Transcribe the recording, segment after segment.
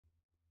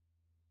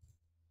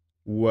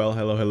Well,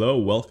 hello.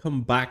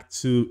 Welcome back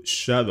to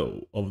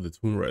Shadow of the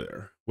Tomb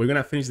Raider. We're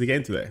gonna finish the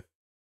game today.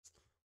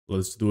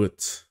 Let's do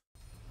it.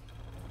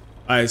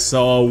 Alright,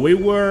 so we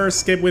were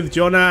escaped with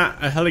Jonah.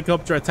 A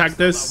helicopter attacked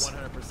us. I'm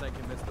not 100%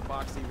 convinced the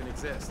box even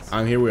exists.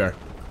 And here we are.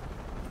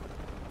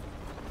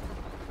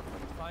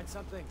 Find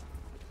something.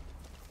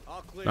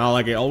 All clear. Now,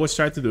 like I always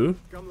try to do,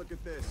 Come look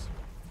at this.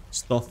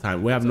 stealth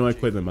time. We have no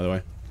equipment, by the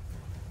way.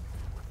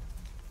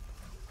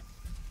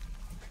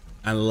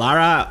 And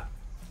Lara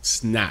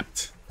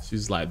snapped.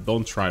 She's like,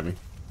 don't try me.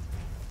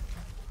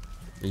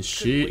 And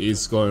she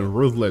is going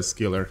ruthless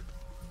killer.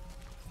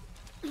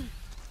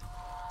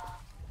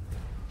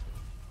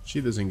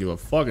 She doesn't give a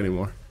fuck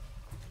anymore.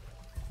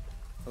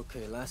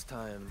 Okay, last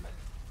time,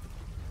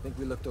 I think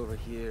we looked over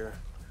here,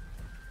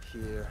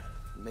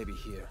 maybe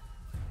here.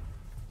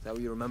 Is that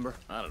what you remember?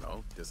 I don't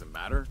know. Does it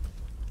matter?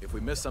 If we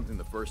missed something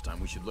the first time,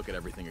 we should look at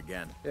everything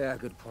again. Yeah,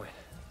 good point.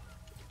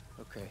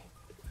 Okay.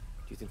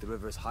 Do you think the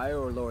river is higher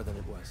or lower than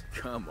it was?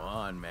 Come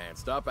on, man.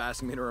 Stop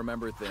asking me to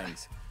remember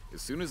things.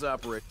 As soon as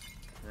operate...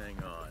 Hang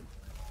on.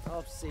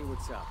 I'll see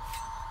what's up.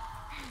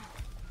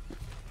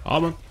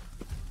 Alman.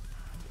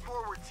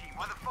 Forward team,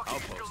 why the fuck are you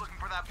still looking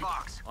for that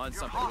box? On You're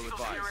something to hostiles in your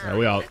advise. Yeah, area.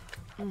 we out.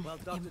 Well,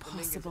 Dr. Dominguez.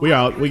 Impossible. We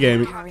out. We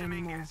gaming. Carry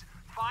anymore.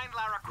 Find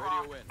Lara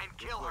Croft Radio in. and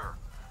kill her.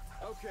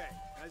 Okay,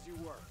 as you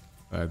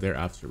were. They're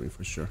after me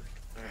for sure.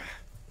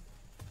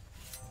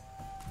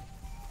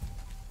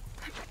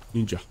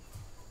 Ninja.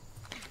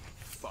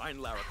 Find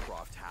Lara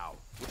Croft, how?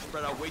 We're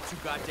spread out way too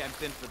goddamn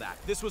thin for that.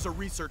 This was a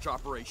research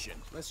operation.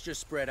 Let's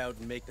just spread out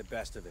and make the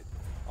best of it.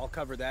 I'll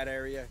cover that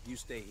area, you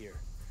stay here.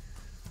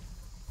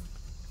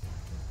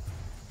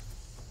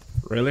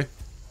 Really?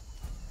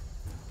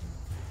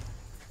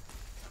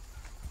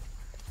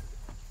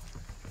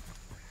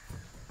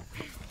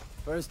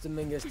 First,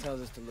 Dominguez tells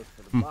us to look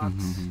for the box.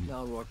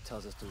 Now Rourke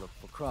tells us to look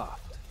for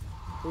Croft.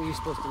 Who are you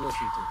supposed to listen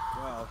to?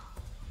 Well,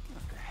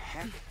 what the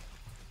heck?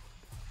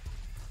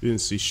 You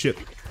didn't see shit.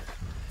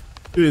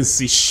 You didn't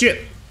see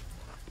shit.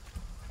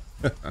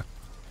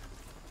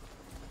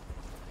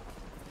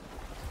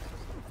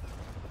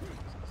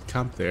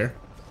 Camp there.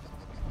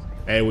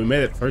 Hey, we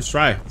made it. First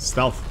try.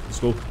 Stealth. Let's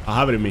go. I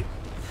have it in me.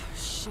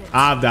 Shit.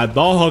 I have that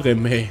dog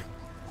in me.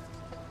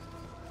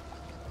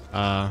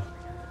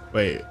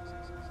 Wait.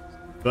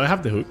 Do I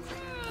have the hook?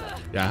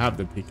 Yeah, I have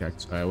the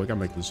pickaxe. Alright, we can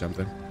make this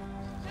something.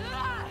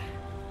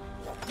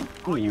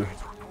 All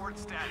units report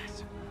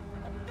status.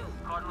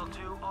 Cardinal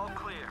 2, all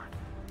clear.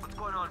 What's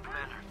going on,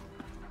 Commander?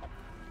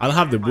 I don't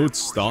have the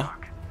boots, though.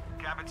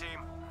 Kappa team,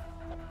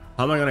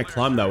 How am I gonna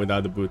climb that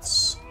without the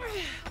boots?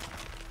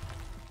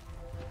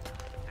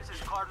 this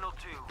is Cardinal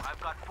 2. I've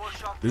got 4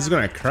 shock. This is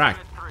gonna crack.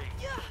 Unit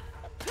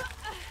 3.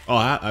 Oh,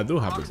 I do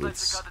have the Box lights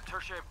boots. got the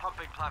tertiary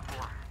pumping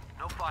platform.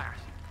 No fires.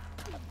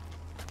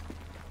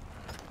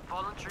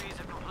 Fallen trees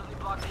have completely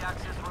blocked the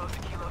access road to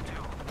Kilo 2.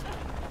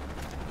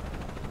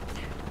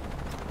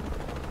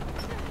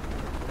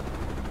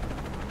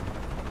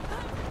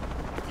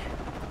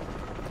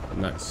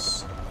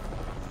 Nice.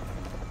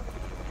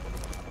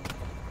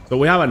 So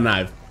we have a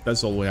knife.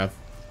 That's all we have.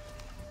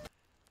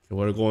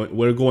 Okay,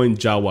 we're going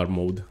Jaguar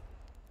mode.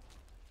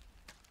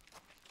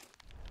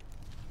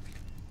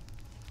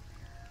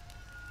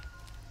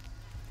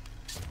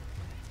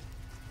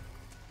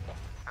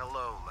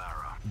 Hello,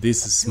 Lara.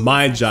 This is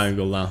my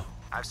jungle now.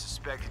 I've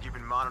suspected you've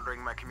been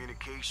monitoring my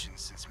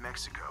communications since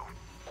Mexico.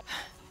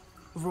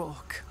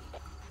 Rourke.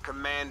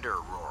 Commander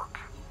Rourke,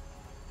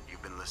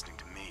 you've been listening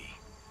to me,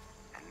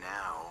 and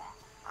now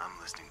I'm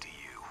listening to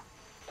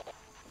you.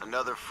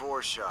 Another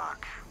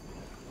foreshock.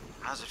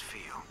 How's it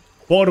feel?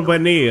 Porvenir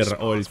oil Responsible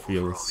for all these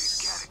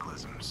fields.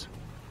 cataclysms.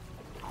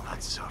 All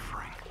that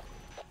suffering.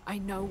 I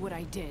know what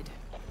I did.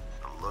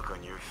 The look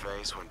on your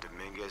face when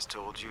Dominguez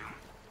told you.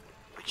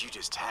 But you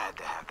just had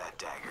to have that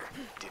dagger,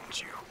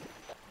 didn't you?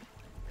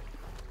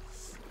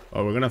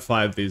 Oh, we're gonna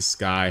fight this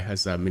guy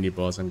as a mini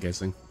boss, I'm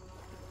guessing.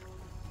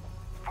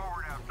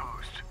 Forward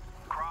outpost.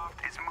 Croft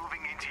is moving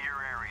into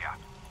your area.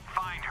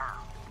 Find her.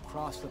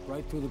 Croft slipped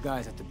right through the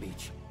guys at the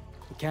beach.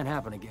 It can't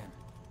happen again.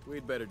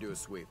 We'd better do a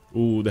sweep.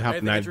 Ooh, they have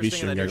Anything night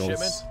interesting in vision that new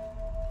goggles.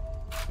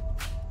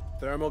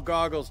 Thermal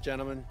goggles,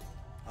 gentlemen.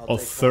 I'll Oh, take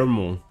one.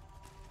 thermal.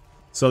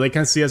 So they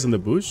can see us in the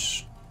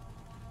bush?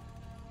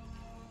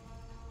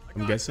 I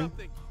I'm got guessing.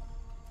 something.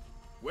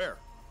 Where?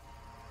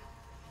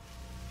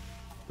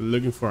 We're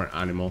looking for an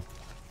animal.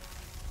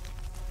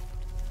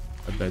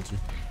 I bet you.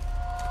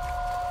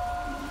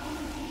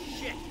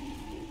 Shit!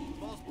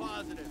 False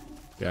positive.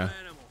 Yeah.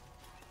 Animal.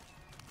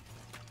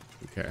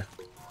 Okay.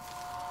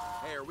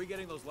 Hey, are we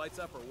getting those lights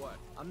up or what?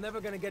 I'm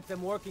never gonna get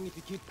them working if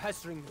you keep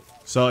pestering me.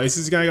 So is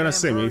this guy gonna Damn,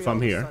 see me if hurry I'm all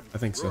of a here? sudden. I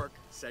think so. Rourke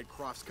said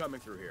Croft's coming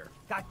through here.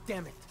 God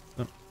damn it.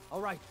 Oh.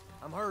 All right,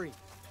 I'm hurrying.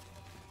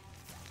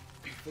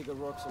 You figure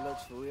Rourke's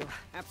alerts for real?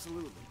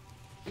 Absolutely.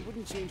 He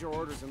wouldn't change her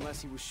orders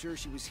unless he was sure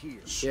she was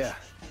here. Yeah.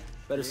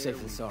 Better safe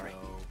than we sorry.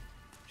 go.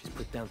 She's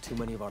put down too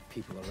many of our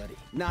people already.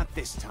 Not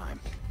this time.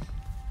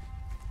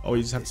 Oh,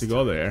 you just have to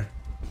go there.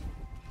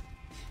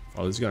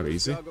 Oh, this is gonna be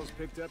easy. Goggles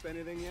picked up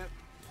anything yet?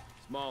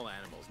 Small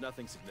animals,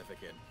 nothing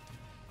significant.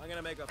 I'm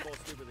gonna make a full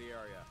sweep of the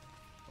area.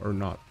 Or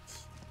not.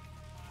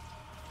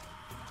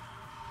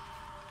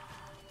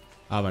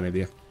 I have an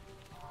idea.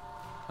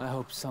 I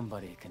hope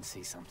somebody can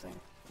see something.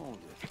 Hold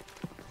it.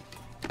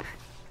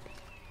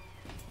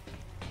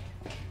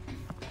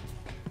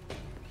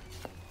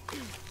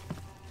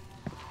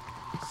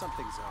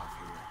 Something's off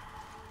here.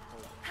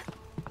 Hold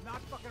on.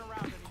 Not fucking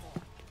around anymore.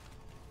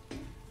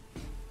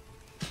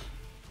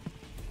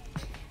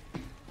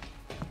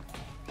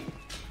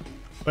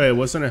 Wait,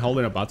 wasn't it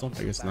holding a button?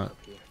 I guess not.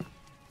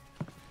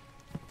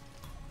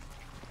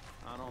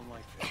 I don't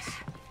like this.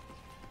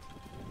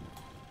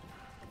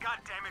 God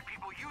damn it,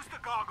 people, use the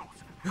goggles.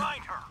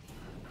 Find her.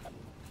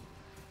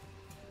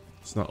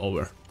 It's not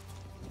over.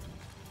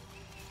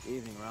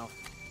 Evening, Ralph.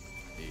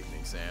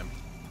 Evening, Sam.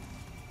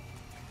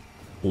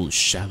 Oh,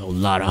 Shadow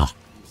Lara. You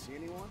see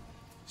anyone?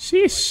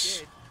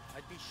 Sheesh. If I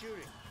did, I'd be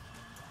shooting.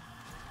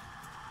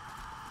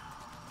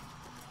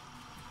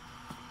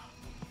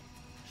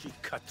 She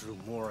cut through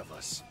more of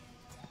us.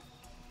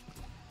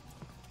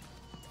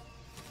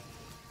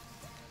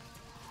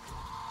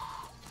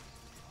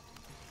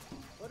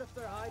 What if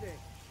they're hiding?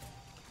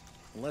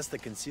 Unless the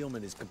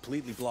concealment is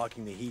completely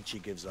blocking the heat she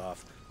gives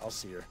off, I'll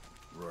see her.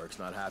 Rourke's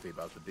not happy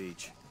about the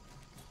beach.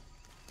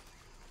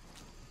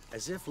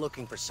 As if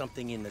looking for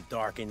something in the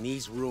dark in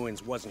these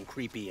ruins wasn't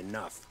creepy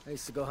enough. I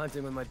used to go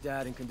hunting with my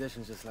dad in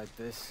conditions just like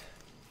this.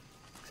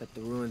 Except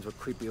the ruins were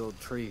creepy old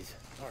trees.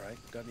 All right,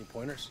 got any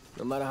pointers?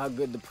 No matter how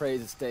good the prey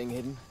is at staying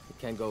hidden, it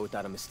can't go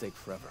without a mistake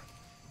forever.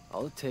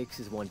 All it takes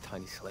is one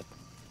tiny slip,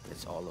 and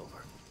it's all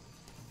over.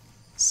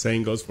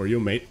 Same goes for you,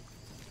 mate.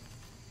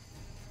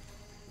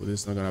 Well,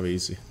 this is not gonna be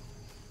easy.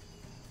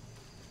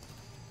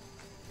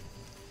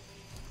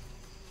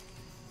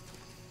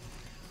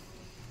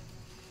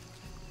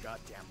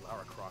 Goddamn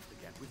Lara Croft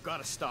again. We've got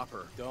to stop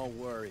her. Don't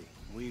worry,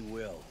 we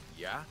will.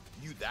 Yeah?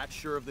 You that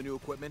sure of the new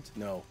equipment?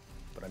 No,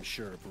 but I'm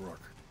sure of Rourke.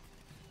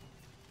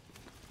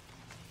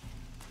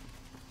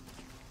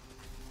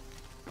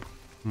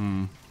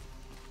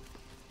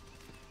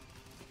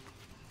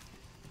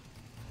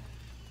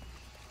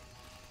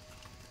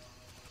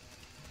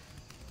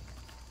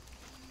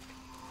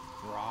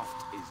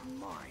 Croft is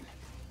mine.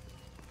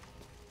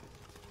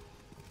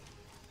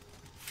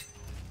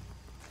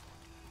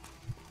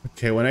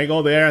 Okay, when I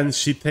go there and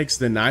she takes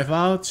the knife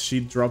out, she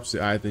drops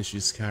the item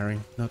she's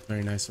carrying. Not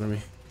very nice for me.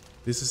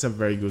 This is a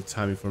very good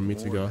timing for me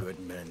to More go. good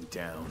men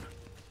down.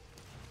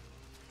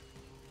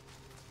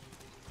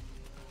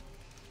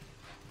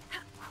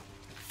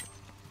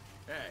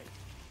 Hey,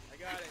 I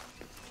got it.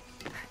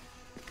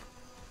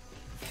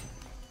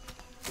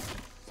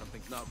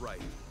 Something's not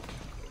right.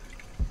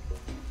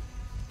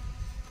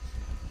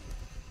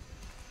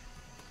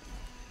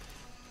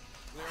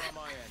 Clear on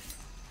my end.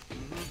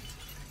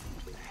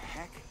 The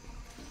heck?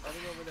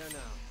 Heading over there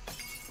now.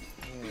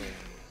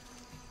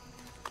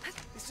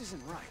 This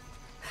isn't right.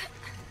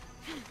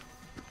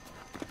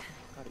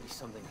 Gotta be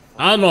something.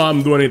 I know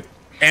I'm doing it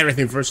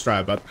everything first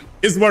try, but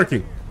it's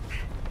working.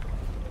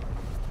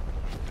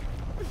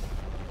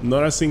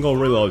 Not a single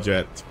reload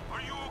yet.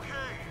 Are you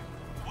okay?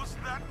 What's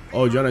that?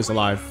 Oh, Jonah's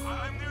alive.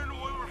 I'm near an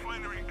oil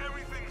refinery.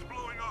 Everything's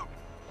blowing up.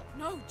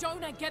 No,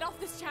 Jonah, get off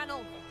this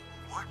channel.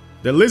 What?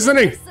 They're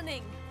listening.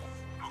 Listening.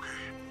 Okay.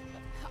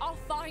 I'll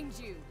find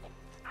you.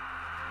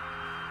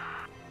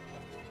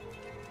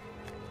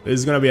 This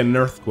is gonna be an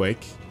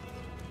earthquake.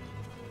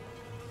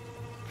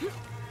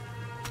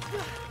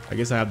 I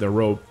guess I have the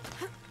rope.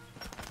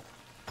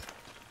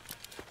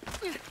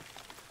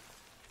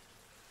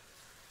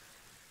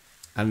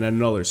 And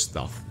another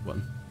stuffed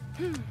one.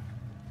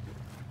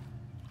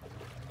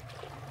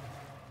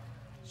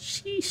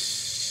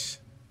 Sheesh.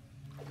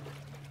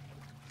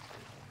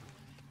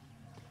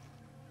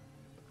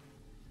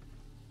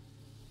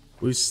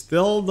 We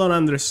still don't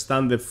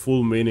understand the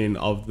full meaning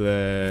of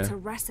It's a the...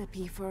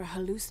 recipe for a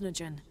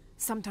hallucinogen,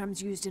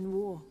 sometimes used in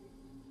war.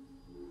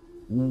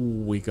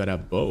 Ooh, we got a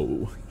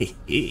bow.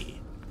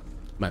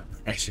 My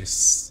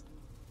precious.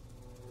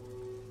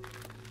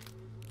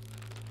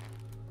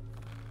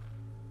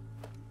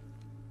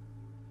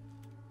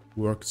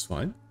 Works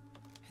fine.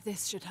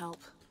 This should help.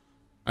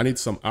 I need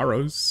some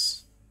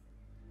arrows.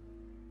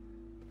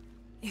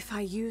 If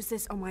I use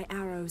this on my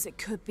arrows, it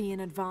could be an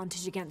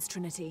advantage against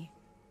Trinity.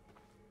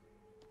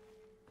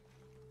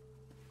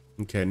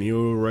 Okay,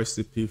 new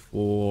recipe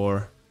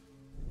for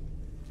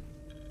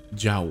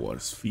Jaguar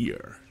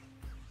Sphere.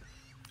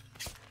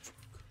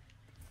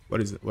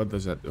 What is it? What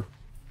does that do?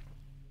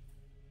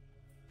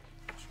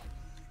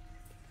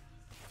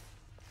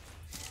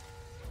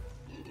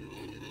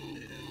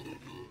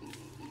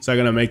 It's not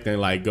gonna make them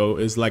like go.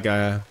 It's like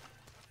a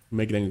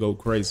make them go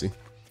crazy.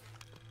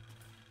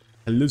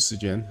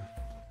 Hallucinogen.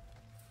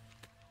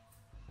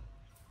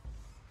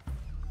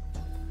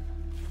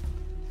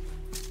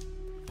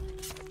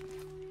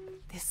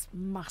 This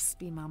must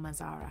be Mama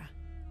Zara.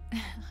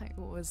 I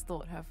always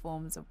thought her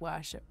forms of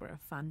worship were a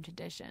fun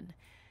tradition.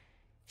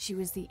 She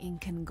was the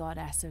Incan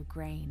goddess of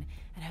grain,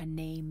 and her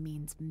name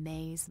means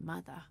maize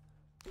mother.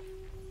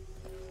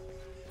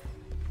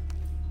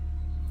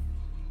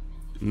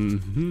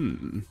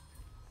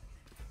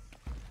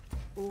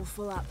 All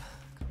full up.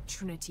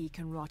 Trinity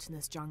can rot in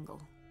this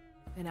jungle.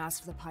 And as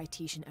for the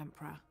Pytetian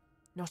Emperor,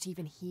 not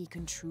even he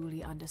can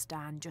truly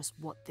understand just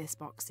what this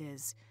box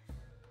is.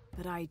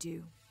 But I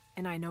do,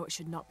 and I know it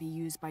should not be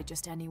used by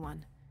just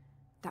anyone.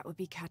 That would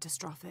be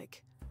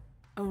catastrophic.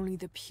 Only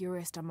the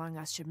purest among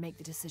us should make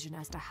the decision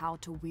as to how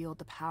to wield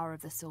the power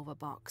of the silver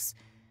box.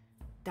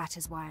 That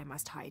is why I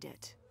must hide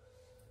it.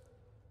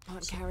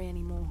 Can't carry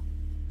any more.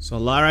 So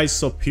Lara is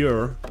so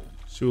pure,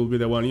 she will be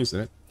the one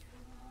using it.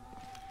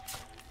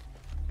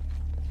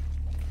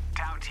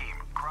 Tau team,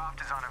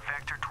 Croft is on a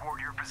vector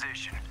toward your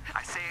position.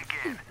 I say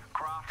again,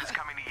 Croft is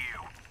coming to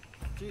you.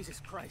 Jesus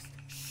Christ.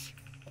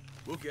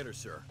 We'll get her,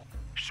 sir.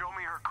 Show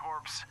me her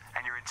corpse,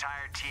 and your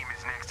entire team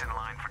is next in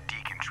line for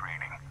Deacon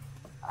training.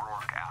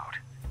 Rourke out.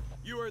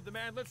 You heard the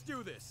man. Let's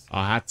do this.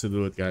 I had to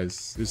do it,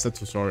 guys. This is a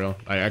tutorial.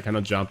 I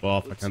cannot jump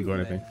off. I can't do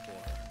anything.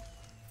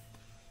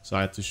 So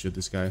I had to shoot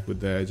this guy with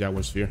the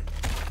Jaguar Sphere.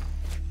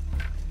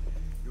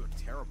 You look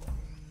terrible.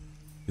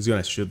 He's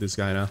gonna shoot this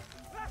guy now.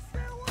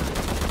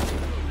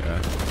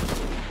 Yeah.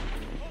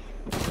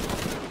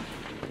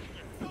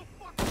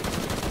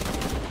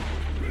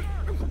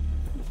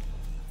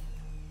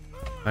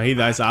 And he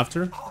dies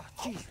after?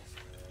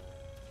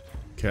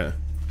 Okay.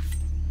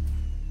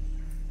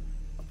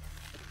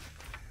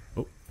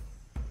 Oh.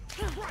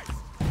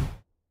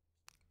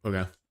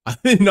 Okay. I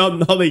did not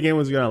know the game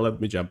was gonna let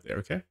me jump there,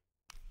 okay?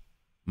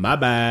 My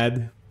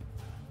bad.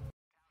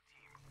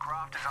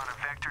 Croft is on a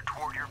vector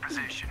toward your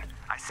position.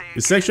 I say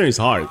This section is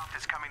hard. Croft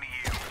is coming to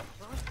you.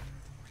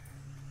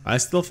 I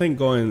still think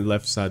going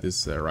left side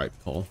is the right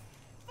call.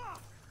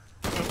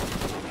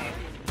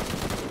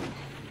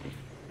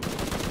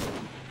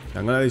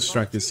 I'm gonna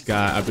distract this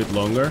guy a bit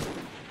longer.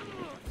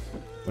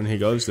 When he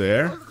goes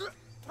there.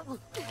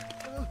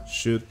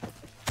 Shoot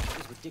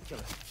It's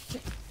ridiculous.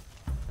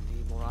 I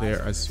need more eyes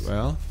there on as this.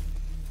 well.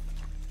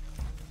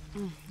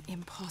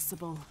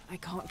 Impossible. I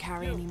can't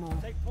carry anymore.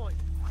 Take point.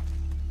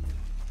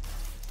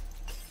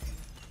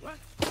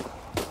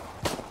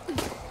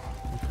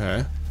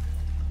 Okay.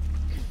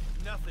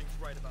 Nothing's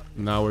right about this.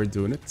 Now we're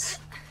doing it.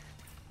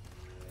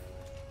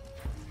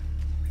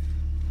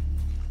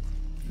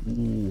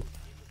 Ooh.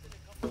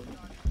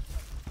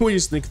 We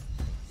sneak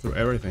through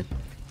everything.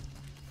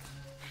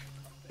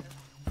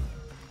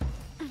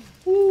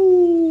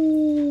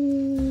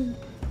 Ooh.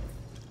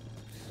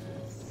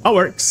 That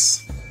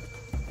works.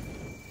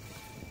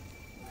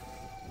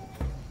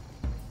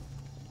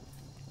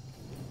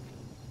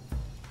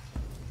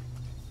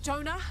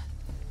 Jonah?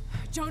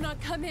 Jonah,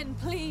 come in,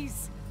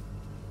 please.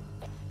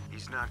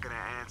 He's not gonna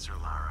answer,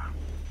 Lara.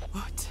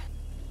 What?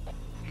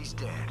 He's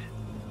dead.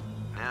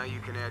 Now you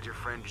can add your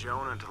friend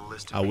Jonah to the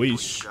list of I people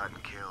wish. you've gotten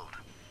killed.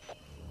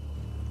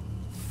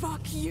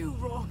 Fuck you,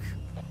 Rourke.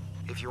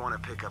 If you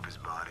want to pick up his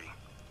body,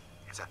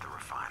 it's at the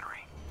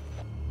refinery.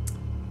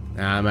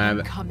 Nah, man.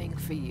 I'm coming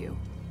for you.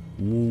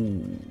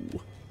 Ooh.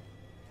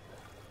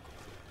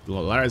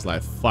 Lara's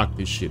like, fuck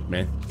this shit,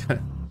 man.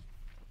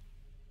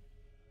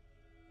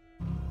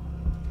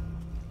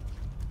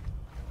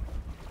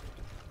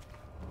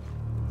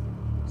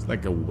 It's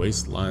like a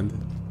wasteland.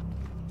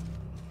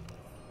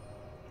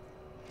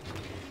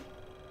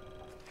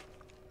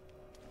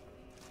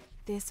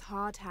 This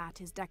hard hat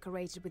is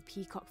decorated with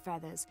peacock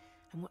feathers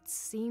and what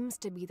seems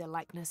to be the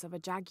likeness of a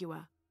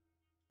jaguar.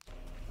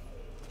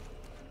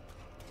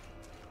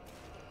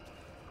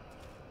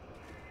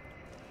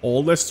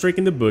 Oldest trick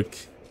in the book.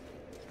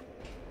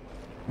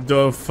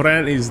 The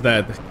friend is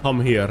dead.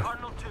 Come here.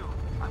 Cardinal 2,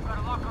 I've got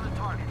a lock on the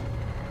target.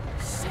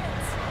 Shit!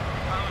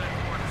 Pilot in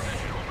forward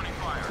position, opening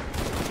fire.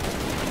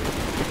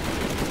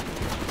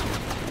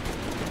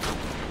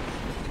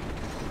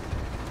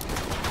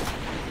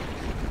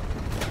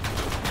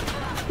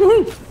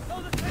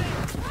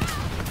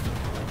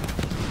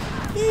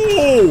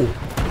 Oh!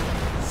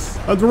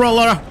 That's wrong,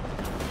 Lara.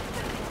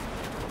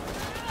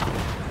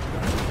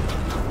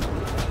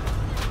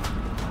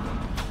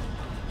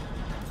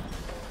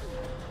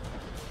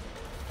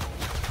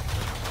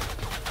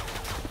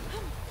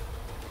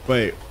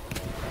 Wait.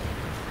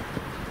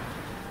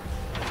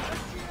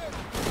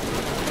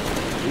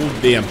 Oh,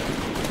 damn.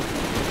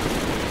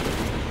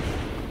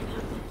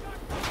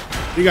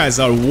 You guys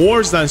are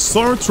worse than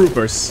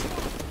stormtroopers.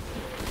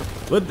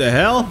 What the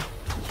hell?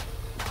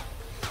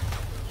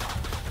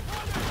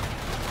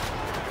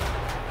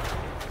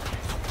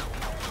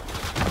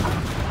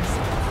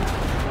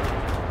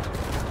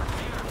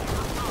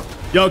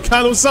 Yo,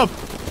 Kyle, what's up?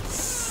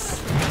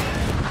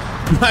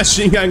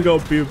 Machine gun go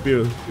pew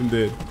pew,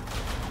 indeed.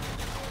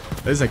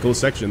 This is a cool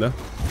section, though.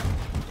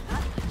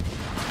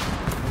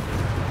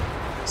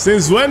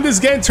 Since when this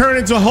game turned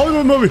into a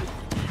Hollywood movie?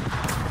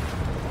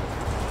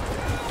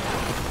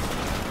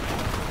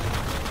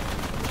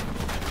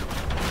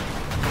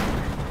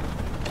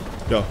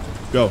 Go,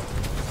 go.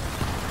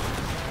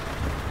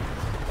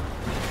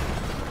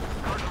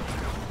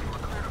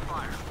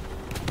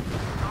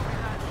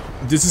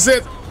 This is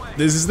it.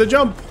 This is the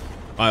jump.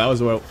 Oh, that was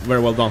very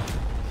well done.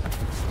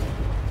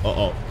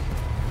 Uh-oh.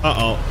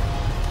 Uh-oh.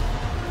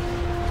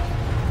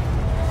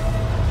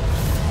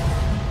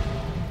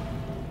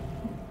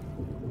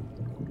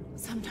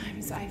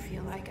 Sometimes I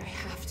feel like I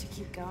have to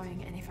keep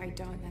going, and if I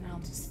don't, then I'll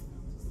just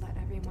let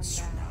everyone down.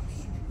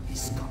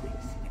 Is coming,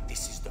 and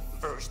this is the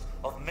first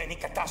of many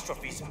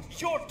catastrophes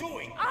you're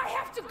doing. I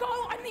have to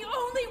go! I'm the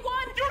only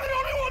one! You're the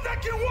only one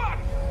that can what?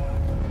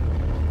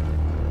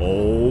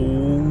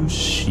 Oh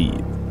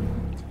shit.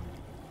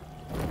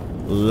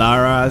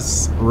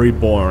 Lara's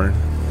reborn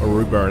or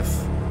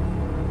rebirth.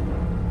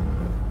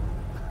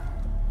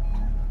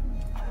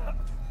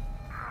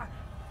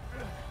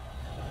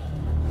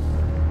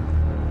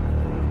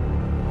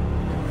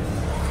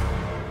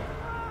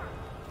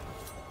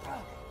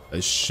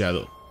 A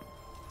shadow.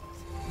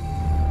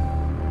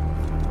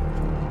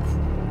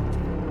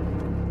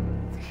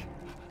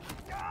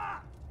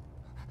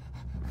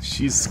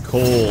 She's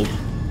cold.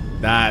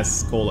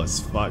 That's cold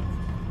as fuck.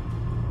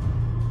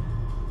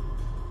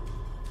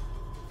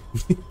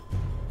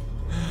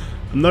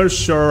 I'm not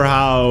sure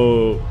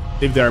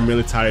if they're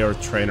military or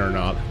trained or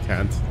not.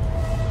 Can't.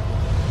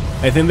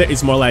 I think that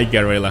it's more like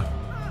guerrilla.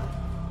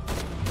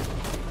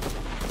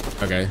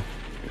 Okay,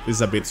 this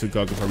is a bit too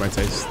cocky for my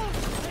taste.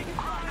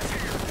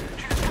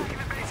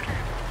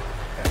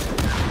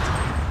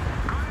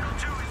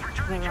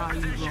 Where are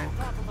you,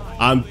 Rourke?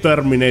 I'm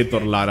Terminator,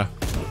 Lara.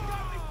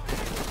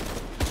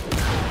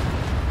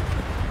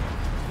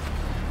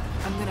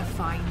 I'm gonna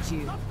find you.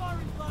 You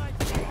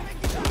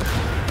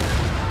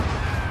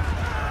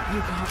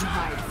can't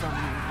hide from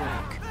me,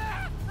 Rourke.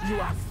 You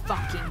are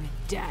fucking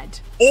dead.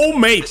 Oh,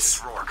 mate! This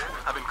is Rourke.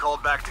 I've been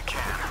called back to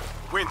Cannes.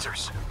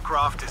 Winters,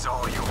 Croft is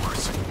all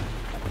yours.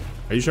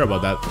 Are you sure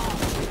about that?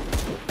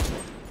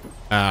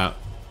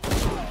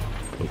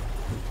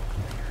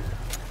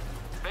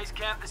 Base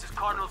camp, this is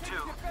Cardinal 2.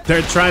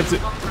 They're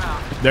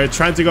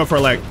trying to go for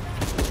like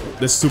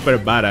the super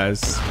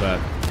badass, but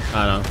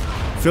I don't know.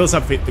 Feels a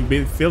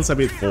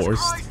bit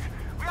forced. We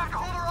have to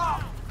hold her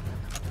off.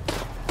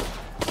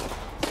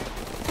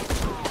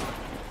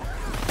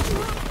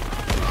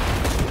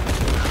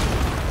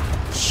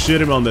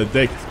 Shoot him on the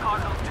dick.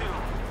 Cardinal 2.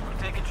 We're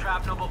taking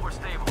shrapnel, but we're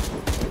stable.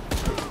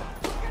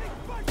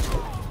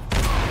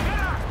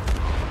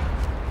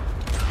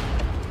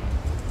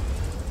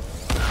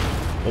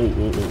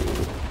 Oh.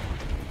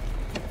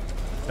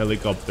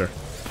 Helicopter.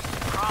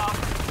 Rob,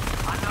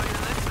 I know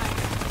you're listening.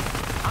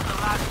 I'm the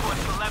last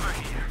voice we'll ever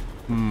hear.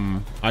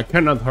 I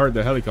cannot hurt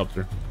the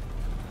helicopter.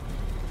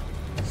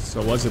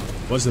 So what's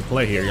the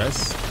play here,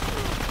 guys?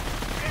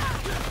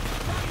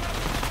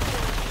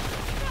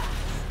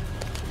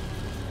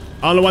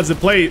 I don't know what the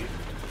play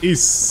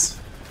is.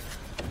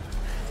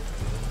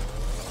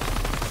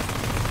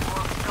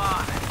 Rourke's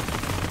gone,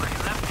 but he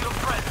left you a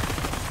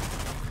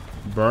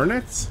present. Burn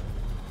it?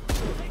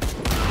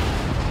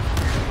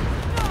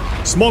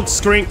 Smoke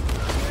screen.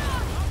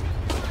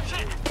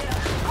 Shit!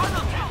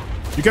 Cardinal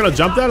 2! You gonna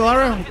jump that,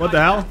 Lara? What the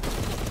hell?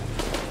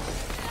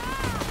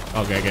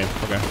 Okay, again.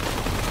 Okay.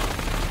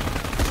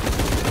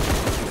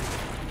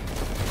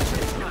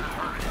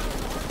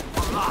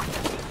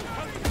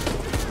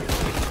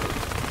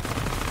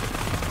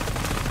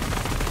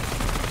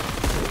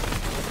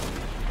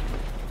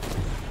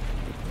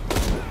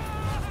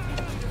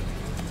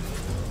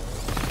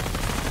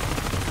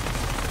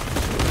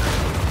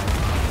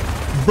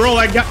 Bro,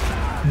 I got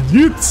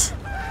Yeet!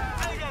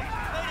 Mayday!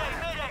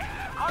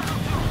 Cardinal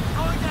 2,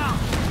 going down!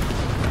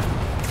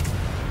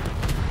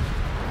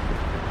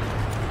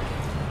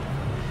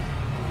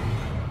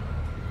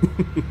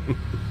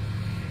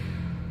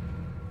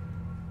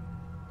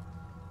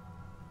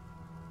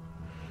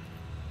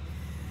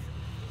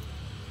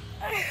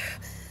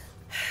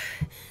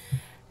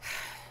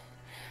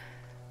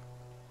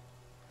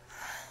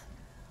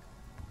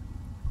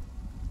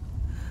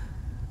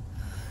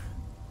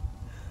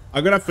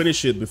 I'm gonna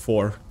finish it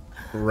before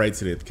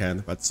rating it,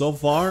 Ken, but so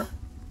far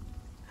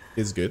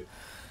it's good.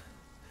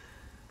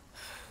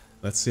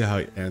 Let's see how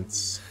it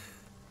ends.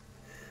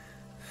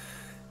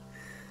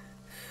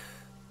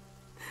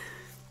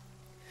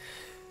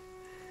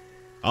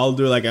 I'll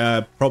do like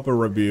a proper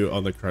review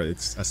on the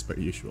credits as per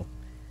usual.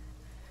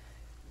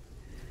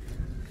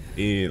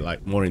 In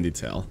like more in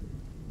detail.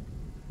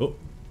 Oh.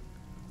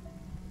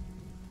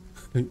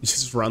 It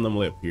just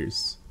randomly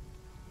appears.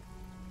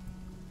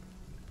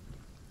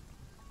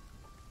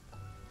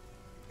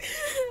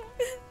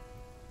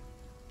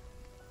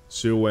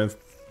 She went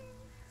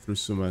through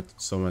so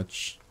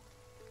much.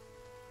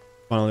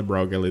 Finally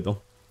broke a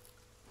little.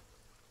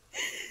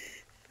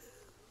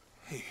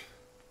 Hey,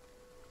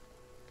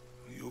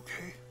 are you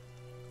okay?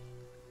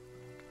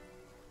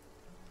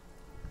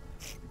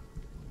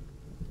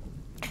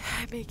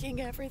 I'm making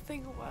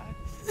everything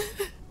worse.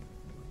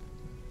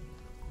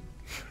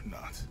 You're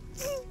not.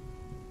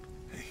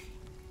 Hey,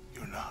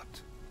 you're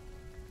not.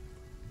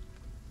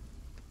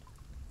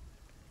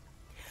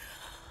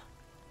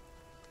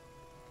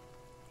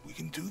 We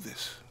can do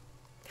this.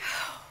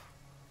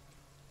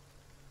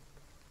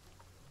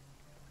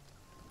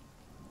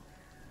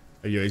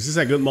 Is this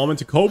a good moment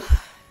to cope?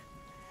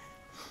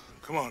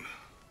 Come on.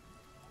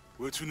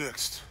 Where to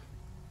next?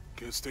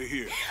 Can't stay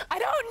here. I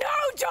don't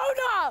know,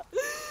 Jonah!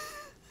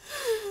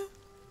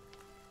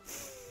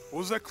 What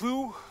was that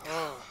clue?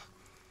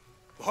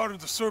 The heart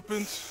of the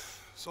serpent,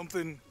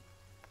 something.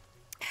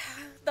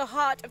 The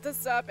heart of the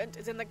serpent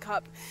is in the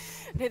cup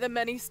near the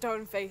many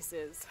stone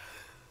faces.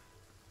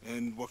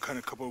 And what kind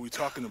of cup are we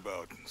talking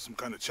about? Some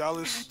kind of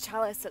chalice? A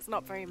chalice that's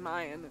not very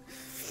Mayan.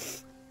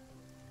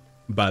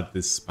 But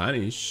the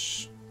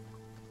Spanish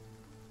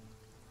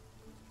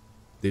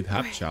did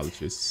have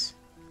chalices.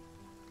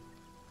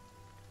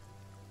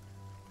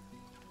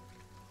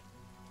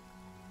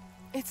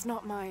 It's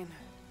not mine.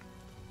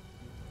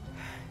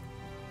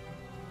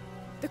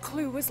 The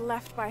clue was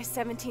left by a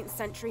 17th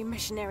century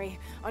missionary,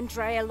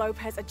 Andrea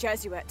Lopez, a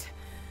Jesuit.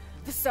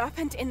 The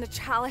serpent in the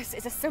chalice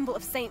is a symbol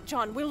of St.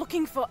 John. We're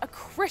looking for a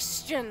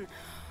Christian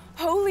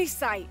holy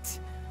site.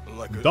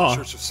 Like a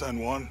Church of San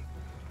Juan?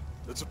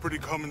 That's a pretty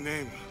common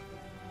name.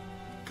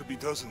 Could be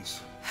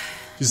dozens.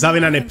 She's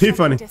having an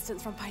epiphany.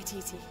 Distance from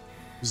Paititi.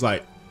 She's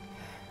like,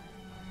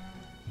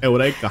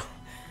 Eureka.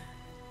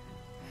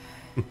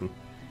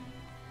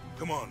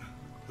 Come on,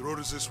 the road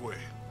is this way.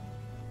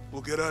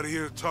 We'll get out of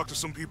here, talk to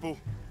some people.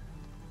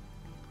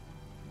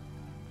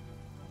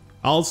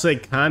 I'll say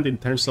Kant in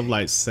terms of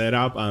like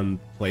setup and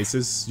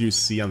places you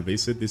see and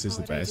visit. This is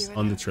the best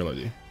on the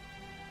trilogy.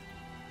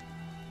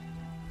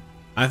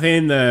 I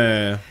think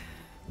the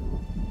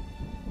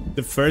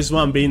first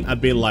one being a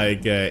bit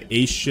like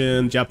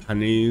Asian,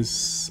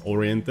 Japanese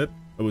oriented.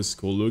 It was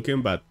cool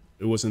looking, but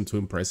it wasn't too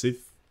impressive.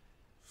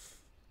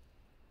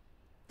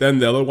 Then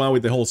the other one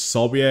with the whole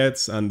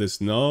Soviets and the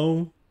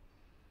snow.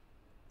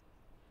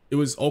 It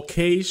was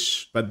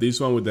okayish, but this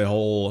one with the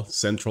whole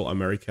Central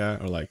America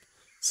or like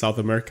South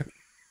American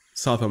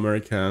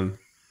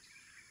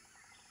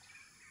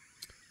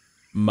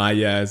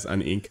Mayas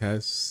and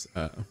Incas,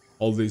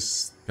 all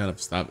this kind of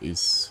stuff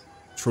is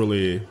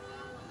truly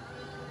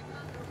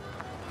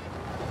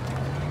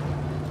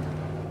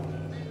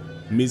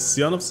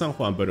Mission of San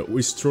Juan, but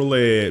it's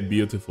truly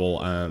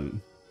beautiful and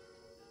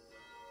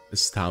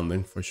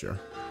astounding for sure.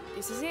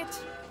 This is it,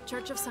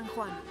 Church of San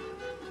Juan.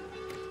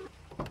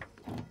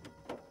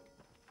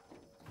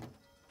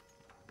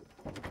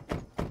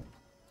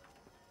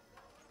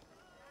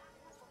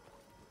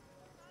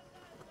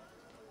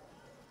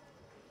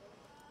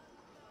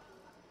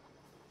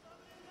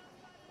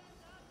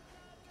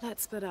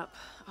 Let's split up.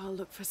 I'll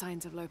look for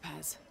signs of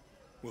Lopez.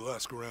 We'll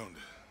ask around,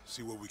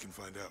 see what we can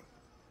find out.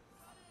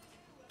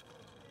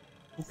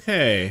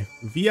 Okay,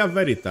 Via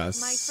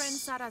Veritas. My friend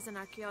Sarah's an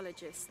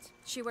archaeologist.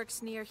 She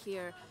works near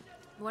here.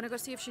 Want to go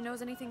see if she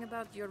knows anything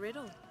about your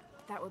riddle?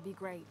 That would be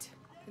great.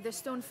 The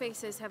stone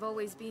faces have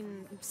always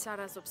been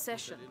Sarah's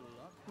obsession.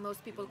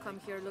 Most people come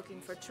here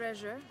looking for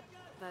treasure,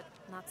 but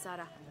not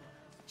Sarah.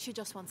 She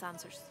just wants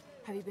answers.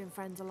 Have you been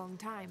friends a long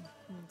time?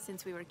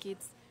 Since we were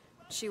kids.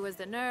 She was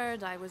the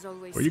nerd, I was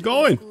always Where you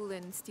going? School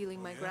and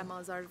stealing my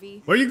grandma's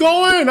RV. Where you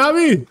going,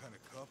 Abby?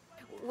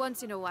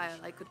 Once in a while,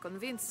 I could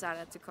convince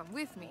Sarah to come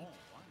with me.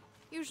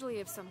 Usually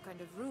if some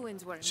kind of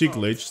ruins were involved. She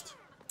glitched.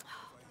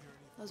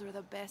 Those were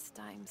the best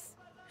times.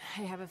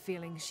 I have a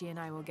feeling she and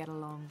I will get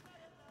along.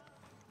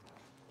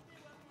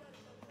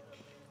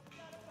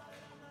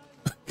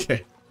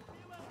 Okay.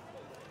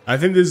 I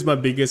think this is my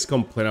biggest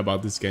complaint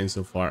about this game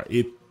so far.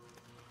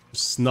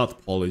 It's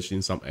not polished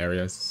in some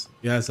areas.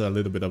 It has a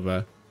little bit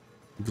of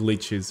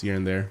glitches here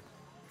and there.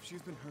 If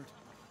she's been hurt,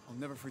 I'll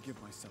never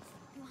forgive myself.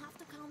 You'll have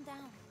to calm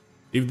down.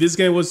 If this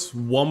game was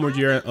one more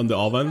year on the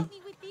oven.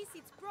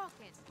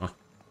 Oh.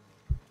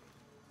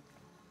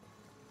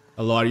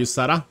 Hello, are you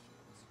Sarah?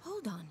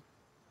 Hold on.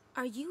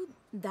 Are you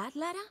that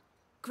Lara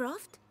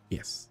Croft?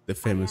 Yes, the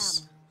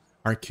famous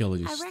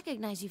archaeologist. I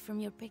recognize you from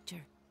your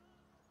picture.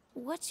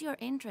 What's your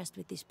interest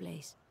with this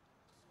place?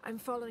 I'm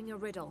following a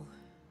riddle.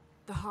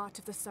 The heart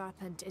of the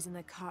serpent is in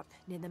the cup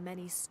near the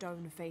many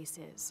stone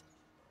faces.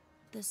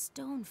 The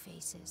stone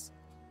faces?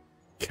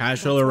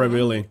 Casually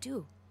revealing.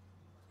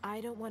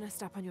 I don't want to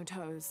step on your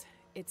toes.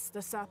 It's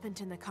the serpent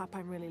in the cup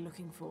I'm really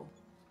looking for.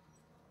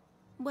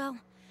 Well,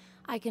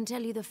 I can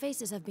tell you the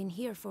faces have been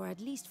here for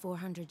at least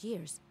 400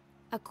 years.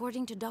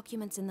 According to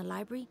documents in the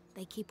library,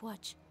 they keep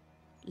watch.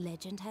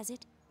 Legend has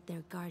it,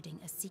 they're guarding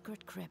a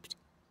secret crypt.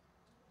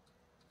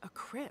 A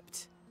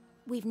crypt?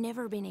 We've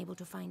never been able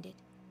to find it.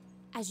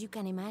 As you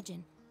can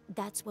imagine,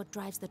 that's what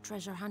drives the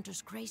treasure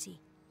hunters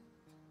crazy.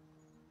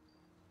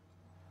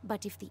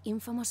 But if the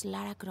infamous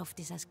Lara Croft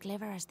is as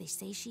clever as they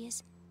say she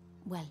is,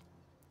 well,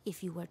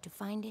 if you were to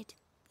find it,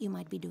 you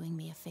might be doing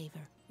me a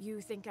favor. You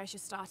think I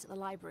should start at the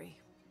library?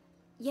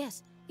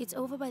 Yes, it's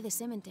over by the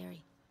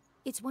cemetery.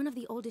 It's one of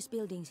the oldest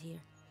buildings here.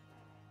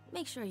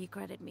 Make sure you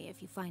credit me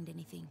if you find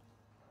anything.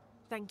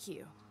 Thank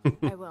you.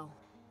 I will.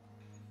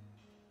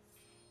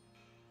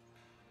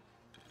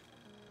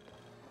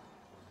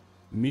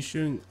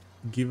 Mission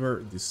Giver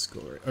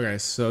Discovery. Okay,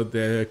 so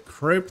the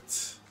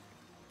crypt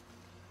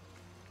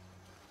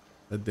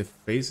that the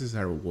faces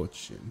are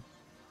watching.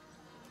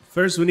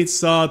 First, we need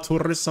to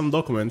read some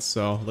documents,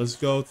 so let's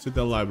go to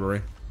the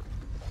library.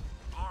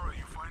 Laura,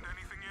 you find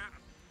anything yet?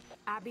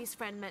 Abby's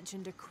friend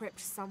mentioned a crypt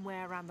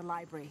somewhere around the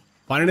library.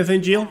 Find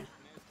anything, Jill?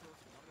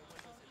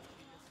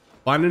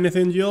 Find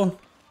anything, Jill?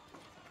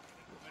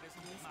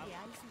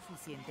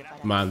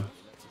 Man,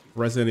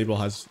 Resident Evil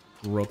has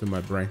broken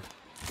my brain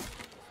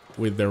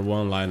with their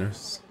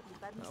one-liners.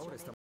 I kind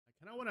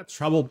of want to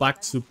travel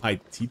back to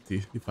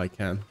Paititi if I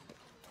can.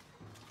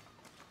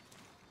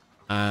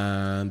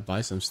 And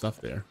buy some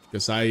stuff there.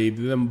 Because I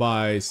didn't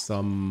buy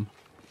some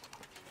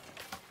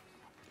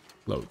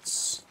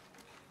clothes.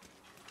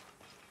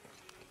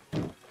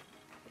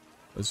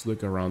 Let's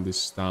look around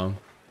this town.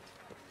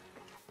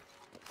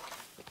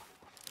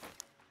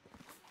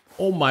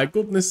 Oh my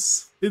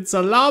goodness, it's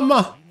a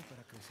llama!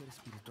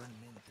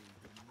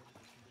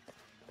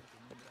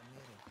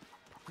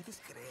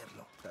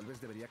 Tal vez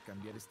debería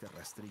cambiar este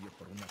rastrillo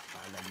por una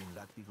pala y un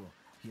látigo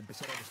y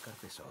empezar a buscar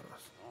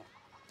tesoros.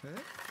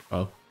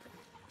 Oh.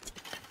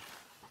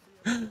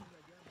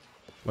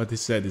 What he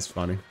said is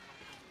funny.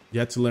 You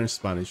had to learn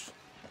Spanish.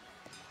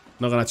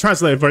 Not gonna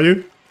translate it for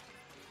you.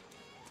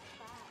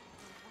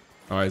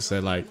 Oh, I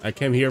said like I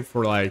came here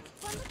for like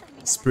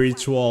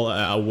spiritual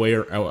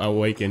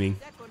awakening,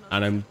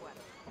 and I'm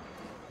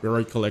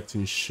very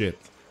collecting shit.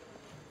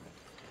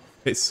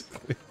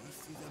 Basically.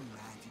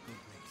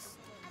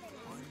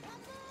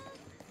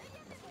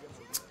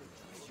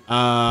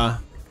 So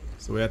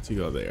we have to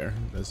go there.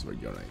 That's where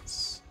Jonah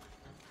is.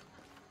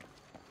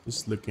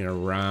 Just looking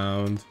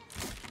around.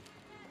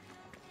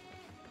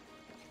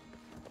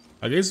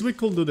 I guess we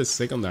could do the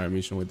secondary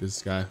mission with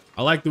this guy.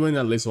 I like doing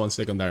at least one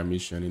secondary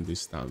mission in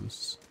these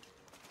towns.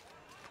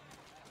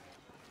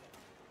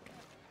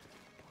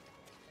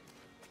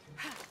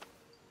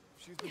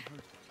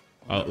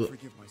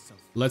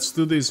 Let's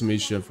do this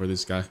mission for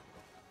this guy.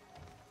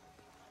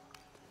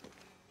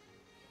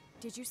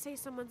 Did you say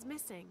someone's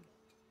missing?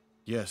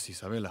 Yes,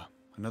 Isabella.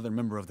 Another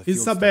member of the field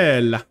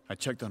Isabella. staff. I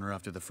checked on her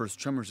after the first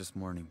tremors this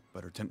morning,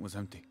 but her tent was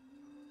empty.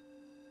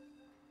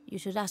 You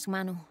should ask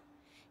Manu.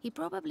 He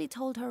probably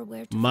told her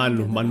where to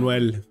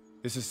Manuel.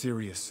 This is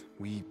serious.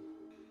 We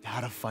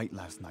had a fight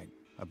last night.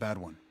 A bad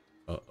one.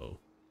 Uh-oh.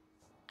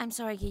 I'm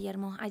sorry,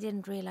 Guillermo. I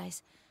didn't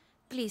realize.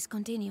 Please,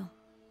 continue.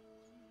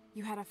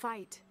 You had a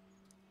fight.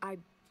 I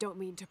don't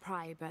mean to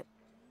pry, but...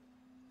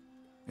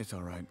 It's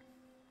all right.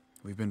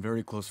 We've been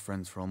very close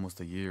friends for almost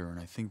a year, and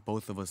I think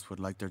both of us would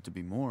like there to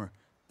be more,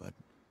 but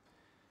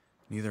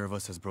neither of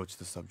us has broached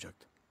the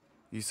subject.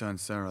 Isa and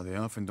Sarah, they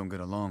often don't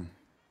get along.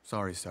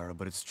 Sorry, Sarah,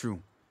 but it's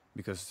true.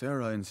 Because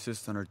Sarah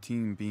insists on her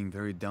team being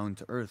very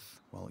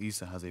down-to-earth, while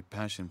Isa has a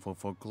passion for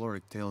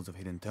folkloric tales of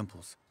hidden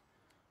temples.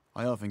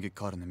 I often get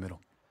caught in the middle.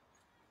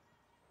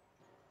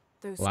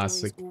 Those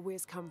stories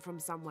always come from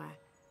somewhere.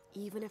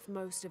 Even if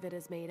most of it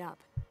is made up,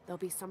 there'll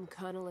be some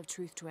kernel of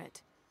truth to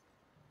it.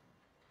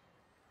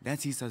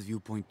 That's Isa's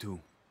viewpoint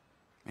too.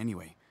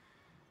 Anyway,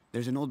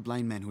 there's an old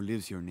blind man who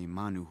lives here named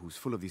Manu who's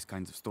full of these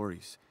kinds of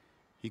stories.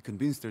 He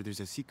convinced her there's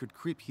a secret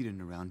crypt hidden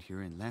around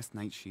here, and last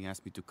night she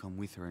asked me to come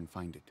with her and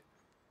find it.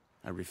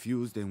 I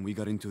refused, and we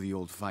got into the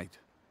old fight.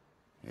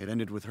 It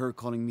ended with her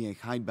calling me a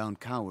hidebound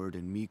coward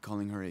and me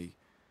calling her a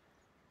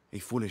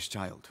foolish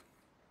child.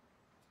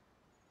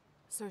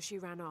 So she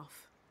ran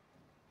off?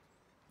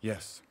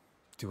 Yes.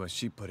 To, as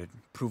she put it,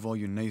 prove all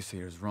you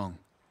naysayers wrong.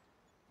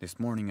 This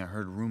morning I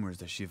heard rumors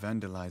that she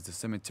vandalized the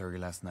cemetery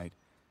last night.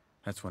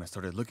 That's when I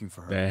started looking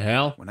for her. The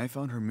hell? When I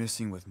found her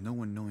missing with no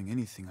one knowing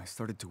anything, I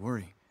started to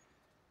worry.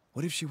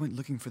 What if she went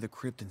looking for the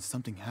crypt and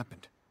something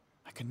happened?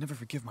 I could never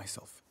forgive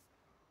myself.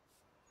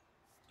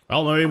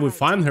 Well, maybe we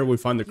find her, we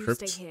find the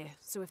crypt. You stay here,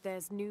 so if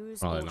there's news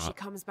Probably or not. she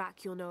comes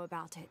back, you'll know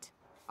about it.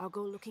 I'll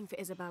go looking for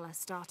Isabella,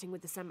 starting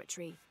with the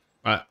cemetery.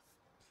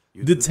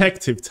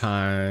 Detective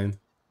time.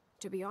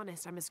 To be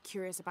honest, I'm as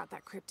curious about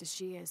that crypt as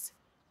she is.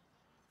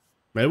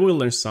 Maybe we'll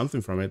learn something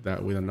from it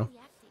that we don't know.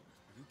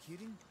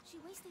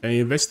 And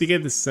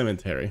investigate the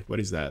cemetery. What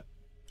is that?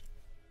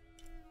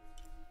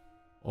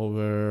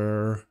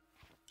 Over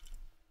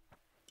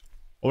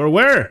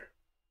where?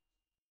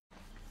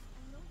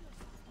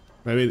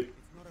 Maybe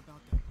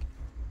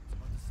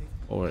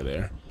over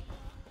there.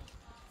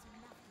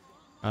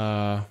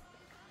 Not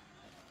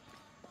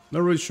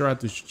really sure how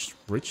to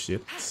reach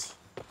it.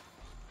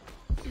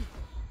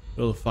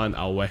 We'll find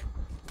our way.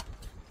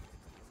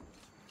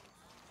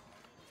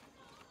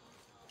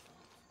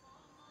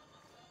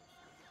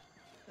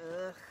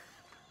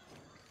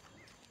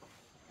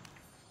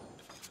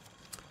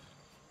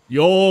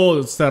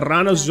 Yo,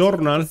 Serrano's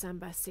journal.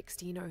 December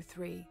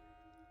 1603.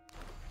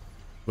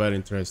 Very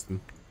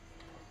interesting.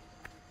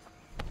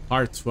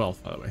 Part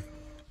 12, by the way.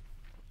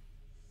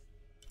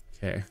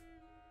 Okay.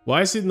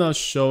 Why is it not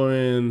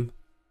showing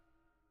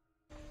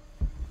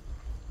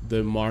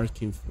the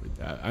marking for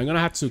that? I'm gonna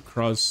have to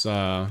cross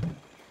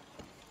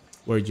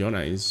where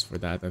Jonah is for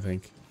that, I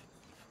think.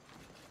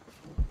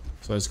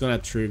 So it's gonna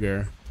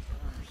trigger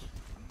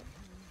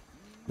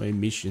my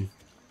mission.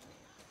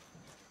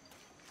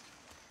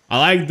 I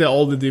like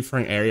all the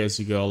different areas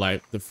you go,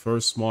 like the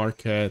first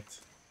market.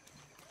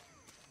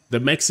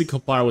 The Mexico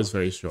part was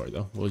very short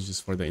though. It was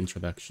just for the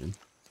introduction.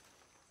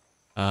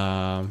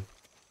 That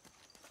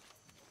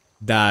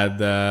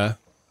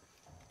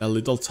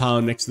little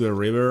town next to the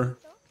river.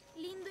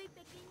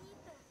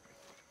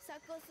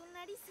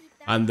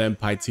 And then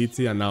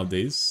Paititi, and now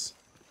this.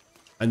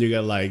 And you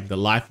get like the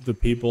life of the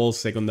people,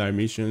 secondary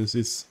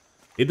missions.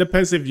 It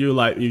depends if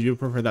you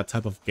prefer that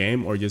type of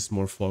game or just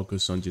more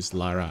focus on just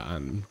Lara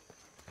and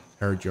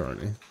her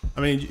journey.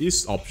 I mean,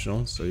 it's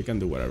optional, so you can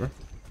do whatever.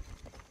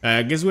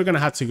 I guess we're gonna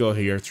have to go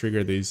here,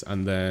 trigger these,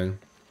 and then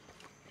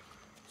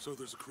So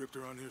there's a crypt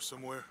around here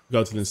somewhere?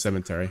 go to the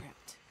cemetery.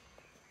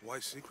 Why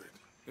secret?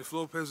 If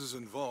Lopez is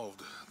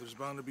involved, there's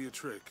bound to be a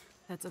trick.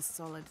 That's a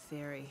solid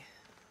theory.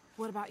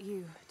 What about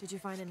you? Did you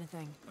find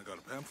anything? I got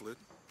a pamphlet.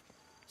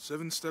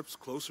 7 steps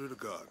closer to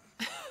God.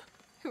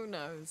 Who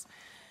knows?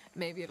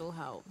 Maybe it'll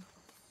help.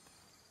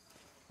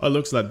 Oh, it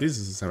looks like this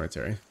is a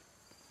cemetery.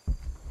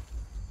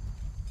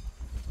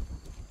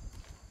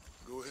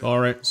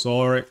 Sorry. I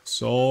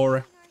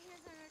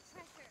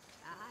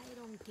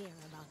don't care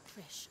about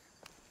treasure.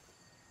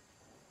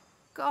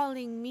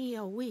 Calling me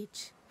a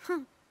witch?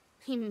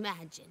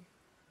 Imagine.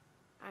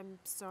 I'm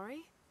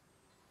sorry?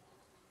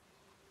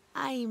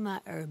 I'm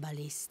a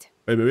herbalist.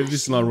 Wait, maybe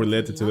this is not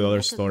related to the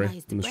other story.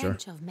 I'm not sure.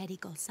 Branch of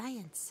medical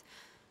science.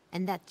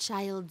 And that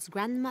child's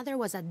grandmother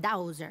was a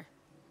dowser.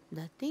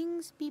 The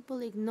things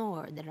people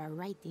ignore that are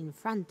right in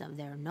front of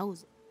their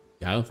noses.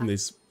 Yeah, I don't think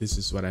this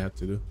is what I have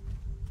to do.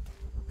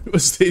 It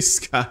was this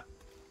guy.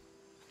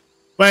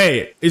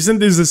 Wait, isn't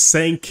this the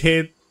same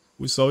kid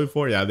we saw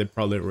before? Yeah, they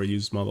probably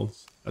reused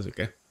models. That's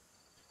okay.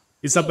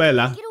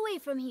 Isabella. Get away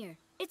from here.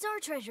 It's our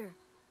treasure.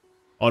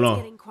 Oh no.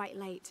 It's getting quite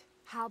late.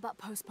 How about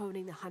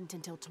postponing the hunt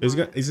until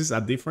tomorrow? Is this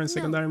a different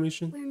secondary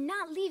mission? We're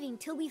not leaving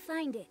till we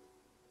find it.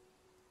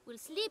 We'll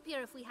sleep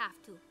here if we have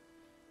to.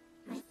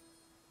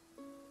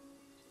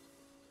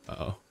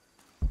 Uh-oh.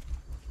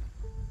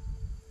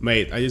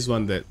 Mate, I just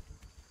want that.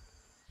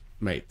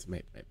 Mate.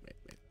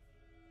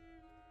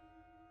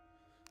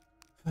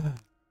 Yeah.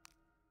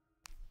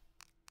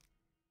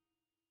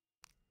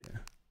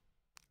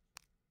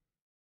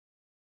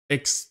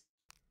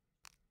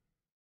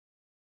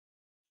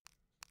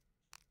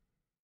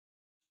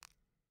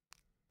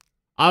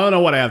 I don't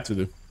know what I have to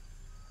do.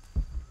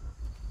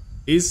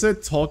 Is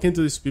it talking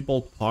to these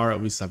people part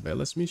of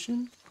Isabella's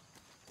mission?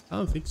 I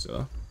don't think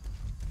so.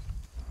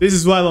 This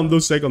is why I don't do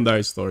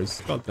secondary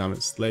stories. God damn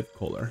it, slave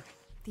collar.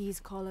 These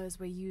collars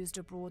were used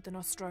abroad in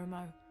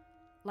Nostromo,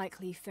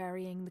 likely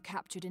ferrying the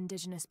captured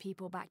indigenous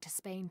people back to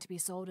Spain to be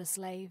sold as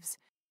slaves.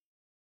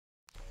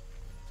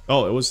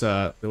 Oh, it was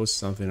there was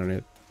something on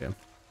it. Yeah.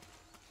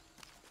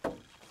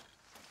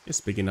 It's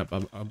picking up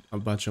a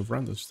bunch of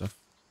random stuff.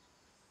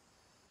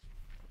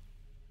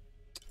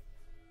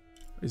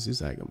 What is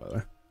this icon, by the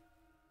way?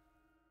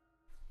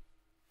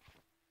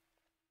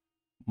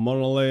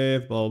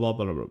 Monolith, blah blah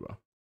blah blah blah.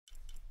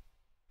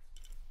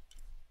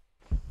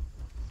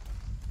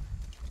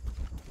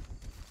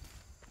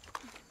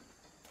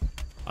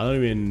 I don't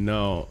even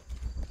know.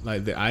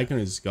 Like, the icon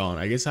is gone.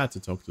 I guess I had to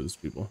talk to those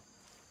people.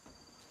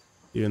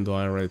 Even though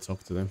I already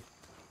talked to them.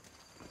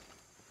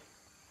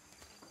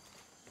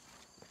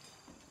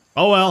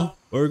 Oh well.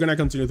 We're gonna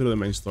continue through the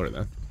main story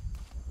then.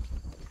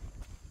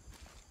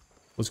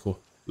 Let's go.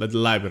 Let the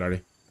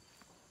library.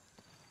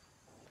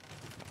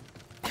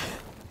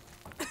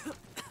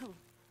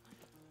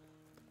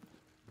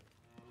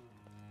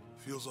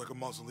 Feels like a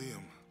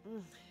mausoleum.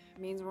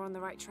 Means we're on the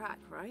right track,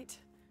 right?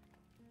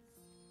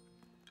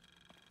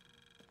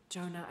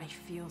 Jonah, I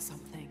feel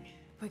something.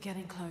 We're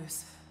getting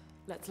close.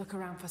 Let's look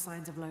around for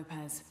signs of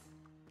Lopez.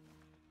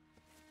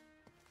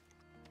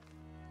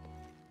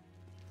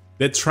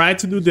 They tried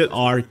to do that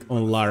arc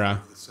on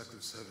Lara.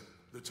 Sector 7.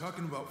 They're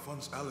talking about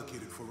funds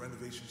allocated for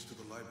renovations to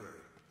the library.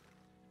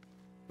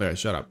 Wait,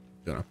 shut up,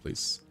 Jonah,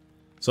 please.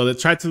 So they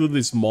tried to do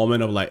this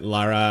moment of like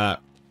Lara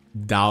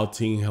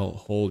doubting her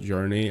whole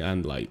journey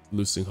and like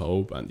losing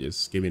hope and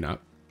just giving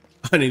up.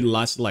 And it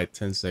lasted like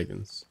 10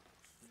 seconds.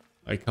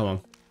 Like, come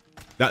on.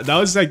 That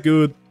was a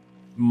good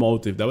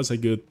motive. That was a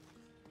good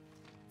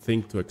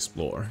thing to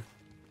explore.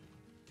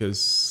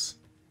 Because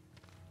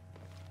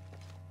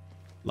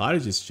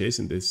Lara's just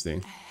chasing this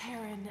thing. A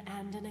heron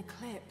and an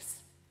eclipse.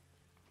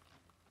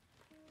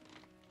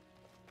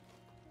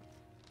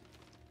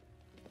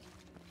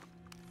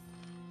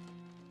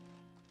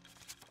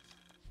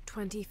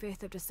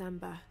 "25th of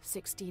December,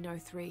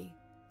 1603.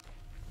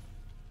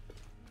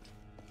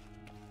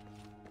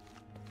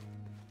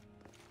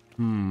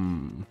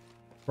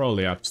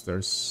 Probably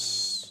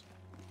upstairs.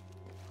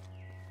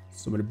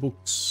 So many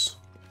books.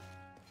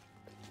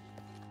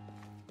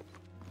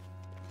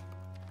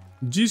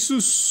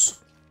 Jesus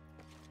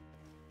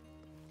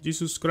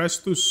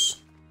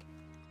Christus.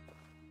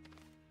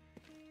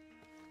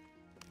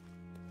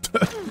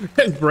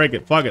 Let's break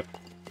it. Fuck it.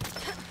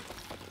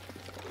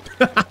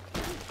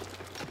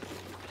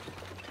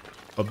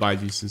 Bye-bye,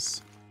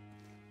 Jesus.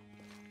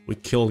 We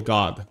killed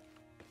God.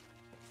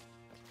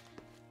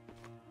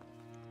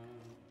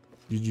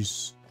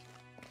 GG's.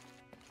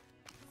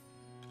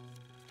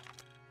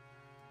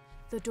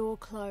 The door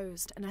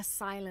closed and a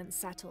silence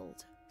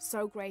settled,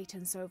 so great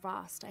and so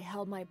vast I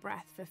held my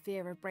breath for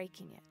fear of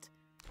breaking it.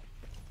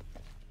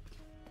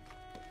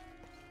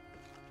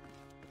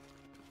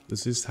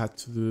 Does this have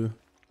to do?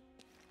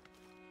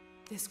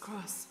 This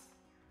cross,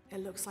 it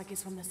looks like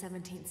it's from the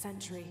 17th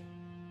century.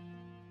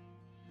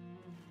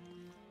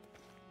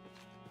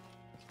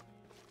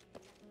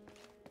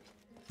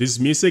 This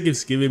music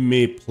is giving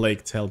me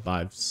Plague Tale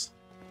vibes.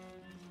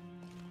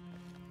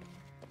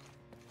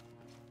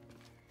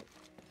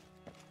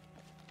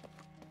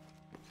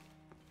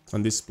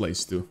 And this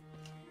place too.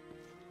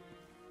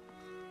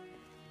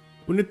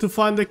 We need to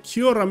find the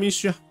cure,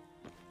 Amicia.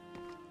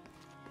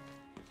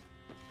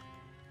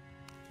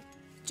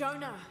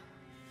 Jonah,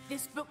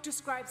 this book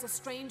describes a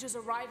stranger's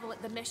arrival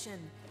at the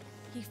mission.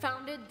 He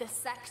founded the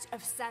Sect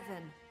of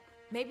Seven.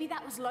 Maybe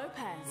that was Lopez.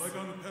 Like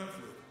on the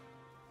pamphlet.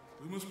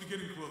 We must be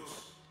getting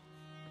close.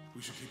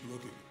 We should keep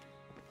looking.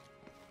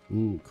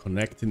 Ooh,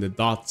 connecting the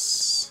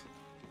dots.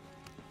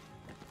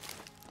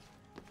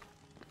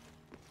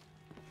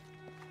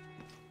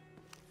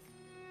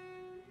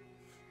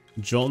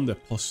 John the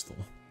Apostle.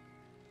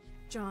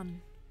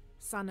 John,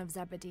 son of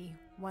Zebedee,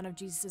 one of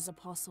Jesus'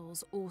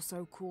 apostles,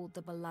 also called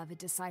the beloved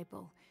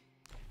disciple.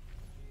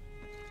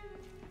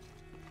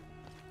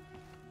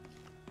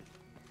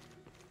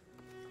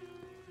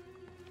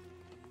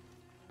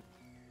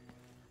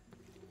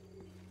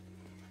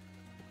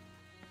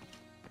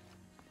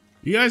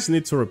 You guys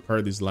need to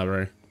repair this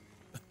library.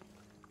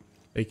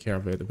 Take care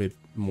of it a bit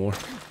more.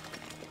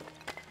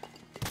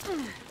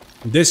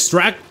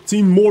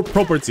 Distracting more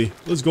property.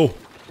 Let's go.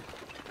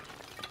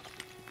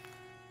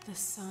 The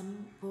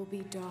sun will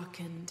be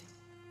darkened,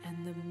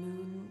 and the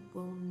moon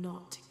will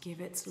not give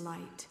its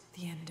light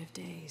the end of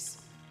days.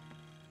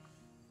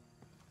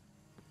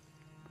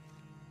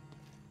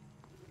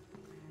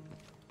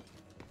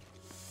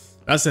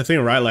 That's the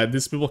thing, right? Like,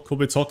 these people could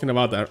be talking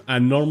about a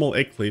normal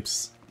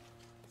eclipse.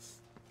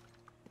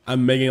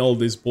 I'm making all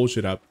this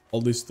bullshit up,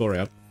 all this story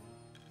up.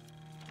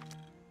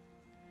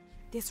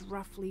 This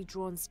roughly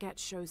drawn sketch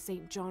shows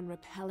St. John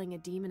repelling a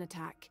demon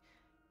attack.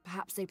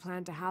 Perhaps they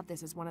plan to have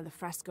this as one of the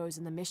frescoes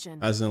in the mission.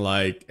 As in,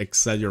 like,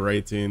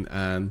 exaggerating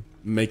and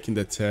making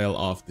the tale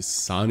of the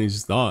sun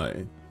is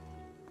dying.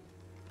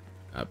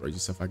 Ah, bro,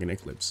 just a fucking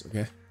eclipse,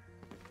 okay?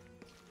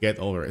 Get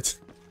over it.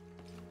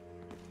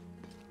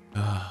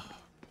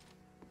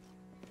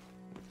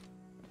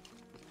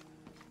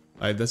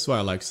 Like, that's why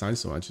I like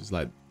science so much. It's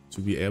like to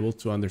be able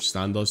to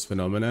understand those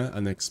phenomena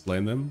and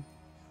explain them,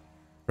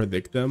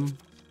 predict them,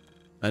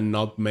 and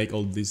not make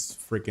all these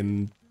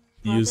freaking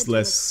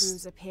useless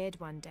crews appeared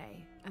one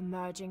day,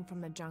 emerging from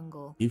the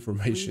jungle,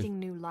 information. breathing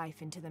new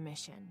life into the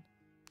mission.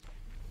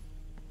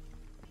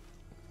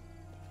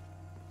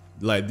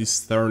 Like,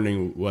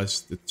 discerning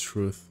what's the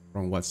truth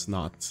from what's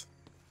not.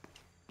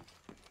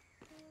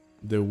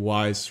 The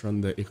wise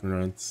from the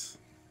ignorant.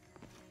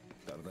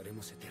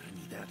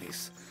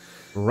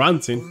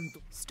 Ranting.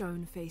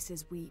 Stone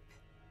faces weep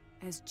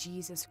as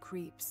Jesus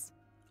creeps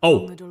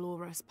on the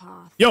dolorous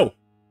path. Yo!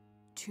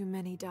 Too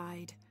many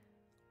died.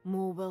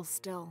 More will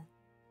still.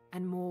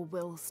 And more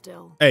will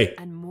still. Hey.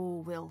 And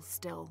more will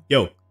still.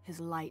 Yo.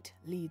 His light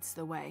leads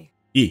the way.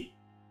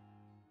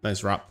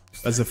 Nice rap.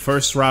 That's the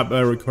first rap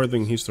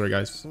recording in history,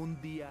 guys.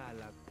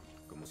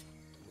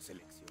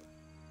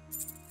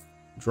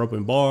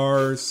 Dropping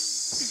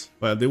bars.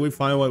 But did we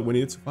find what we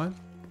needed to find?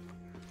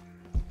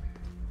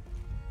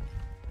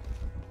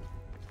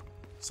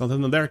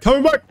 Something in there.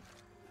 Coming back!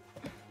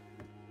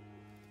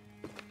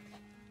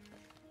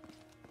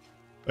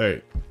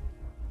 Hey.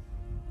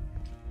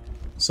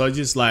 So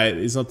just like,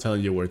 it's not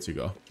telling you where to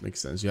go.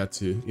 Makes sense. You have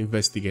to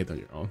investigate on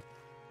your own.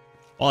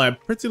 Well, I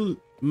pretty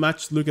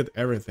much look at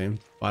everything,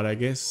 but I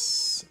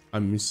guess I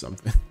missed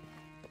something.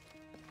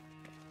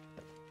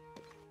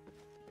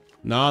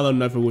 Now I don't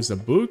know if it was a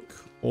book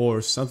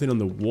or something on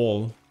the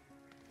wall.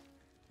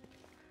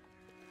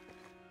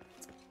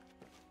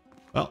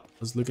 Well,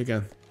 let's look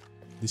again.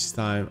 This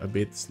time a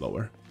bit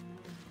slower.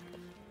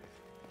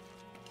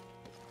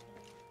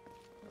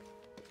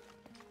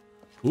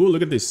 Ooh,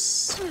 look at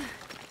this.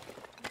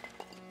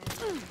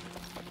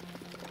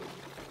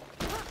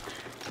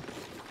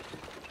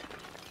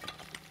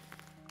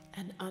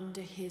 And under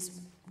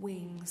his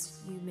wings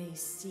you may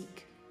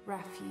seek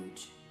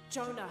refuge.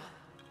 Jonah,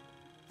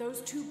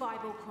 those two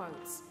Bible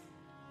quotes.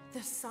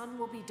 The sun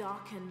will be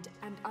darkened,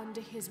 and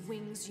under his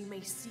wings you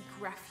may seek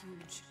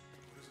refuge.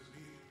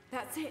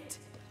 That's it.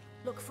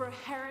 Look for a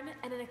heron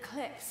and an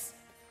eclipse.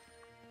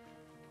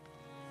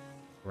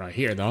 Right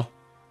here, though.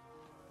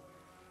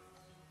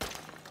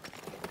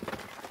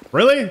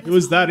 Really? It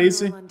was that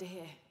easy? Under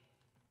here.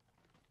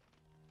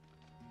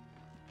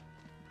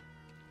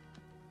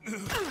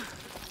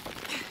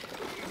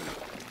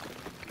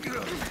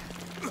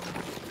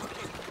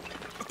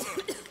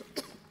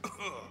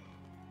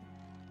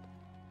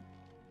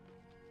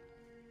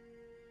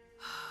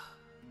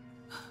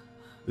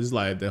 This is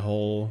like the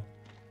whole...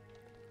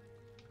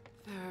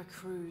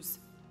 Veracruz,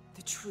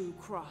 the true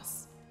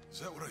cross. Is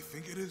that what I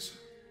think it is?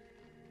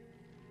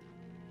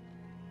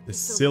 The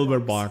silver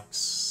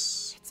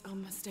box. It's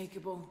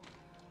unmistakable.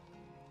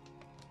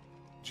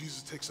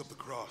 Jesus takes up the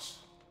cross.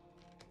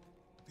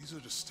 These are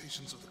the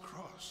stations of the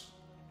cross.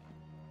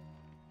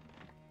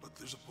 But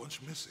there's a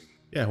bunch missing.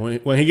 Yeah,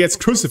 when he gets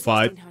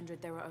crucified.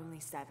 1600, there were only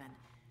 7.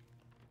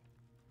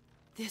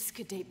 This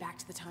could date back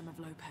to the time of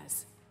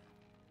Lopez.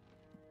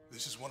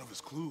 This is one of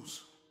his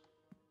clues.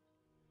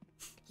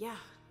 Yeah,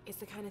 it's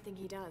the kind of thing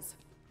he does.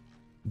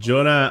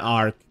 Jonah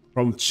arc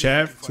from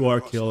chef to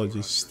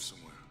archaeologist.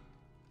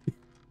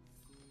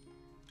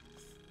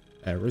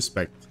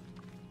 Respect.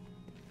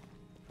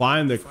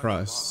 Find the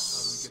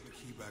cross.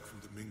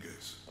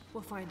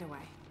 We'll find a way.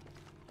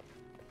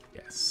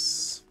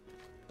 Yes.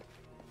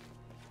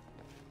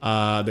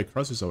 The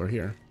cross is over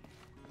here.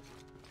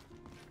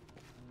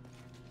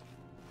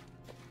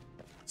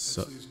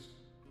 So.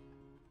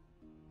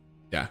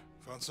 Yeah.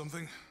 Found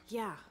something?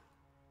 Yeah.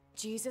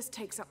 Jesus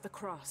takes up the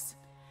cross.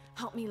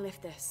 Help me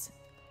lift this.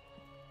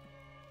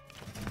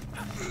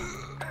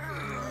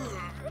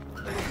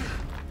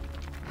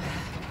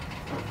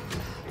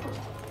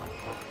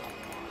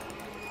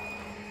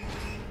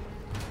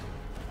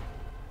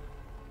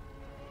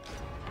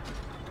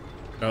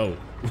 Oh.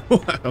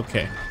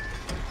 Okay.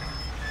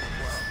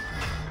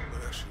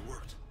 That actually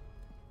worked.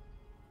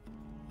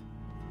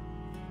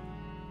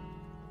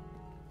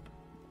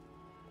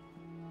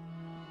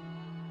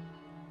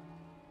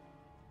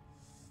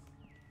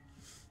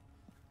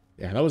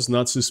 Yeah, that was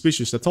not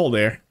suspicious at all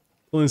there.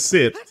 Couldn't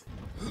see it.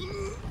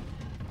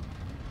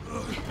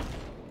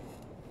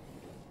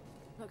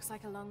 Looks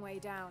like a long way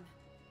down.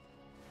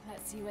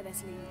 Let's see where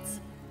this leads.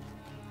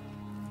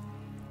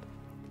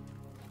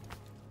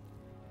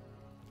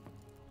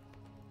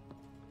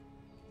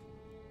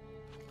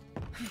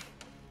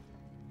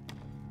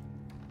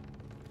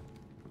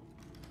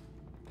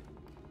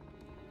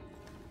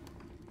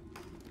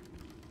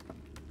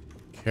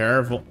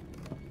 Careful.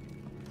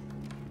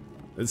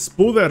 The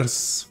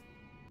spooders.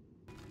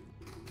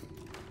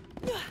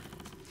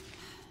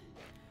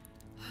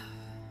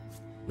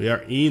 We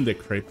are in the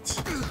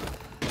crypt.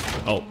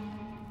 Oh.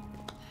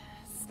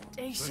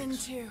 Station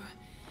 2.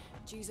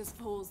 Jesus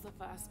falls the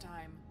first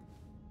time.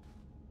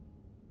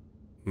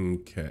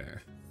 Okay.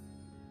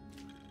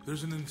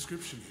 There's an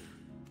inscription here.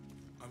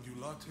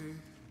 Ambulate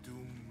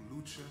dum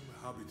lucem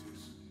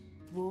habitis.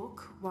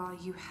 Walk while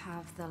you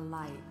have the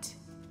light.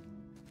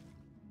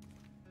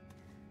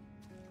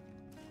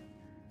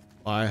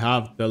 I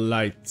have the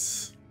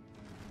lights.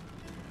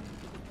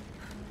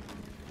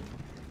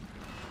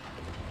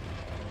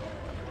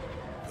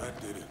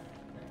 That did it.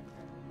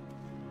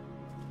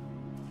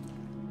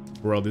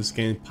 Bro, this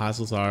game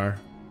puzzles are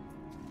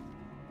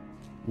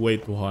way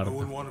too hard. I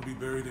wouldn't want to be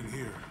buried in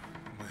here.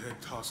 My head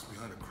tossed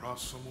behind a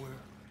cross somewhere.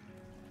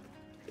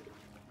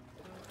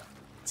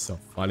 It's so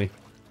funny.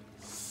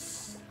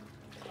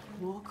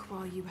 Walk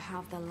while you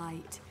have the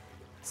light,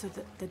 so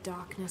that the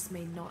darkness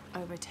may not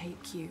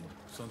overtake you.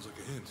 Sounds like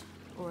a hint.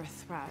 Or a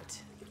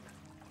threat.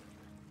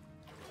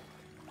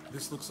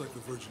 This looks like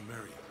the Virgin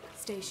Mary.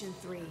 Station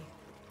 3.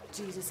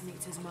 Jesus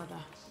meets his mother.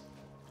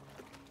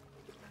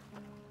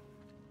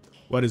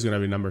 What is gonna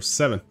be number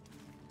 7?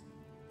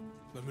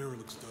 The mirror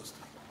looks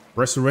dusty.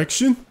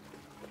 Resurrection?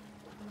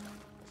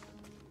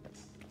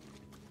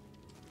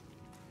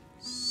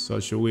 So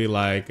should we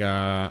like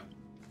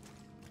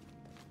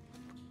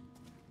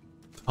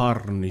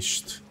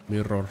tarnished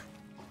mirror?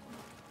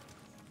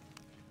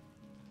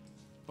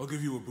 I'll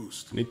give you a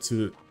boost. Need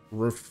to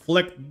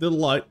reflect the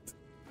light.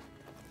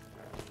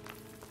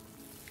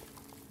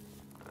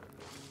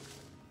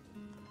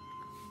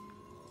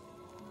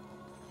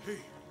 Hey, it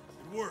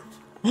worked.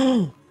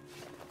 The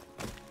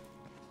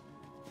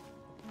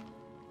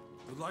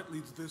light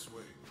leads this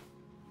way.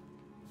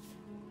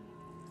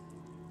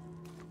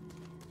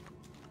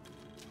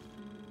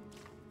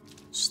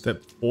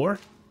 Step 4.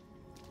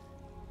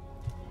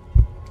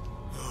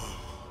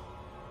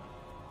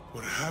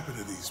 What happened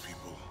to these people?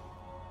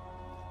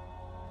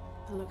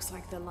 It looks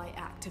like the light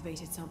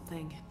activated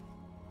something.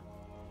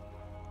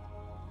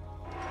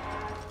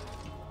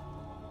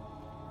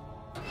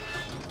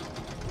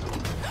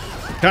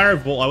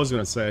 Careful, I was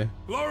gonna say.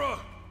 Laura!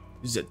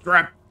 It's a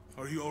trap.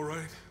 Are you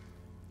alright?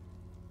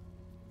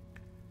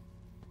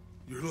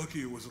 You're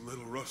lucky it was a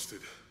little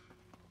rusted.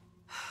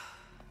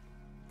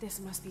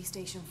 This must be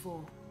Station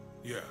 4.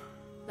 Yeah.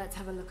 Let's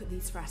have a look at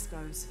these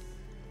frescoes.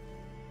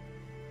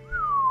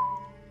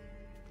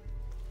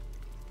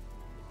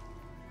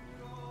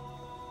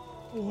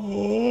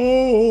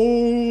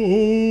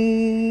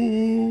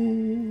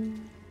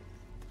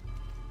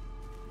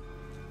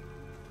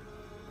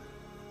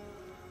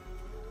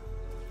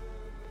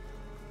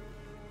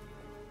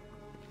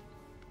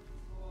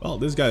 Well,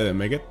 this guy didn't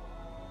make it.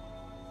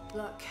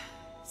 Look,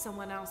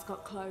 someone else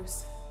got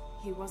close.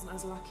 He wasn't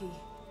as lucky.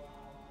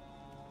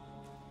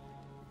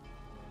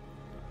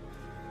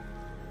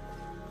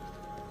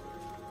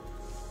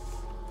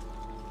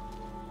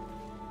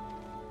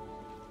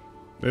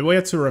 Maybe we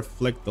have to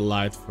reflect the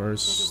light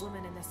first. There's a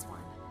woman in this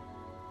one.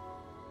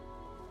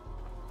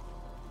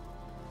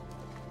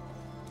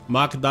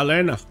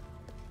 Magdalena.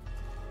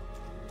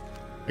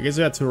 I guess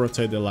we have to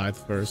rotate the light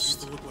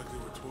first. They look like they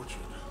were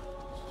tortured.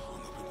 Hung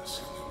up in the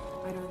ceiling.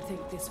 I don't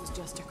think this was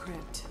just a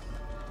crypt.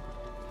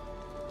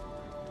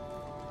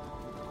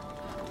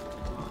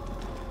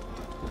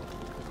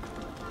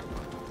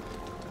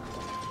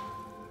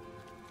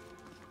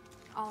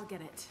 I'll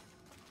get it.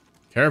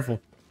 Careful.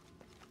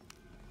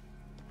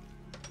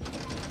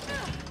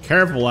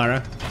 Careful,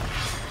 Lara.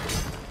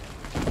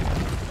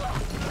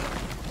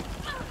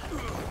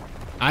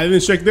 I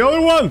didn't check the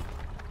other one.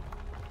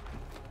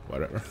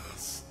 Whatever.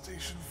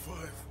 Station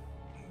 5.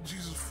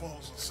 Jesus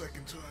falls the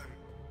second time.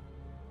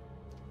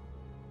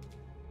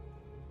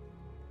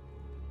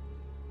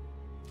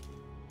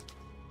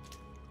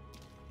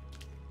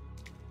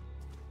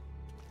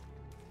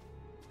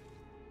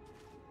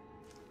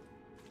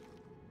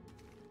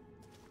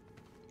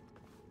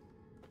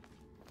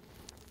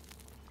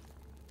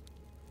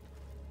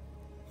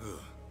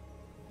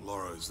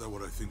 Lara, is that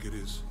what I think it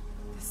is?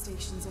 The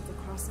Stations of the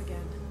Cross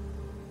again.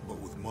 But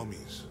with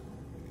mummies.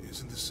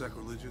 Isn't this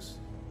sacrilegious?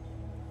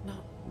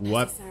 Not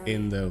What necessarily.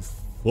 in the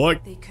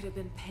fuck? They could have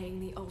been paying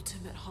the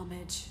ultimate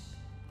homage.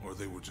 Or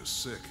they were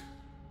just sick.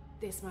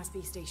 This must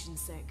be Station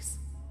 6.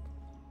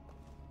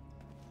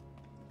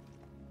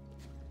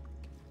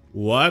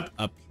 What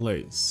a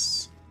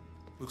place.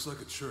 Looks like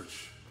a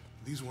church.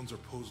 These ones are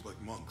posed like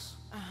monks.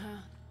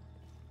 Uh-huh.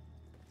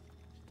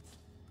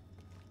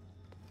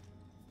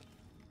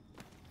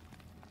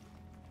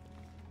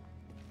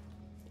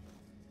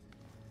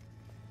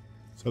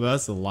 So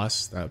that's the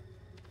last step.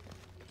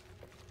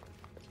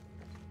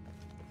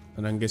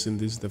 And I'm guessing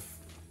this is the...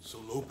 So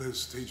Lopez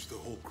staged the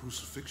whole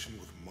crucifixion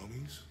with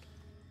mummies?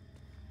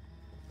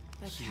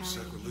 They're Seems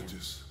carrying him.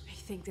 sacrilegious. I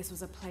think this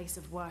was a place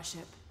of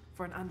worship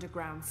for an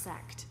underground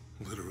sect.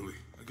 Literally.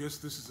 I guess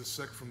this is the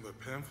sect from the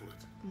pamphlet.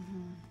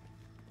 Mm-hmm.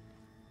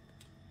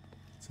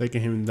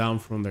 Taking him down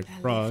from the They're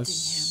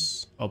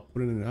cross. Oh,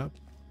 putting it up.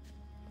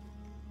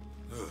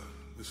 Ugh,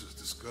 this is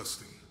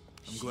disgusting.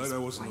 I'm glad I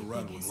wasn't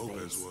around when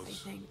Lopez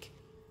was. I think.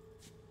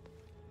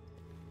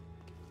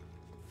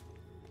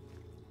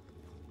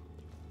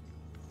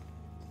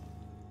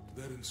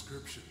 That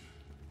inscription.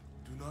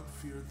 Do not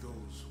fear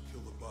those who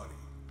kill the body,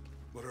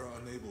 but are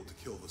unable to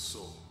kill the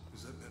soul.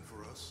 Is that meant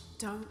for us?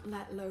 Don't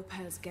let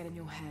Lopez get in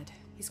your head.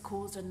 He's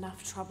caused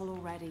enough trouble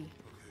already.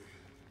 Okay,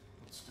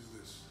 let's do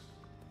this.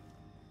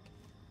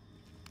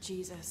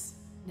 Jesus,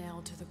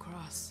 nailed to the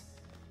cross.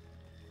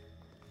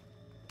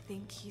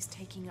 Think he's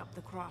taking up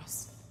the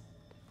cross.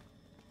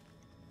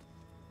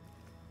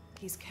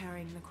 He's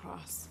carrying the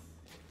cross.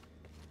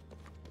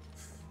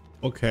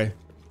 Okay.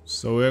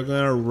 So we're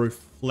gonna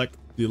reflect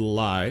the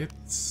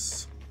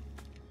lights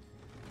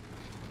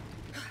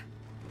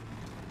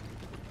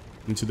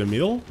into the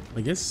middle,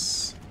 I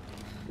guess.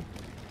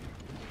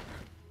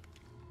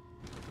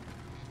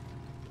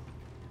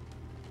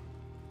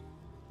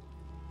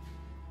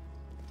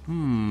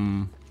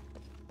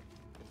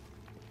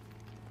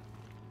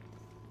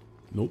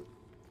 Nope.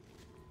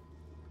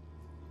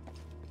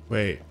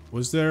 Wait,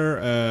 was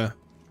there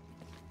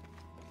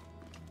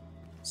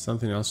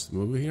something else to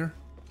move here?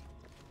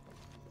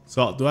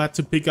 So do I have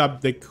to pick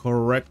up the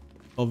correct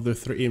of the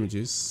 3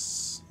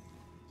 images?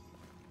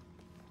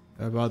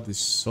 About the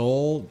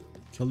soul,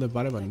 kill the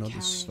body but not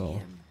the soul.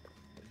 Him.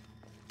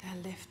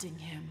 They're lifting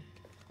him.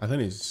 I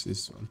think it's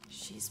this one.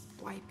 She's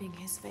wiping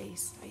his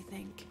face, I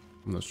think.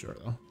 I'm not sure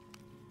though.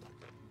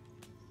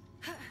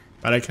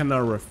 But I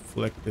cannot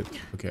reflect it.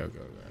 Okay.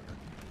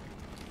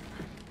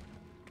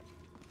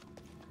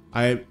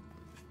 I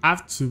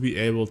have to be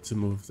able to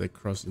move the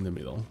cross in the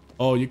middle.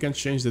 Oh, you can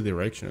change the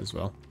direction as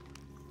well.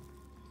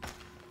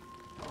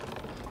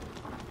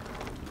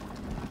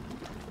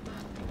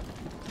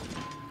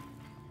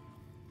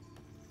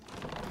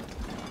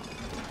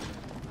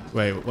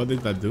 Wait, what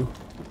did that do?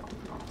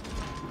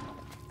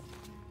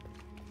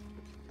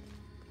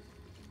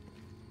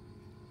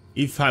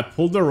 If I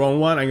pull the wrong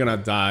one, I'm gonna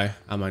die.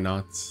 Am I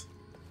not?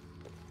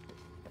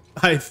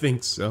 I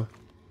think so.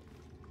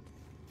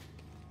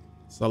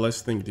 So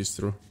let's think this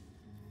through.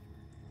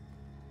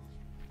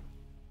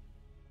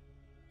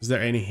 Is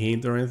there any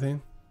hint or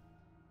anything?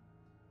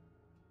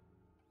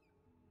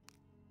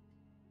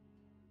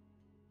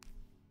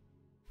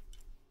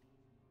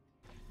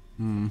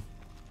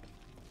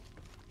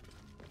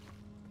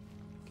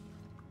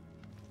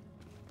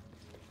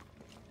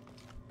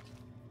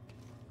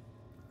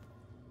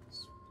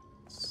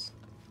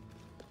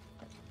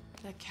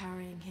 They're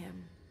carrying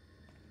him.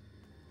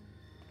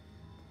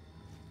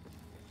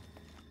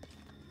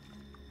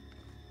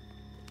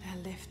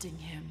 They're lifting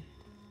him.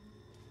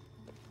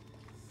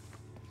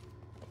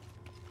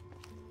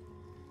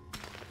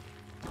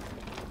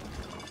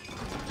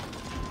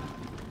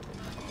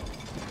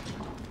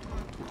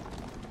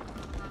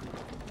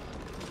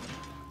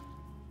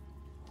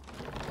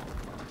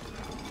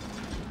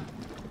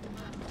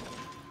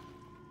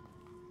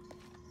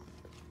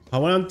 I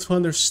want to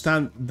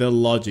understand the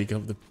logic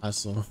of the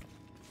puzzle.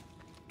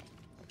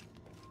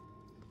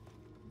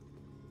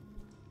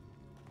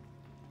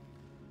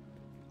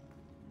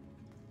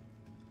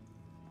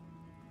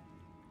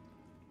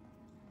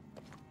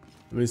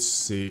 Let me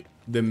see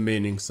the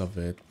meanings of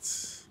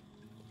it.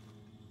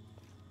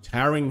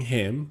 Carrying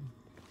him,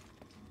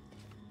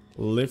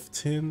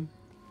 lifting,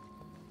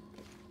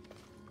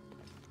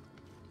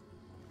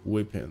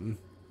 whipping.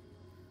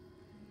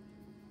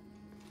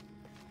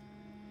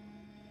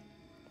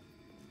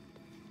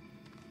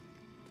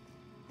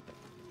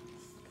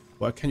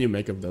 What can you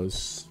make of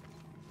those?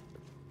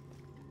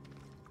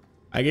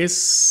 I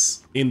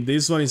guess in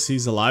this one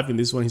he's alive, in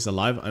this one he's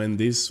alive, and in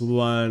this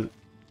one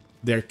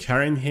they're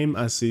carrying him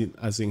as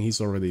in he's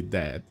already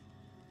dead.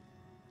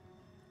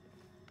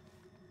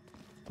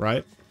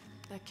 Right?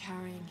 They're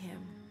carrying him.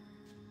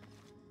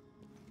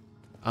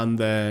 And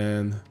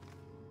then...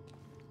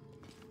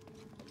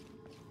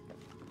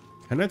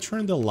 Can I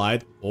turn the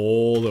light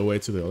all the way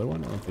to the other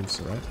one? I don't think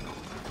so, right?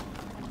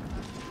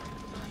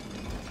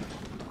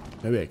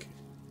 Maybe I can.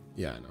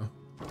 Yeah, I know.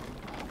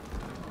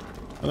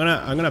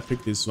 I'm gonna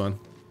pick this one.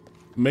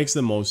 Makes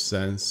the most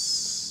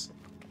sense.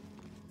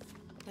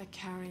 They're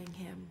carrying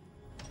him.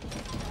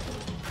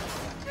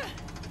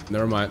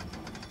 Never mind.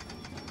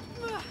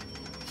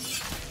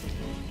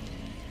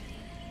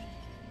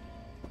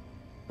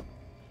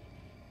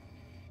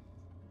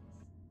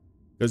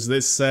 Because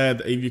they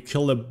said if you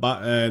kill the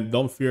body,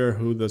 don't fear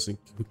who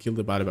killed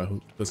the body, but who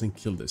doesn't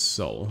kill the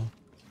soul.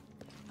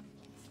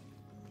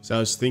 So I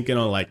was thinking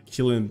on like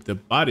killing the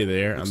body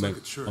there, and then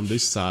on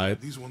this side.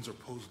 These ones are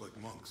posed like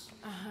monks.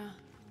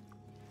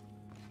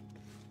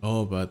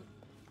 Oh, but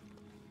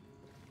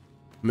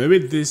maybe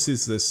this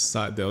is the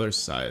side, the other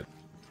side.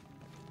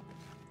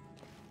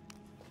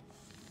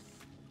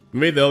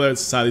 Maybe the other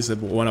side is the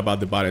one about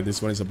the body.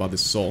 This one is about the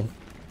soul.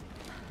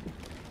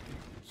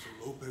 So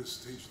Lopez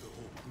staged the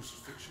whole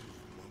crucifixion of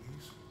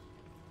mummies?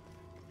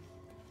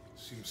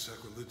 Seems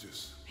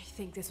sacrilegious. I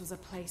think this was a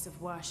place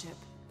of worship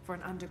for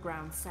an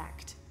underground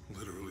sect.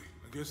 Literally.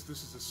 I guess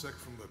this is a sect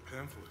from the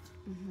pamphlet.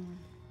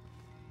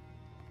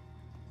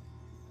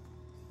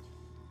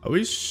 I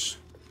wish.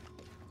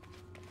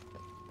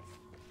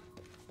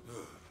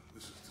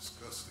 This is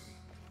disgusting.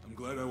 I'm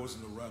glad I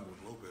wasn't around when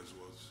Lopez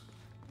was.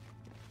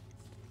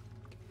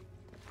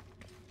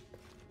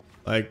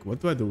 Like, what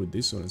do I do with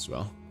this one as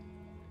well?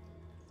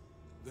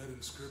 That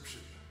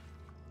inscription.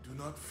 Do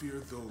not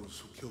fear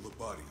those who kill the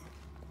body,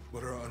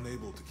 but are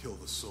unable to kill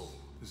the soul.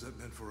 Is that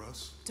meant for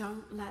us?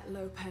 Don't let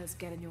Lopez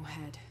get in your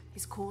head.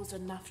 He's caused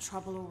enough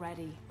trouble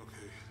already.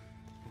 Okay,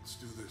 let's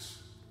do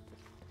this.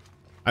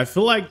 I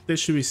feel like there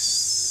should be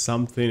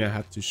something I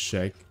had to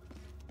shake.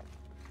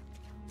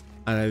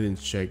 And I didn't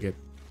shake it.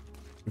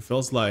 It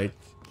feels like...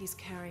 He's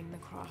carrying the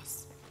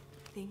cross.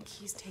 I think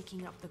he's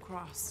taking up the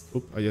cross.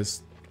 Oop, I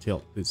just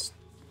killed this.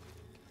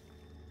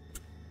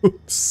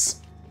 Oops.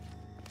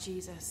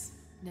 Jesus,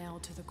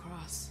 nailed to the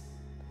cross.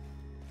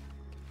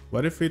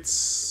 What if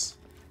it's...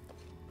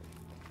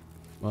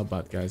 My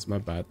bad, guys, my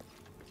bad.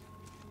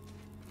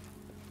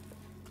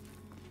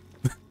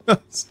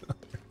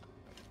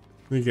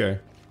 Okay.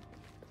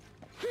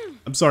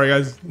 I'm sorry,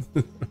 guys.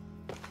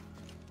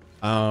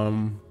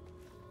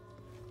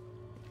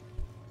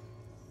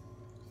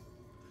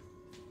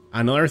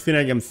 Another thing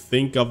I can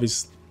think of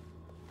is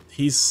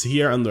he's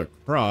here on the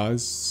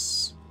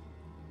cross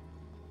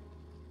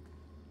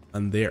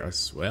and there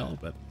as well,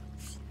 but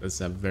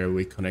that's a very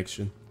weak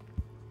connection.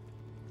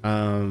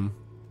 I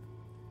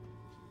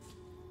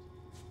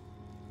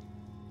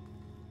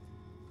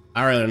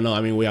really don't know.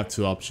 I mean, we have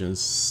two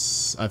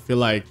options. I feel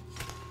like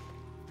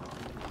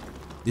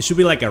it should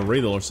be like a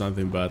riddle or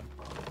something, but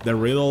the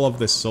riddle of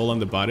the soul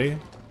and the body.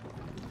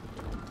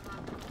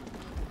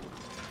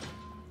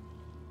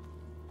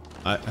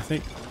 I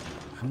think,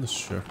 I'm not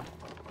sure.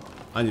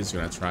 I'm just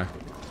gonna try.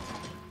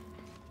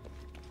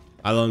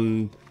 I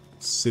don't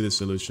see the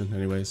solution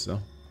anyway, so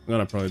I'm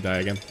gonna probably die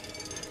again.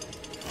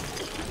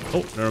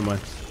 Oh, never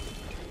mind.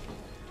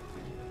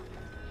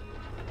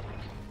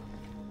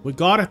 We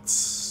got it.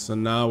 So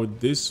now with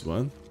this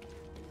one.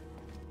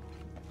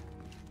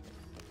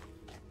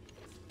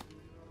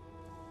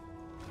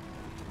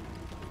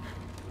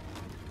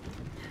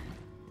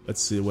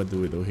 Let's see, what do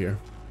we do here?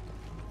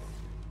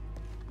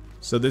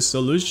 So the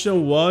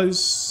solution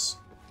was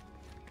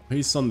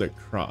he's on the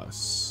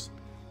cross.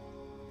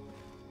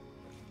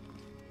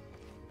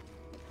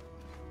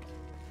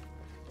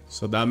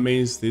 So that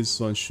means this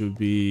one should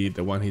be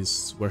the one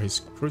where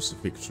he's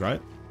crucifix, right?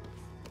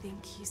 I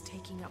think he's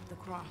taking up the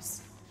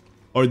cross.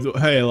 Or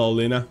hey, hello,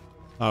 Lena.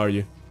 How are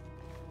you?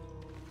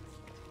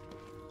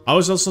 I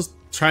was also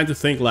trying to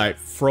think like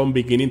from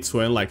beginning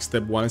to end, like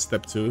step 1,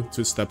 step 2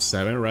 to step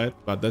 7, right?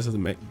 But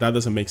that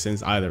doesn't make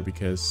sense either,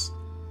 because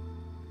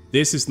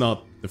this is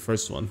not the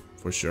first one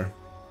for sure.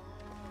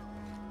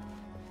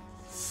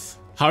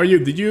 How are you?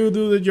 Did you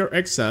do your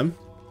exam?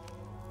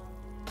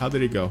 How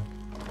did it go?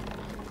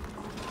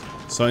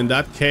 So in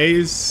that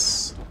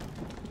case,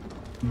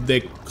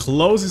 the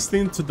closest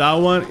thing to that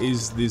one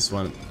is this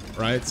one,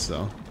 right?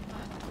 So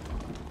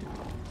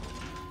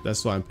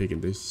that's why I'm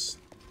picking this.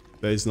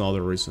 There is no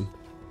other reason.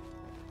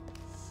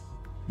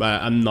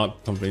 But I'm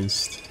not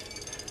convinced.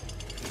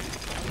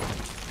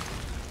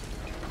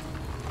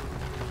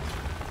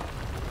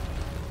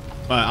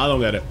 But I don't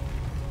get it.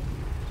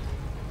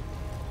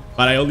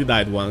 But I only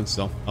died once,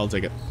 so I'll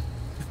take it.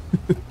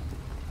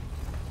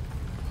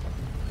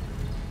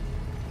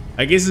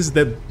 I guess it's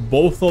that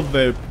both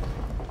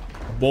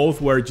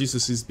where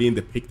Jesus is being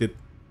depicted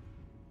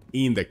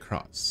in the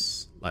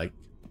cross, like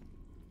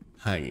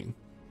hanging.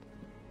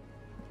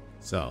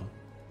 So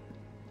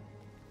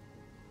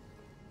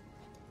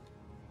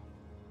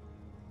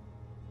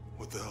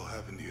What the hell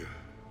happened here?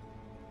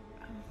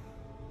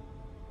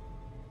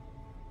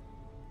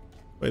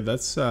 Wait,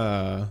 that's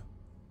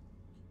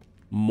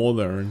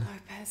modern.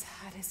 Lopez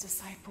had his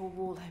disciple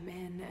wall him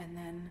in, and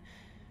then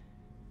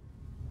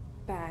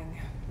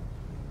bang.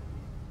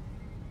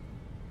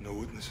 No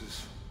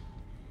witnesses?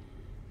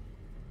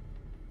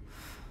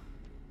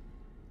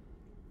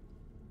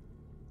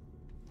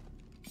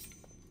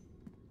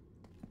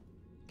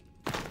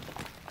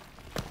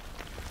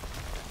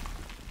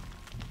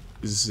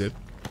 Zip.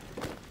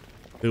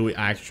 Did we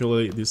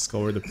actually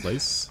discover the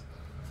place?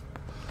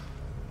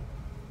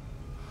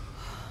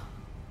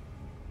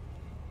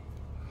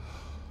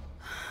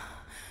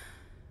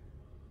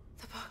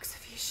 The box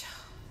of Isha.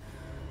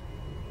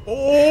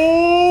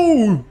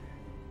 Oh!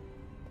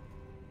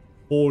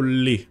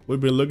 Holy,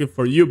 we've been looking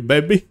for you,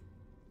 baby.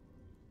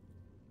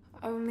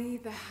 Only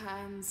the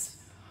hands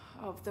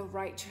of the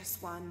righteous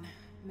one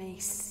may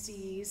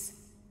seize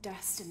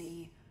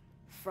destiny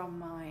from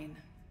mine.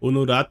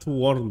 Unuratu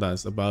warned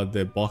us about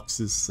the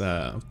box's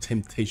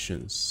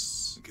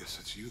temptations. I guess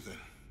it's you then.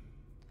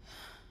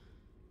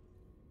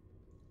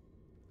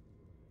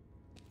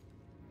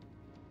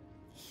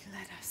 He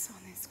led us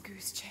on this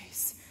goose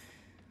chase.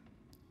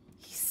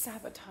 He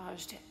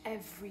sabotaged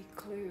every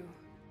clue.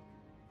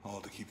 All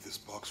to keep this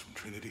box from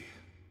Trinity.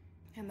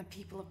 And the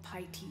people of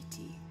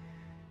Paititi.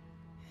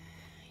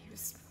 He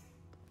was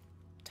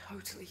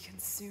totally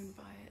consumed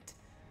by it.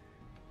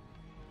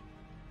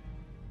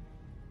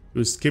 He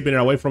was keeping it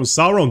away from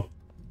Sauron.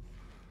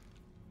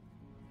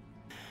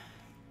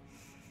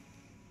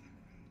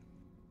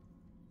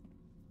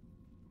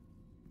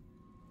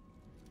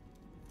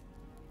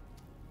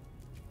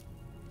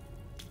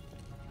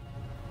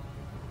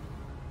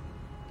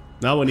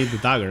 Now we need the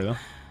dagger, though.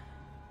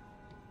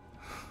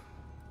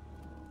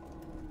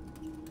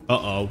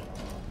 Uh-oh.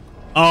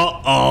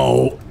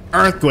 Uh-oh!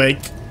 Earthquake!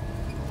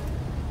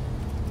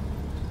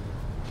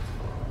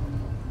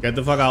 Get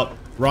the fuck out.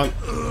 Run.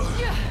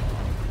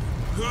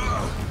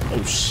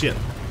 Oh, shit.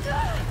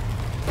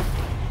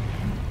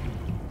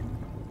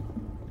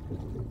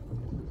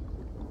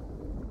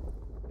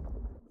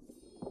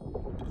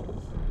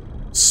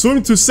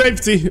 Swim to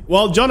safety.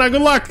 Well, Jonah,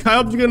 good luck. I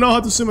hope you can know how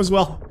to swim as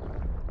well.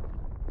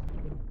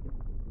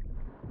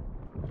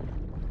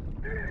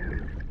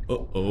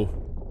 Uh-oh.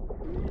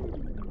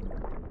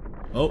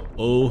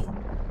 Uh-oh.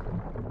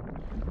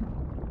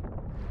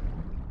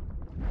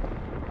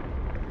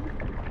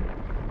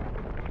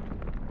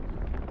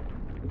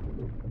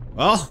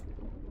 Well.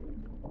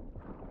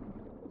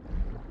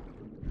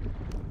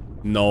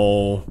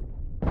 No.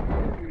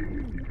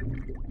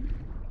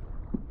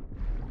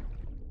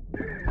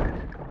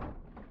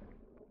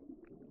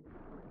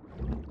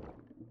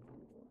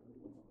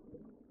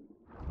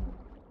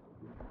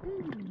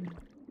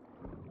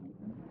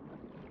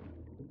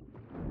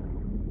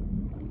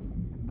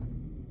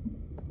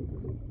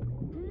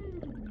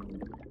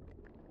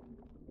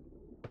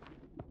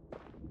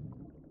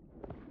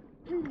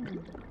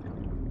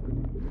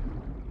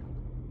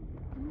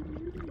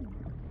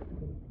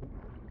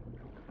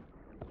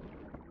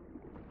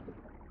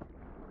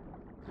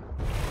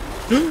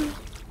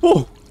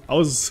 Oh, I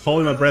was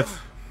holding my breath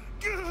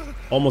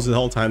almost the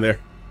whole time there.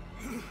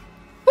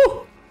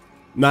 Whew.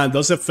 Nah,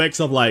 those effects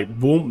of like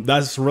boom,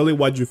 that's really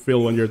what you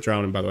feel when you're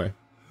drowning, by the way.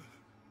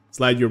 It's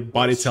like your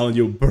body telling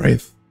you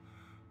breathe.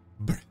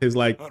 It's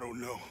like I don't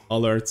know.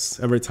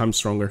 Alerts every time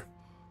stronger.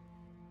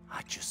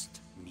 I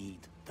just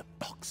need the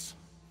box.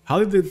 How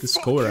did they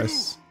discover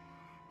us?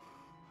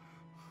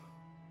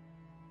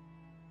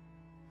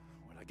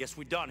 Well, I guess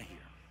we're done here.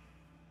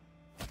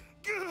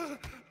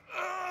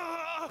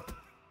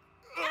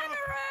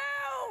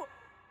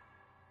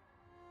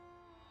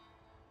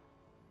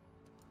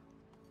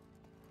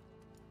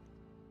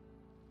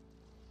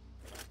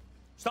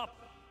 Stop!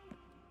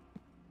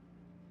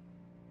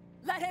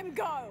 Let him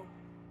go!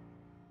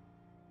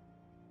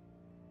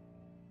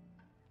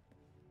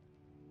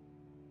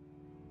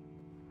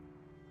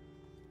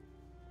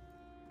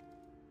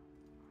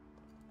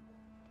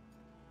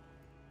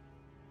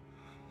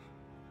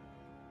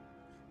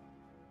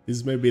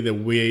 This may be the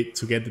way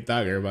to get the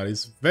dagger, but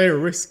it's very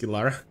risky,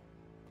 Lara.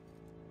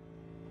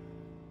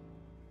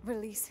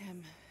 Release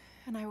him,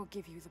 and I will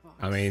give you the box.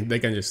 I mean, they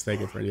can just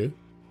take it from you.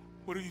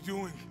 What are you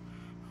doing?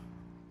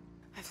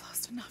 I've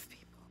lost enough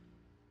people.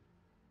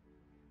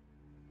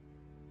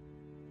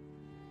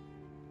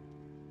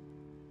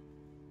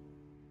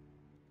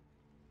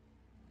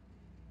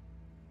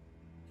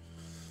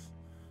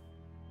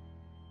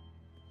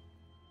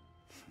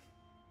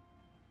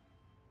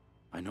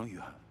 I know you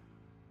have.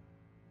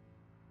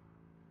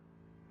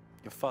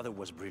 Your father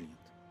was brilliant.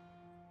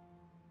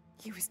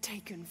 He was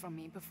taken from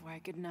me before I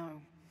could know.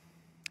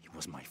 He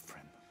was my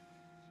friend.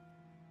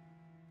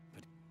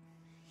 But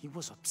he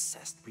was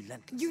obsessed,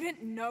 relentless. You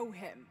didn't know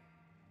him.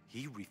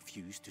 He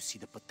refused to see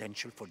the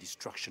potential for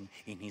destruction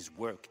in his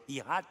work.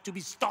 He had to be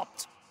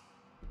stopped.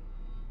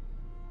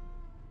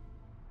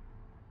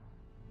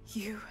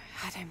 You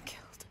had him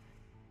killed.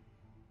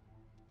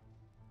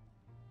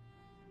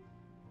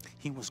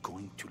 He was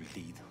going to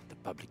lead the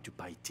public to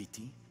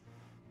Paititi.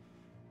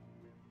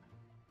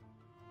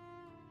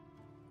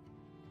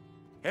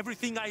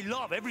 Everything I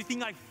love,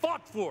 everything I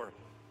fought for.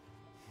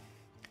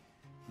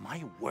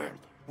 My world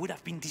would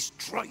have been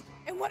destroyed.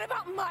 And what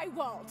about my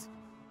world?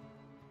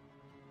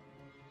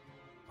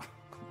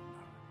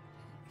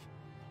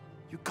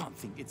 You can't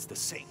think it's the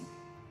same.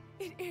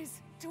 It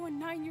is to a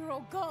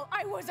 9-year-old girl.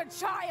 I was a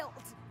child.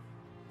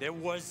 There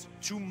was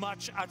too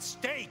much at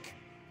stake.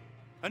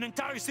 An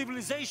entire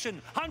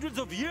civilization, hundreds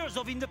of years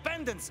of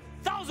independence,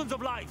 thousands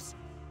of lives.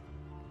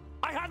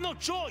 I had no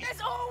choice.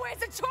 There's always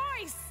a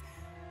choice.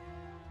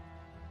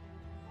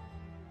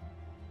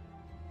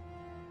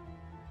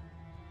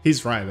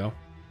 He's right though.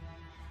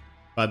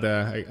 But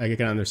I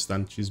can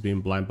understand she's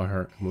being blind by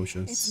her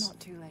emotions. It's not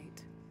too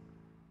late.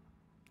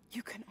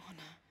 You can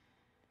honor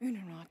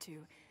Unuratu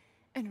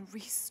and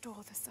restore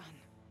the sun.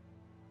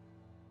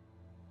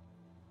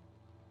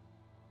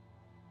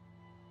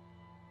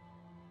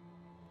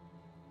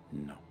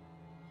 No.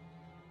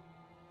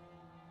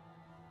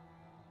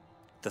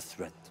 The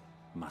threat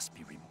must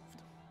be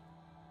removed.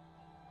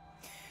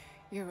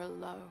 You're a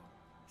low,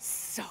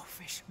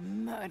 selfish,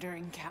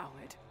 murdering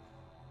coward.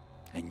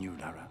 And you,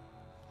 Lara?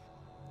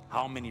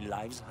 How many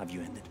lives have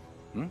you ended?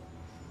 Hmm?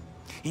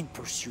 In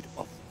pursuit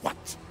of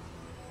what?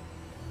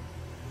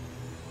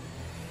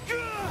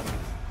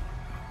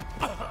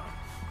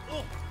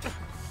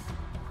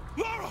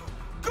 Lara,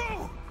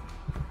 go!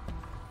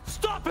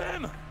 Stop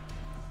him!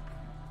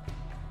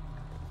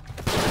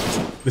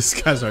 These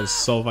guys are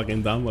so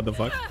fucking dumb, what the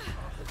fuck?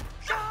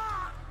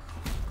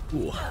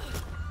 Ooh.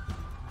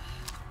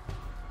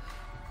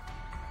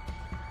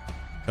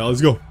 Okay,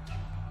 let's go.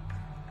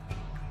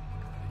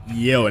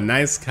 Yo, a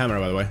nice camera,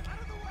 by the way.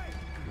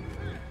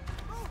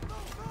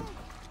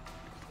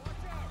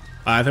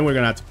 I think we're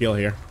gonna have to kill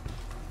here.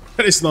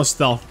 There is no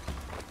stealth.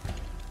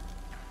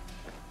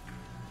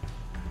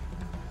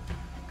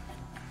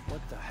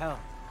 What the hell?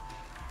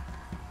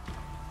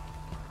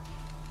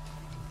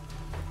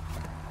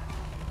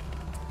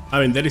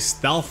 I mean, there is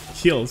stealth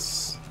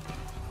kills.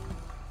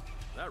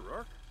 That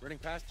Rourke? Running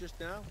past just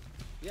now?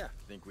 Yeah.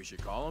 Think we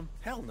should call him?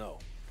 Hell no.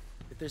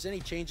 If there's any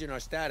change in our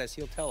status,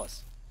 he'll tell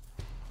us.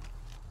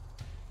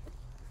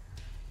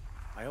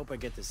 I hope I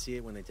get to see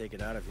it when they take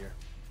it out of here.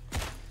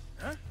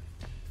 Huh?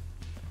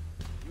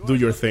 Do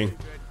your thing.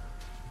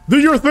 Do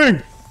your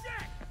thing!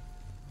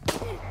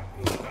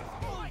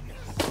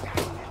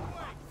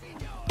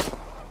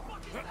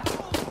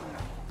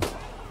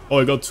 Oh,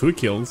 I got 2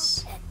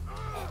 kills.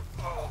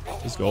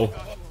 Let's go.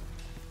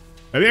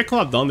 Maybe I could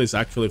have done this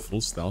actually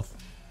full stealth.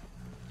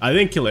 I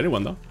didn't kill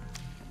anyone though.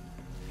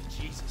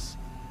 Jesus.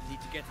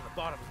 Need to get to the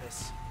bottom of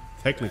this.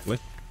 Technically.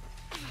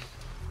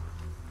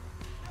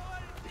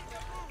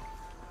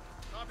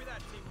 Copy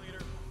that, team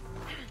leader.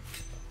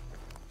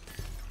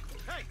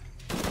 Hey!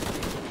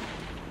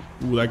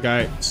 Ooh, that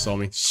guy saw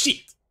me.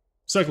 Shit!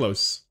 So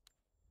close.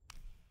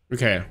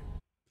 Okay.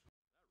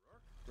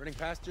 Running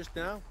past just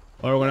now?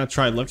 Or we're gonna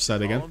try left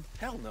side again.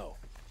 Hell no.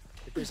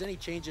 If there's any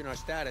change in our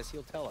status,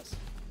 he'll tell us.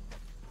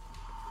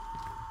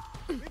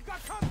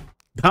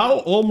 That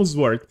almost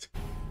worked.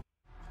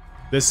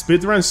 The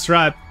speedrun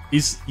strat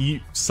is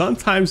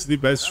sometimes the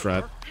best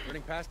strat.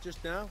 Running past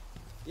just now?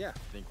 Yeah.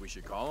 Think we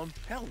should call him?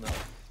 Hell no.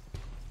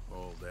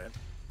 Hold it.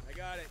 I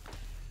got it.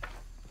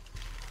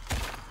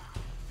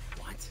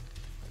 What?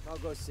 I'll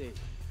go see.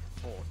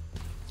 Hold.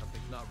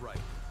 Something's not right.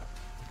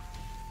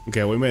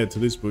 Okay, we made it to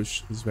this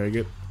bush. This is very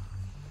good.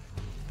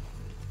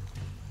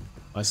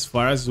 As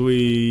far as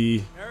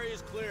we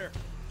Area's clear.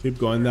 keep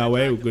going that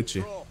way, we're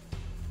Gucci.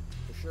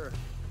 For sure.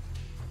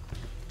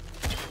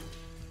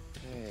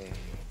 Hey.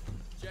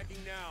 Checking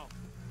now.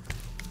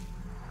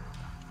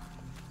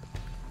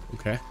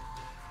 Okay.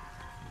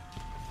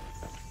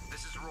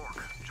 This is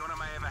Rourke. Jonah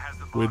Maeva has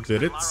the We box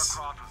did that it. Lara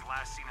Croft was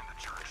last seen in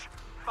the church.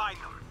 Find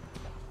them.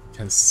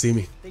 Can see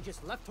me. They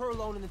just left her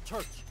alone in the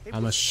church. It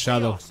I'm a was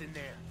shadow. chaos in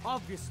there,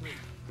 obviously.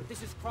 But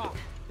this is Croft.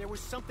 There was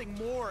something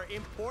more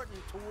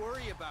important to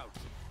worry about.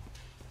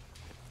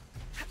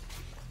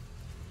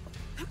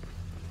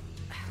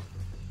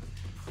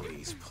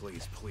 Please,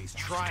 please, please,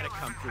 try to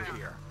come through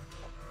here.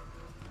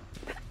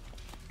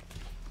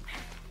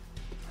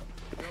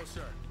 No,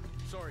 sir.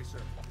 Sorry, sir.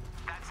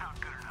 That's not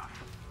good enough.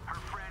 Her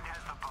friend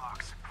has the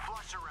box.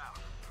 Flush her out.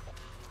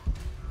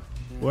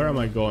 Where am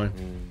I going?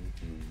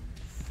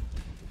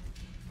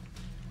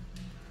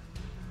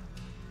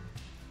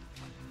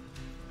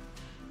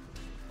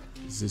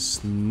 This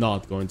is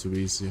not going to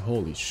be easy.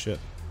 Holy shit.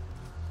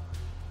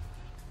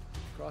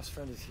 Cross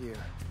friend is here.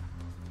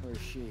 Where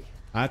is she?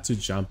 I had to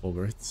jump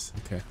over it.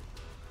 Okay.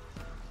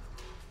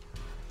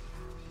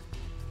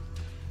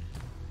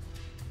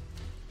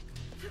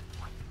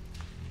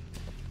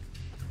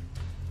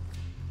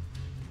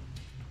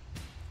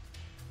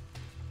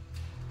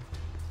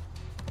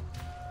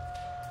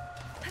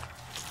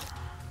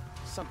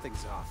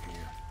 Something's off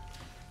here.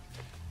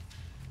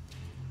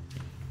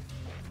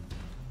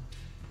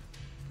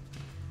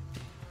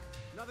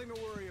 Nothing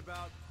to worry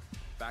about.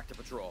 Back to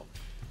patrol.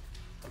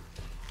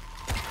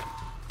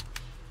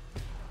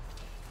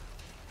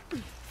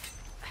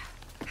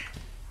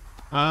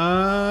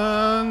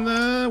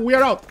 And we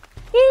are out.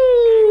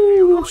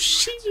 Woo! Oh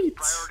shit!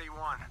 Priority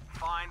 1,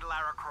 find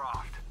Lara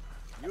Croft.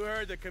 You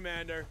heard the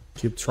commander.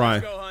 Keep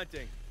trying. Let's go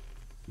hunting.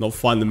 No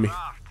fun to me.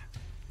 Croft,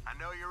 I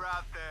know you're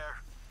out there.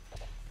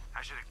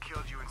 I should have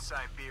killed you in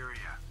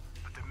Siberia,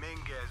 but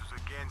Dominguez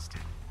was against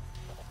it.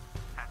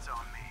 That's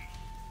on me.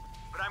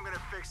 But I'm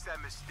gonna fix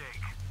that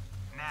mistake.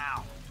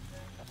 Now.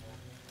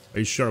 Are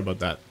you sure about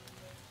that?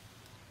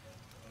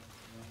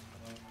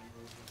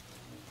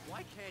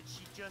 Why can't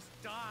she just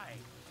die?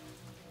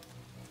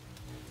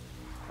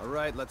 All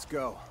right, let's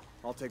go.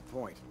 I'll take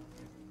point.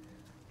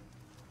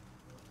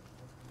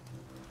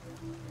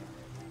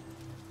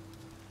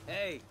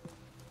 Hey.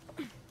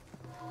 You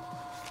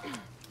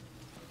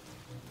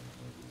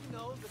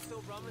know there's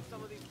still rum in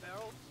some of these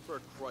barrels? For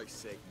Christ's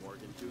sake,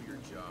 Morgan, do your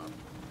job.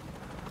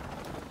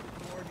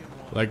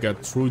 Like a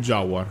true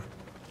Jaguar.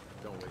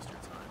 Don't waste your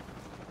time.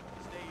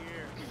 Stay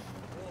here.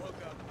 We'll hook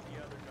up with the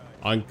other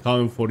guy. I'm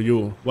coming for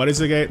you. What is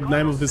the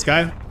name of this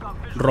guy?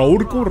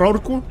 Rourku?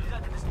 Rourku?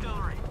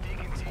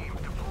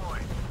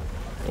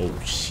 Oh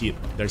shit,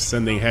 they're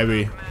sending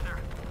heavy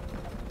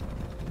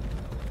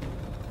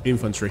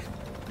infantry.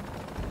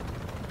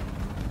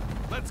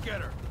 Let's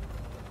get her.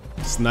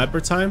 Sniper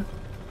time?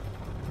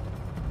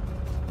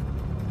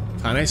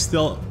 Can I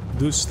still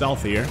do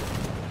stealth here?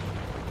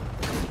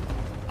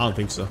 I don't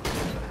think so.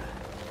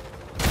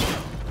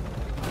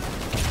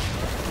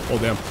 Oh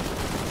damn.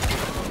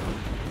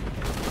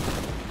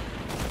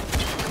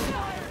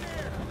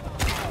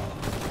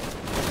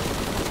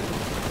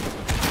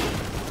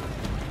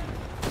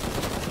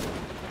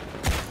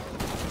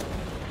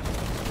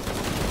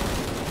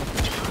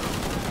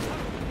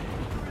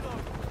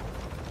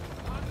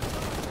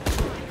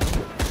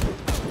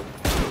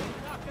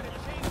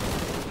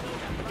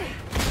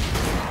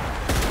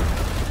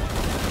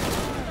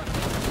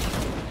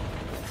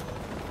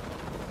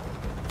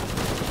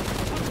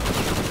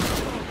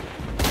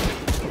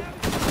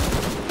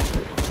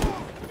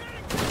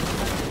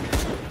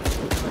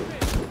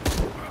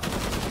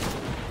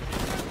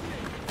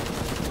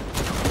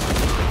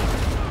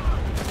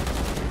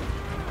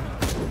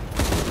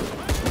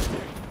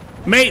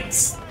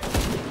 Mates!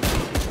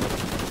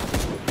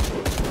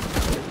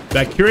 The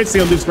accuracy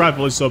on this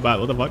rifle is so bad.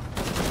 What the fuck?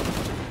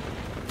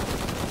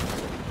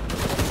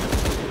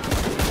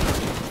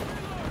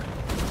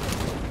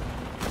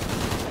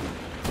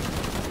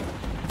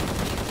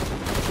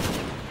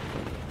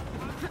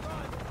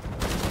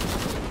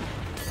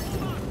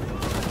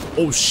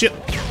 Oh shit!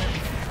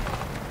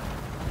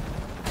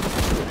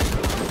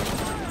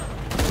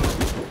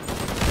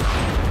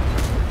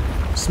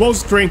 Smoke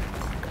screen.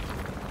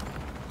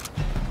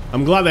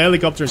 I'm glad the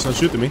helicopter is not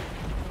shooting me.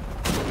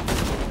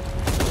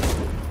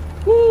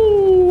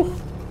 Woo!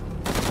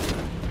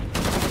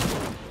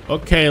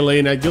 Okay,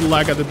 Elena, good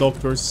luck at the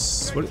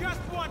doctors. You're just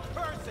one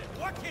person.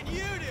 What can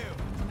you do?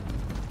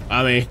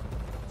 I mean,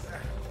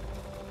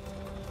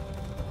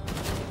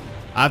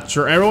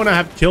 after everyone I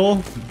have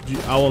killed,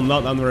 I will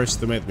not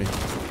underestimate me.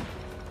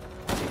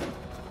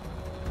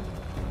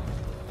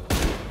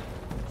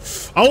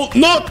 I will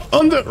not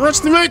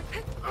underestimate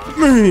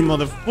me,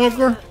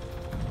 motherfucker.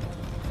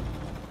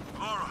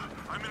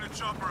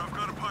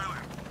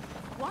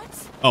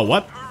 Oh,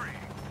 what?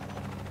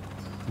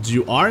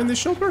 You are in the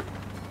chopper?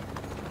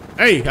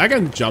 Hey, I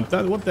can jump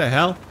that. What the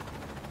hell?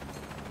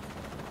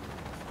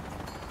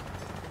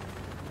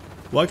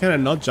 Why can I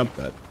not jump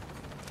that?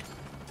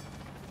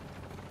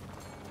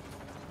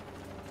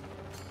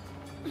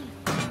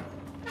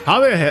 How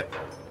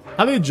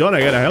did Jonah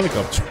get a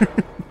helicopter?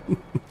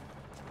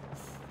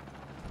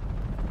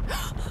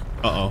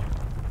 Uh-oh.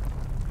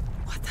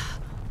 What the?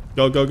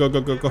 Go, go, go,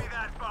 go, go, go.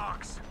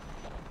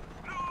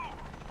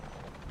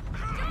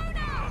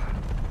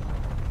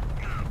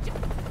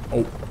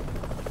 Oh.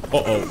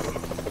 Uh-oh.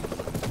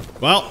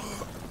 Well.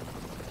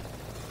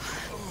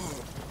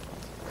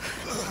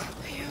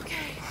 Are you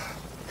okay?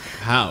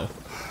 How?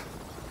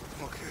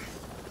 Okay.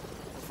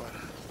 Fine.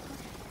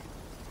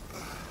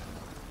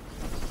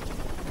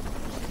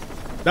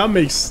 That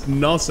makes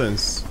no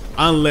sense.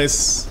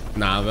 Unless...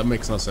 Nah, that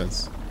makes no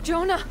sense.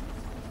 Jonah!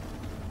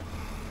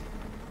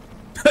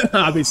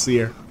 Abby's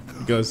here.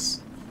 Because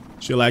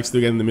she likes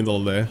to get in the middle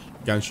of the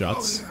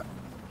gunshots.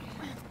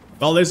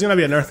 Well, there's gonna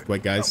be an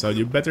earthquake, guys, so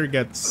you better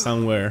get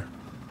somewhere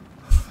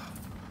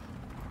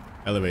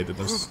elevated.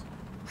 What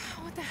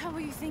the hell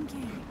were you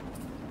thinking?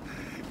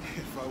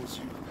 If I was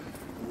you, it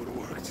would have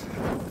worked.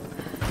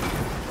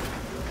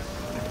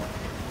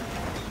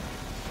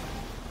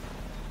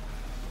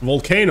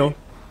 Volcano?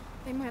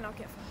 They might not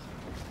get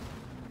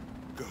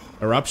far.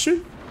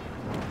 Eruption?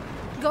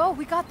 Go,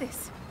 we got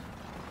this.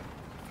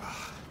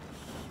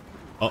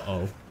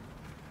 Uh-oh.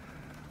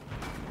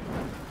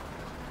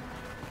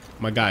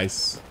 My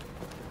guys.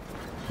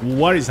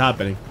 What is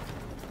happening?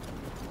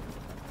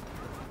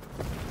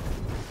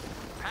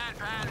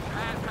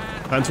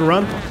 Time to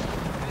run?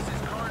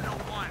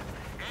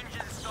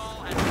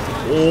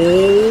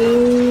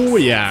 Oh,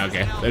 yeah,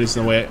 okay. There is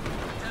no way.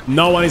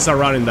 No one is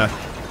around that.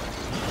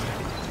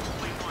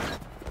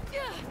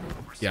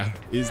 Yeah,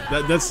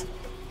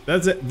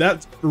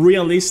 that's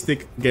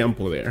realistic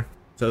gameplay there.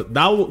 So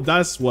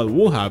that's what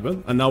will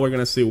happen, and now we're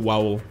gonna see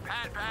what will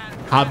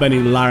happen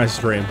in Lara's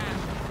dream.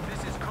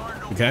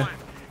 Okay.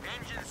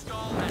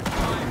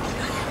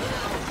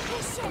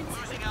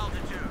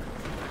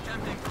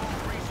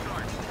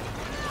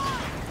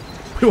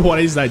 What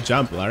is that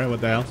jump, Lara?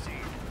 What the hell?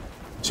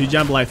 She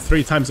jumped like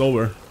 3 times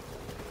over.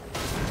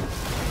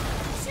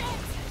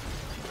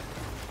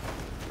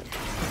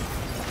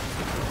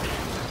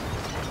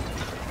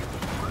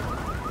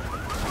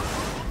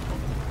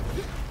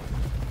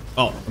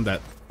 Oh, I'm dead.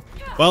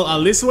 Well, at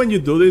least when you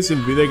do this in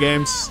video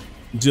games,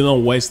 you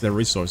don't waste the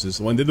resources.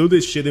 When they do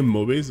this shit in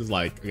movies, it's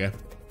like, okay.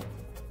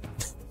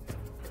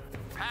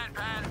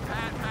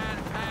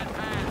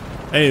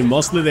 Hey,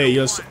 mostly they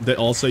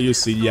also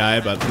use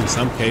CGI, but in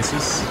some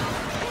cases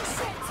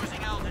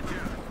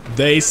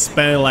they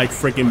spend like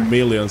freaking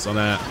millions on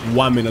a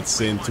 1-minute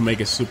scene to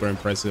make it super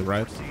impressive,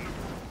 right?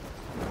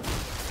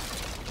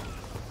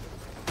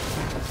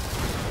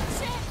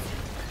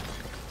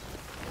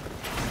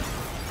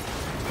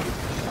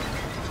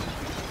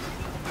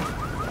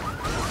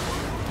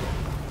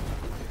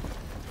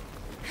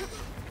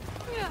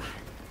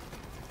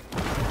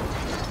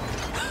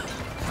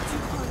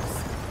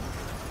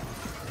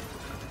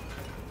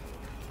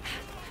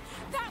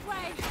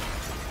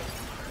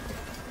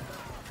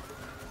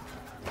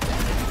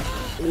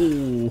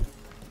 Ooh.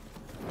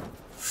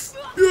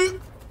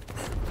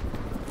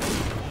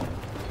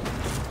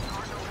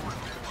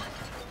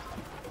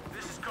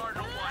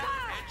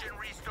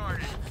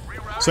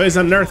 So it's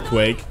an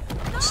earthquake.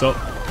 So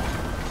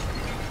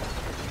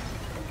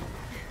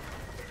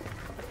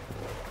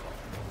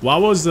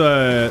what was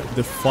the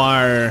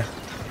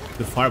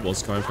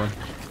fireballs coming from?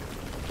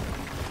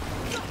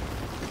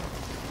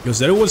 Because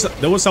there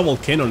was a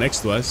volcano next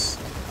to us.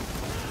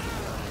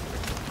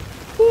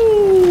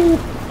 Woo!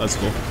 That's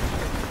cool.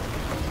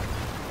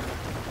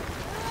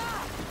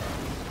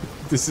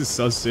 This is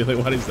so silly.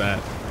 What is that?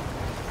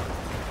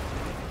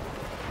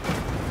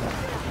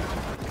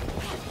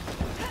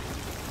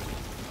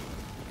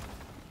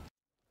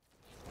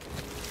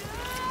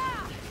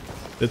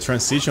 The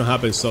transition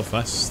happens so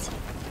fast.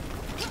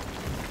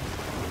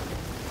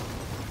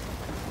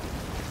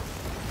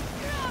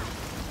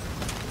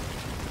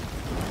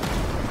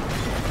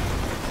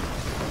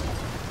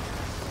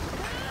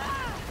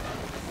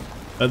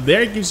 But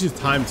there it gives you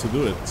time to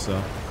do it,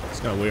 so it's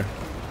kind of weird.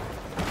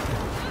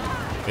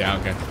 Yeah,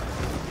 okay.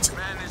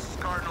 Command, this is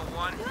Cardinal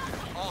 1.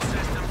 All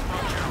systems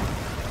functional.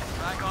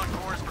 Back on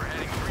course for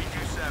heading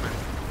 327.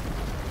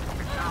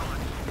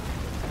 Acknowledge.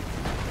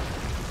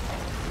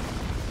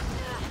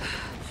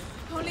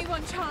 Only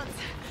one chance.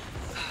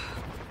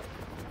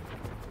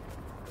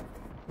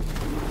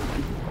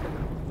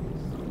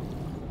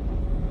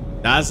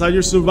 That's how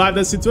you survive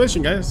that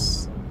situation,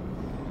 guys.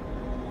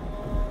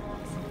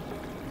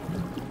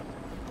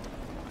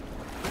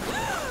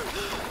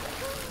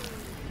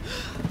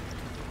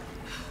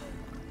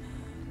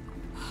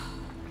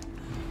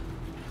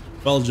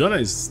 Well, Jonah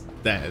is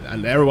dead,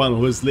 and everyone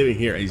who is living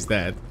here is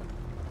dead.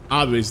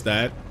 Abby is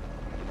dead.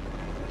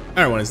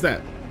 Everyone is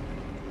dead.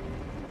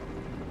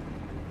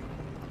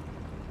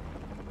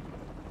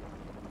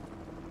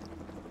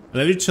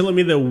 And are you telling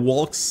me they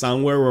walk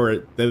somewhere where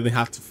they didn't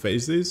have to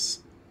face this?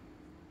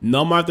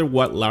 No matter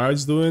what Lara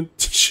is doing,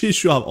 she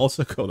should have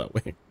also gone that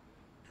way.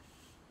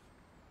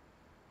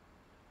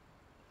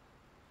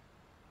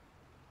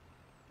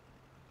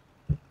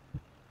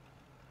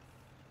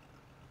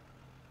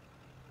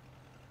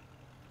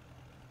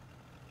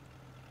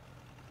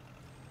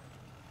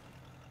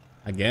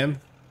 Again?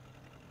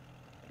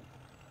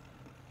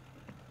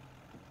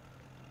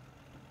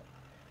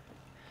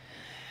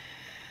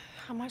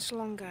 How much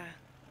longer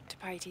to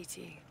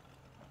Paititi?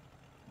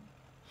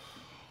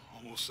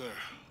 Almost there.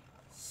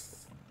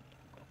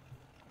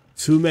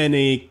 Too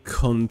many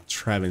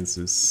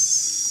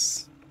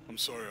contrivances. I'm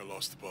sorry I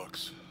lost the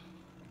box.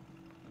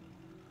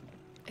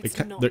 It's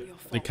not your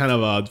fault. They kind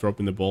of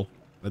dropping the ball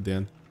at the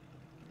end.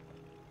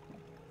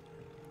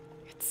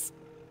 It's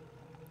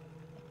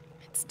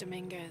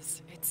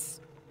Dominguez.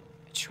 It's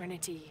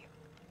Trinity.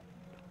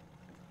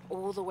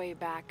 All the way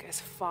back, as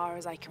far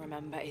as I can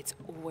remember, it's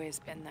always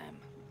been them.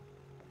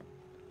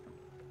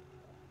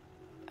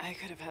 I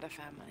could have had a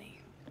family.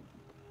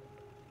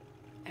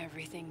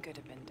 Everything could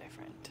have been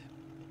different.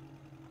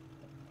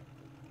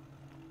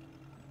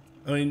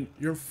 I mean,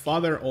 your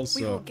father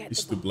also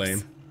is to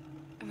blame.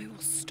 And we will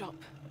stop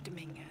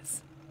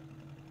Dominguez.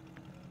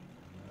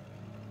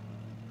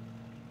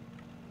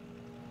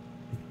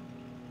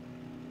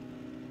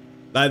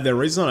 Like, the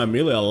reason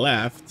Amelia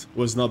left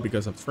was not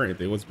because of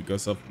Trinity, it was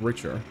because of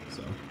Richard,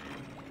 so.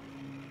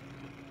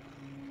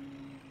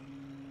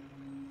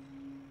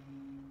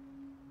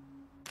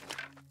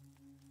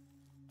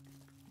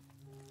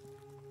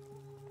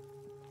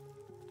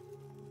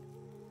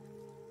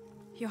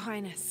 Your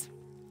Highness.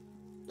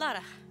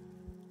 Lara.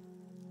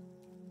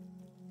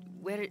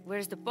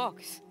 Where's the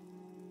box?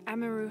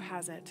 Amaru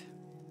has it.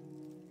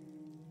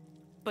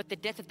 But the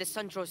death of the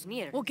sun draws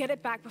near. We'll get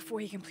it back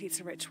before he completes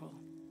the ritual.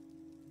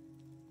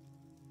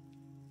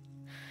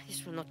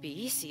 This will not be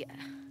easy.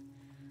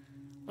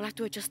 We'll have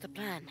to adjust the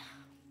plan.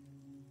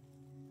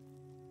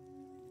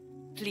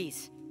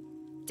 Please,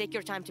 take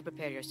your time to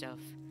prepare yourself.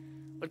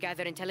 We'll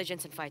gather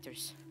intelligence and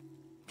fighters.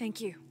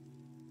 Thank you.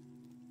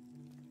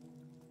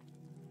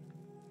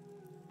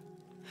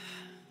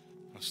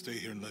 I'll stay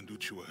here and lend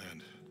Uchu a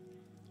hand.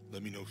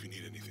 Let me know if you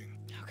need anything.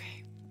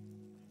 Okay.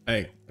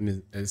 Hey, I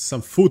need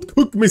some food.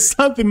 Cook me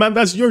something, man.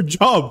 That's your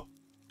job.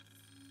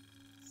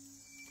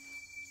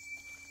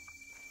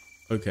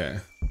 Okay.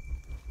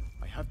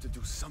 I have to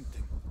do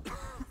something. But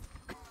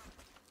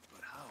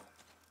how?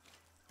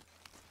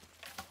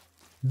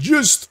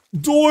 Just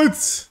do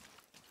it.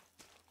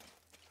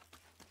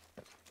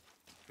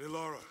 Hey,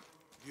 Lara,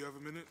 do you have a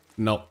minute?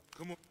 No.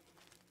 Come on.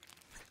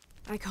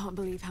 I can't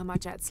believe how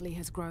much Etzli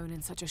has grown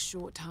in such a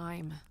short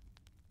time.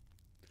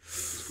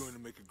 He's going to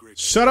make a great...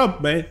 Shut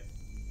up, man.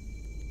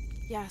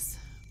 Yes,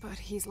 but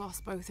he's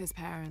lost both his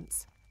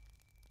parents.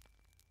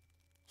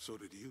 So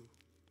did you.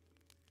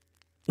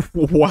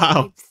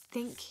 Wow. I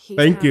think he's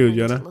Thank you,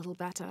 handled it Jonah. a little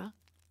better.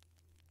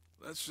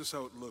 That's just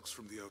how it looks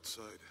from the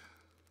outside.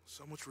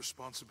 So much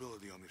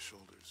responsibility on his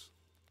shoulders.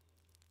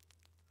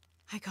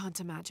 I can't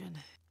imagine.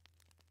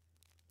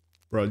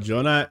 Bro,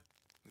 Jonah.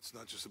 It's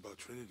not just about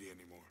Trinity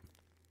anymore.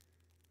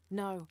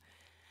 No.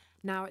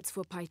 Now it's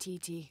for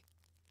Paititi.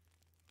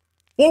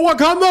 For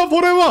Wakanda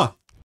forever.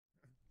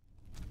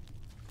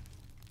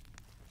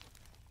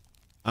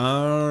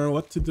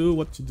 What to do?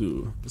 What to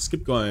do? Let's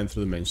keep going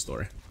through the main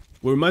story.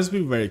 We must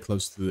be very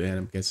close to the end,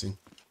 I'm guessing.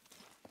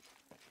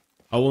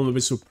 I won't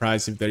be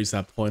surprised if there is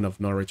a point of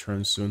no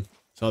return soon.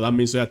 So that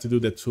means we have to do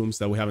the tombs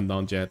that we haven't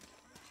done yet.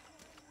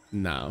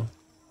 Now.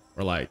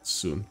 Or like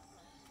soon.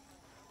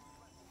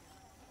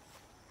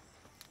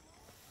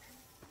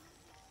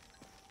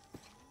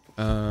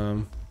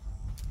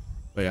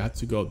 Wait, I had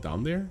to go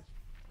down there?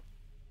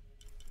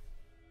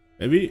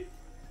 Maybe...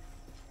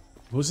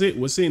 Was it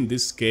in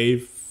this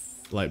cave,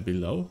 like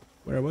below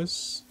where I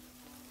was?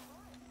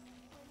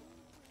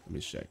 Let me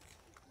check.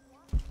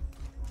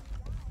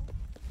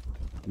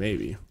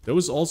 Maybe. There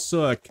was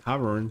also a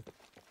cavern.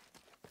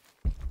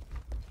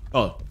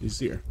 Oh, he's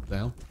here. What the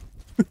hell?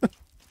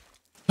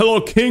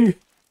 Hello, King!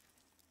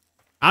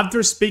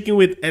 After speaking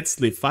with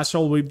Etzli, Fast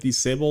Travel will be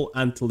disabled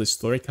until the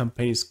story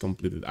campaign is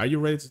completed. Are you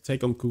ready to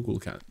take on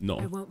Kukulkan? No.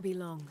 I won't be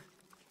long.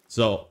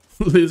 So,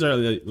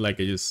 literally, like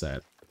I just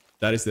said,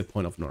 that is the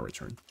point of no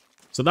return.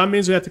 So that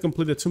means we have to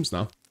complete the tombs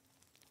now.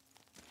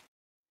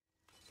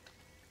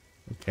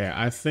 Okay,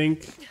 I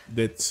think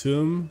the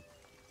tomb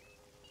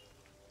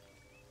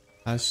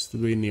has to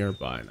be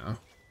nearby now.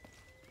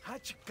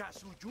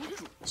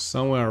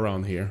 Somewhere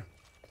around here.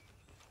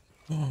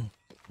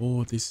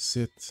 Oh, this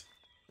is it.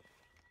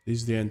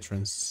 This is the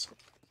entrance.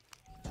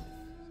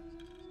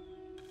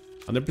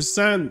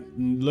 100%.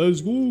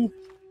 Let's go.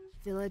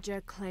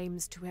 Villager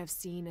claims to have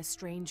seen a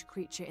strange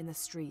creature in the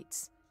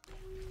streets.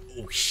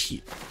 Oh,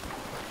 shit.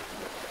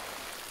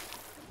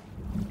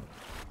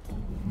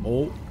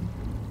 Oh.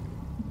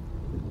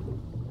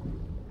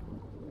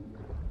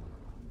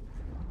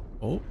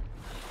 Oh.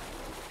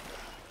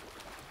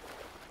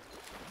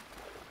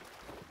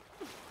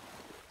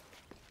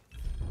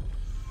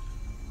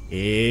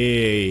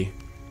 Hey.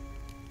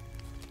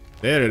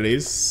 There it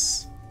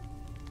is.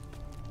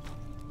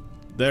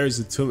 There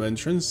is the tomb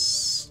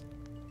entrance.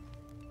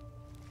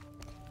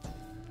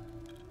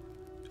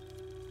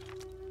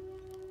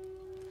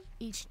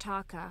 Each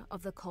Taka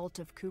of the cult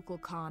of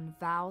Kukulkan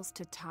vows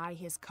to tie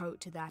his coat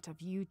to that of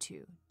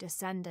Utu,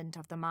 descendant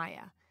of the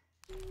Maya.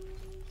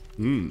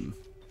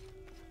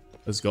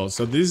 Let's go.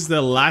 So this is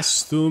the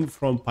last tomb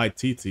from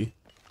Paititi.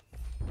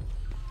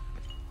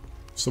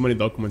 So many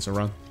documents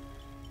around.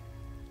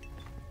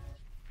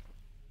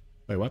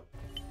 Wait, what?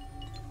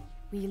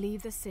 We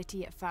leave the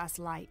city at first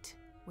light,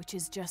 which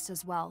is just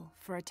as well,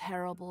 for a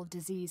terrible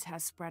disease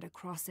has spread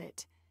across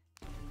it.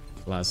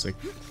 Classic.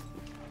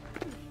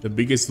 The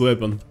biggest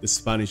weapon the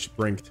Spanish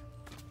bring.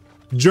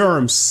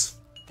 Germs!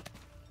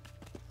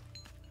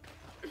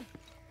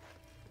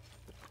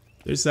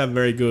 There's a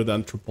very good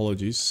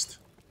anthropologist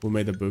who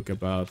made a book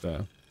about...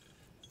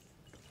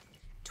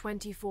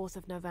 24th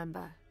of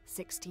November,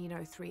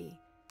 1603.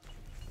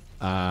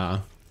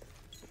 The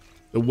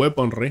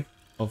weaponry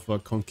of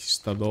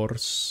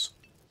conquistadors.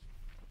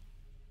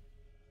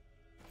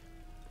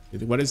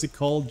 What is it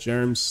called?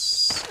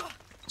 Germs,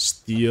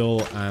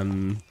 steel,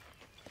 and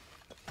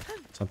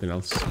something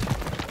else.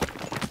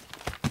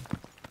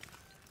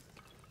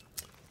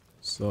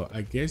 So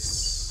I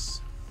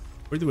guess,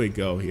 where do we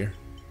go here?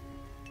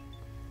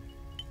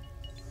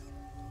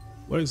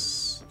 What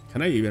is?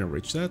 Can I even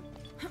reach that?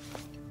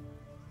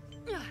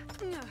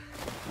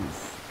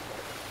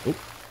 Oof. Oh.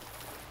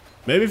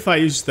 Maybe if I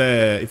use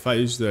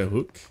the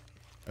hook,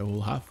 I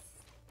will have.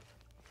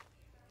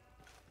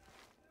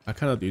 I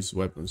cannot use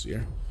weapons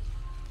here.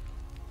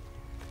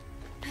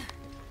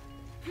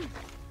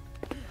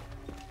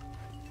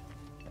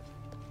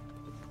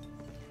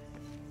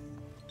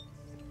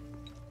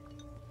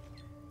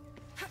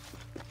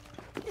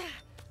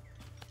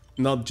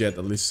 Not yet,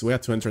 at least. We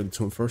have to enter the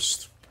tomb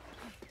first.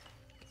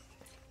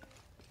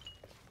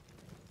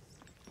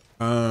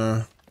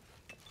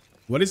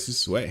 What is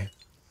this way?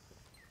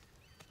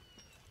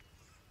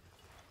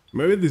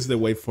 Maybe this is the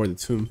way for the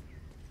tomb.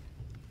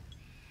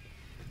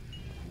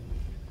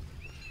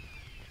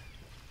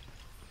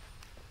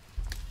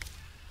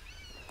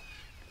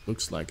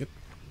 Looks like it.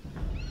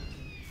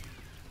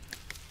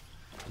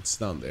 It's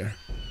down there.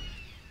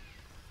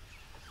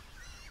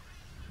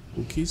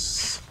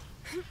 Cookies.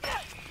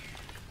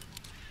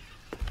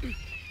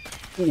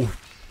 Ooh.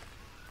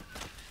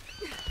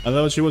 I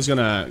thought she was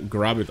gonna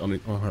grab it on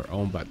her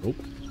own, but oh,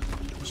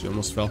 she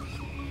almost fell.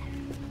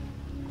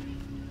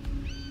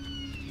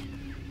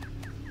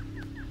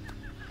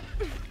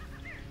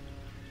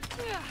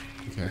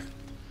 Okay.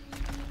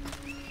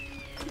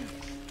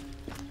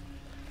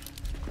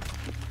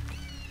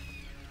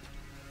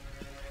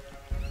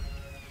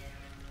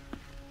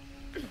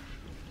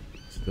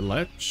 The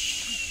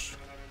ledge.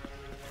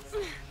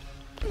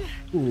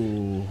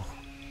 Ooh.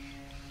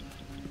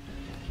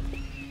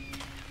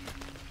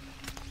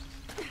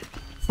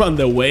 And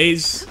the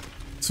ways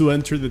to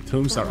enter the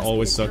tombs are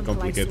always so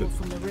complicated.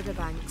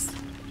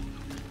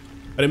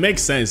 But it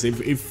makes sense.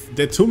 If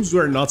the tombs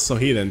were not so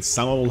hidden,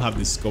 someone would have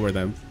discovered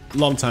them a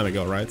long time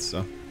ago, right?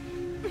 So.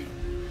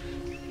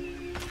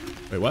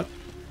 Wait, what?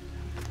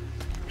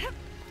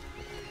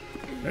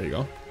 There you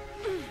go.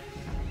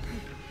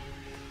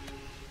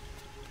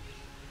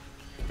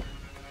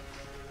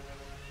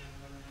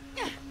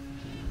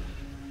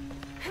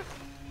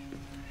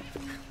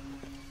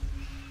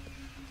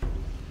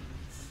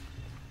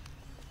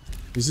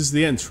 This is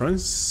the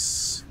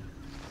entrance.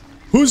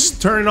 Who's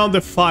turning on the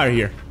fire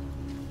here?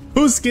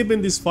 Who's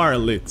keeping this fire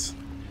lit?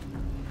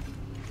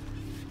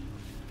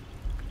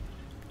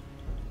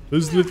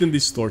 Who's looting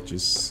these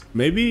torches?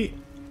 Maybe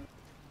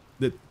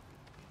the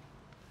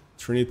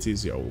Trinity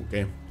is here.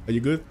 Okay. Are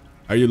you good?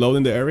 Are you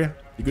loading the area?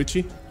 You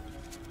Gucci?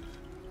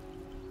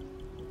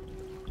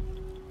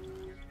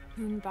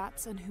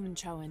 Humbats and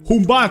Hunchoan.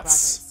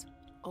 Humbats!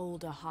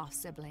 Older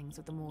half-siblings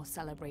of the more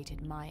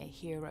celebrated Maya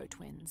hero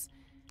twins.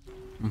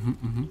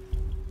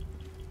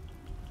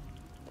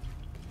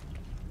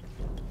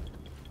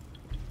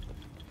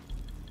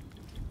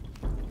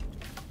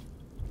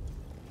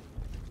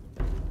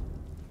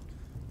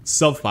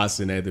 So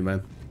fascinating,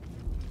 man.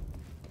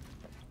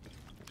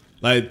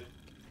 Like,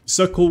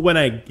 so cool when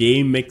a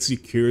game makes you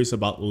curious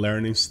about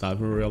learning stuff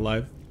in real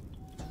life.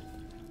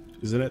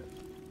 Isn't it?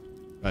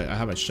 Right, I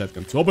have a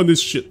shotgun to open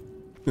this shit.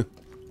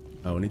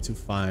 I need to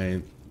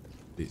find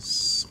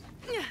this.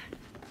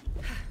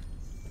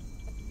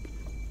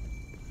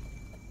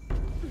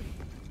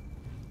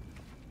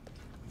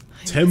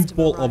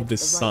 Temple of the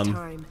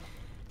Sun.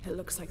 It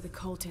looks like the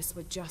cultists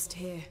were just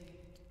here.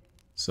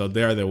 So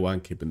they're the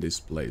one keeping this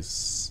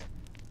place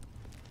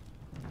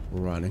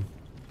running.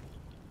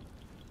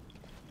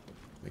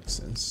 Makes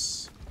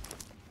sense.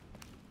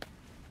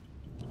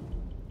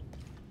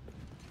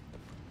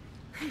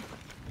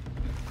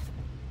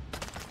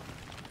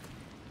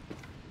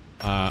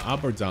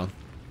 Up or down?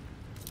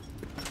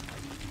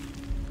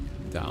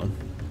 Down.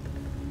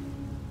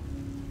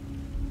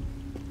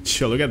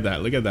 Yo, look at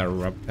that. Look at that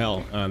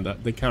rappel. And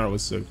the camera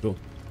was so cool.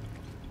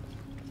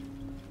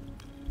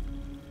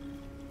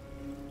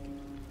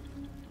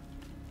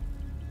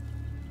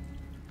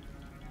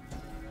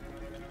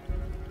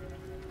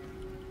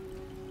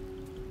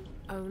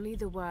 Only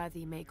the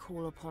worthy may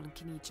call upon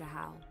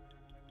Kinichahal.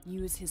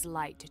 Use his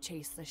light to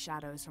chase the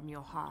shadows from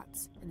your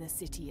hearts and the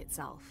city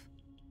itself.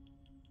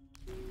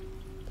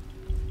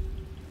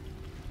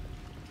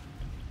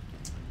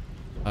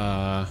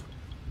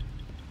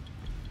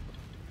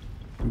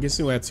 I'm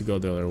guessing we have to go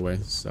the other way,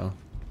 so.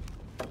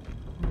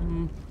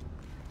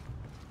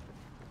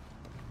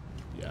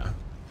 Yeah.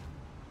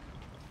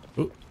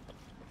 Ooh.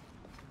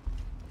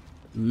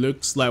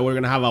 Looks like we're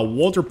gonna have a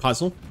water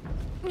puzzle.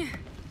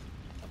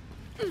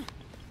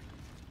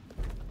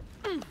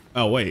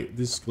 Oh wait,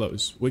 this is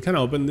closed. We can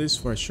open this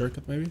for a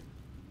shortcut maybe?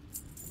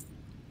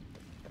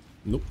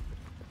 Nope.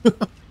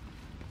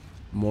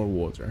 More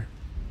water.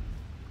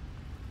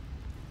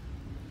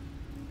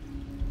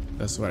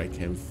 That's where I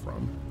came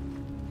from.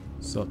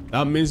 So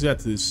that means we have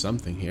to do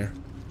something here.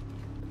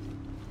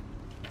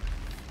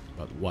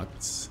 But what?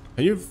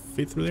 Can you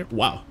fit through there?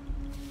 Wow.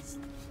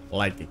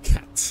 Like a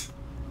cat.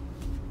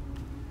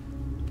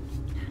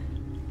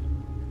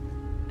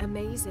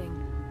 Amazing.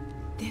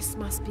 This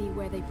must be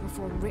where they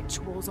perform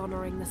rituals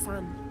honoring the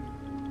sun.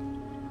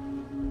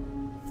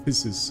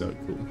 This is so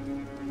cool.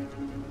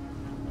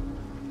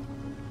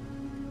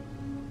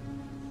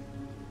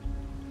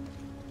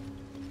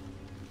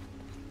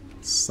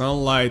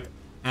 Sunlight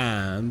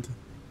and...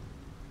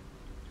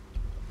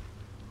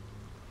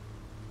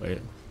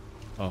 Wait.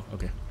 Oh,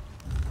 okay.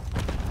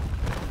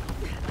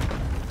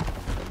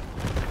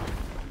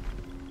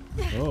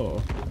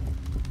 Oh.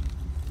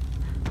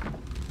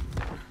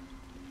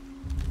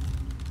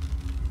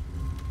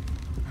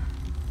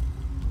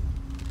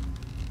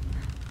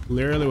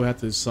 Clearly we have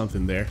to do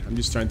something there. I'm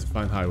just trying to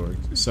find how it works.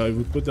 So if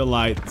we put the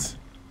light...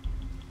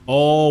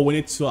 Oh, we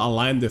need to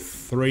align the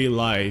 3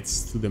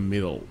 lights to the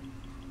middle.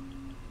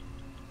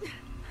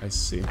 I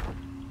see.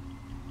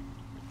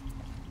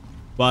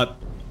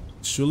 But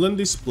Shouldn't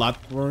these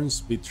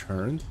platforms be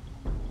turned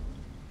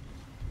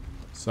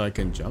so I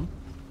can jump?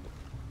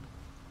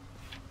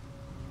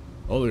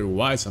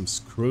 Otherwise, I'm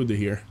screwed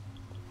here.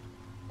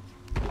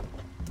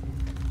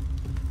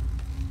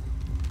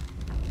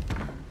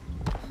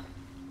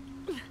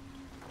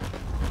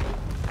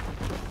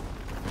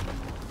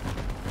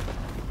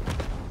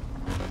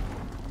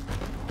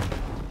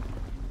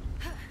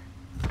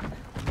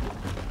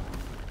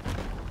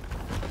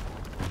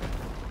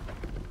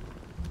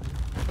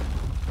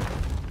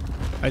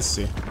 I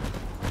see.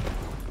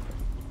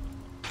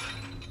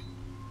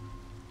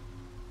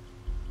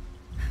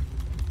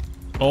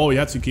 Oh, you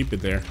have to keep it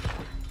there.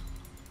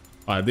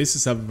 Alright, this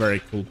is a very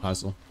cool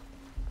puzzle.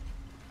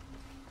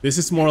 This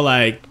is more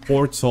like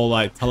Portal,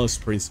 like Talos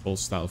Principle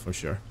style for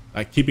sure.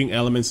 Like keeping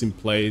elements in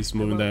place,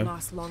 moving them. It won't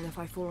last long if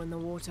I fall in the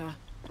water.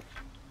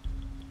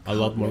 A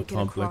lot more Make it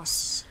complex.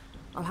 across.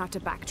 I'll have to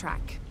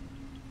backtrack.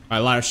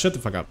 Alright, Lara, shut the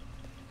fuck up.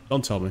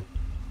 Don't tell me.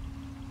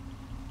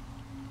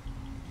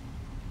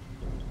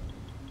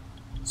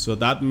 So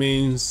that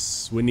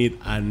means we need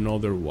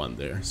another one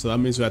there. So that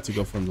means we have to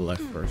go from the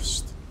left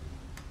first.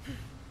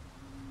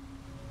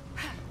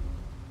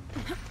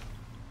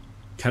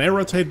 Can I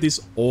rotate this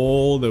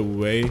all the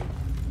way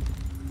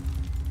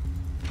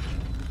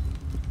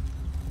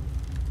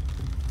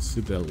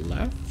to the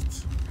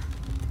left?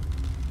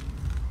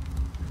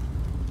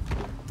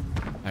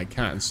 I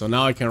can. So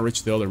now I can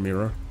reach the other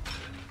mirror.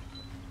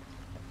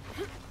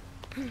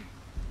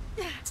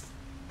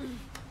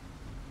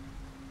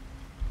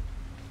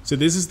 So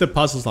this is the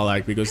puzzles I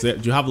like, because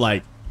you have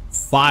like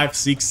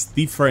 5-6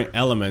 different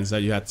elements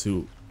that you have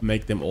to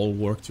make them all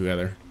work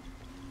together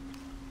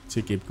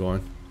to keep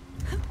going.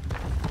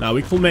 Now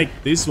we could make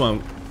this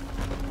one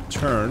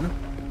turn,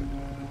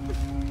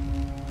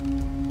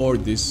 or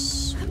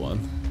this one.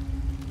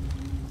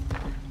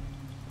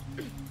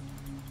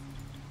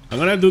 I'm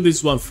gonna do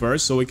this one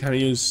first so we can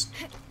use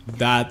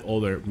that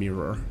other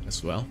mirror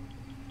as well.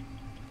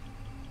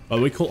 But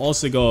we could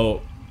also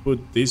go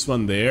put this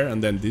one there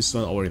and then this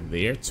one over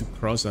there to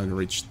cross and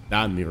reach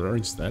that mirror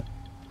instead.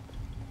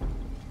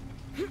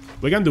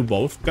 We can do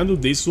both. We can do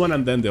this one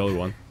and then the other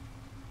one.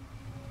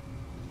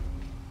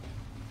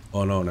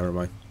 Oh no, never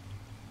mind.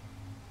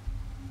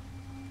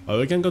 Oh,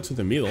 we can go to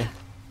the middle.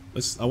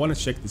 I want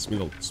to check this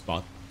middle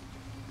spot.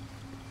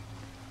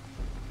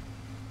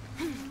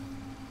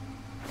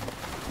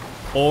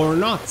 Or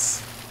not.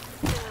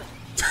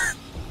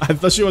 I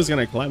thought she was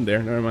gonna climb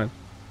there. Never mind.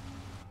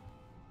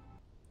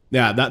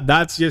 Yeah,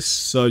 that's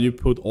just so you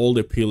put all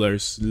the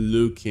pillars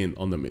looking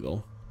on the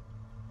middle.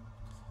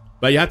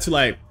 But you have to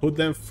like put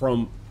them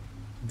from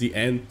the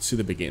end to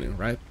the beginning,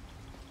 right?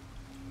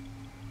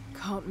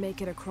 Can't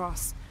make it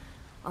across.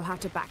 I'll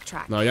have to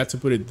backtrack. No, you have to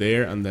put it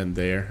there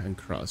and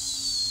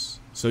cross.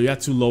 So you have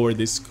to lower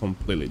this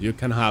completely. You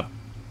can have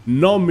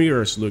no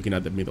mirrors looking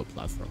at the middle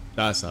platform.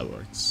 That's how it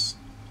works.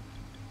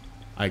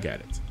 I get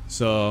it.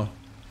 So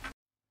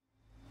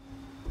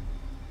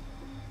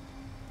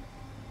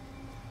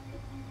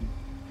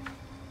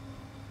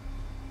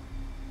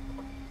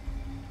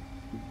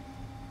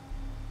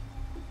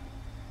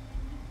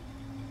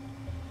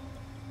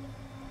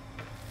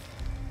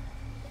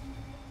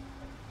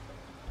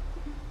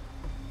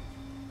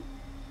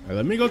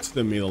let me go to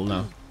the middle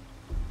now.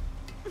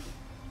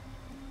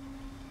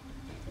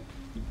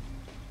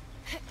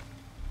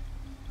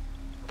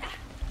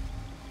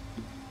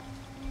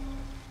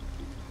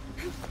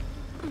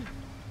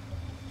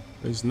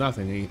 There's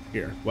nothing in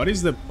here. What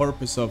is the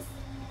purpose of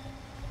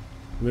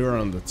mirror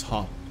on the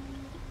top?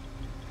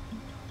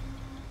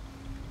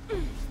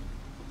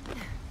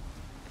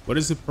 What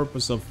is the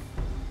purpose of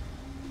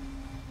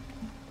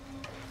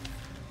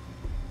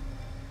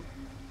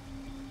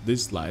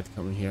this light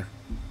coming here?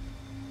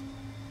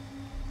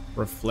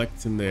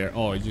 Reflecting there.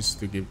 Oh, just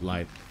to give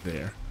light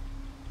there.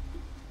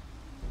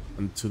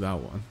 And to that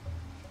one.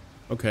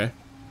 Okay.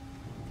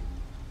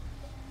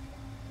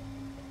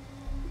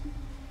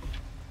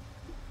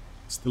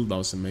 Still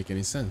doesn't make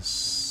any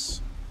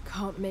sense.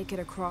 Can't make it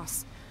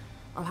across.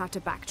 I'll have to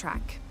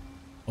backtrack.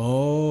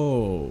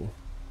 Oh.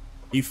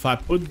 If I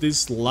put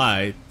this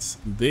light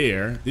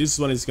there, this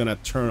one is gonna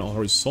turn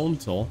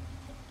horizontal.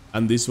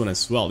 And this one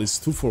as well. It's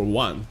 2 for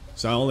 1.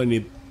 So I only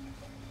need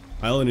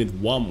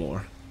one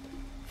more.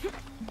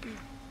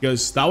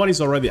 Because that one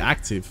is already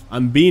active,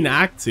 and being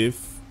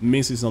active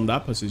means it's on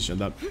that position.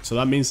 So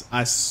that means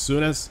as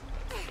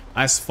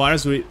far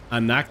as we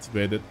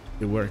unactivate it,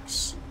 it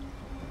works.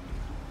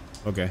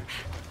 Okay.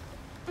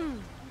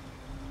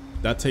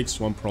 That takes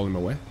one problem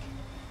away.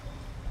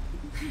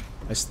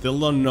 I still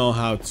don't know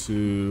how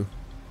to...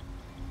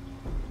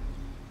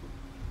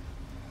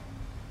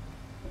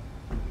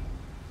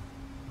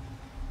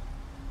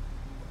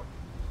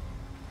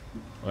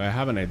 Oh, I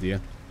have an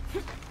idea.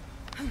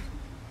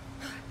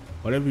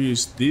 What if we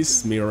use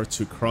this mirror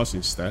to cross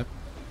instead?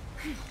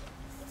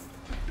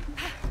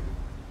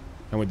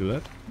 Can we do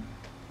that?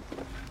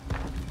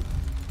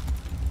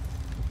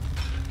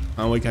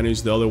 And we can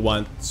use the other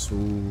one to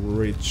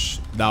reach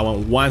that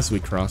one once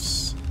we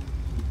cross.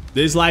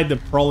 This is like the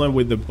problem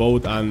with the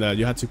boat, and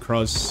you have to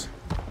cross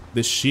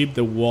the sheep,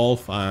 the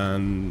wolf,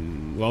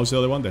 and what was the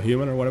other one? The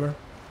human or whatever?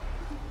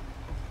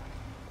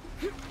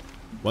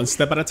 One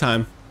step at a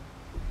time.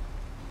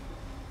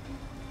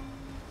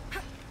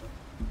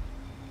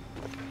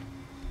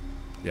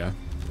 Yeah.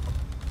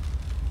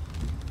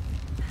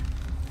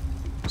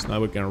 So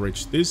now we can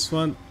reach this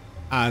one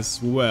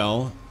as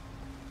well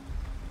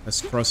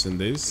as crossing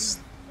this.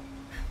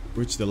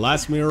 Reach the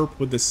last mirror,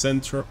 put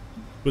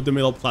the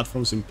middle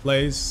platforms in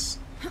place,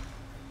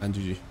 and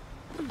GG.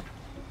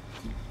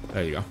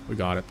 There you go, we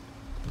got it.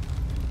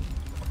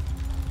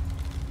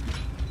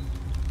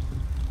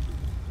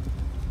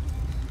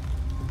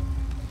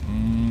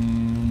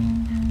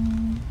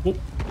 Oh.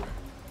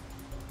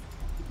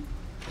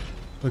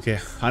 Okay,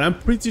 and I'm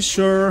pretty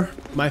sure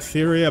my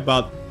theory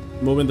about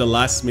moving the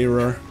last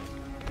mirror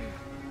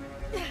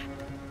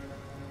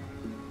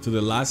to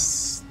the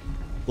last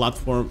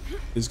platform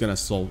is gonna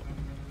solve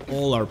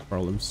all our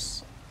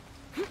problems.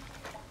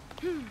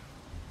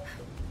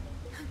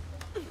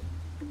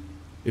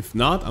 If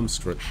not, I'm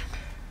screwed.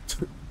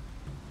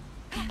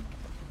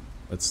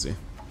 Let's see.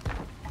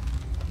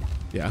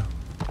 Yeah.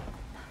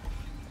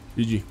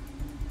 GG.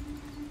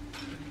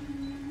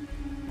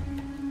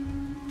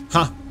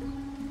 Huh.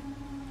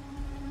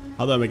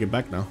 How do I make it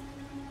back now?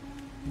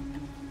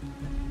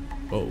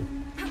 Oh.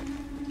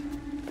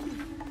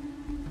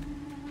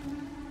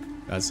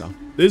 That's how.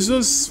 This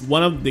was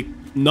one of the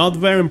not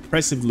very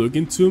impressive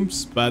looking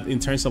tombs, but in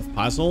terms of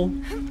puzzle,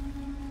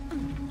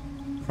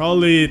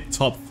 probably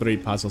top 3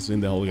 puzzles in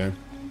the whole game.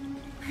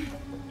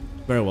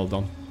 Very well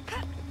done.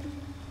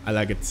 I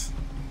like it.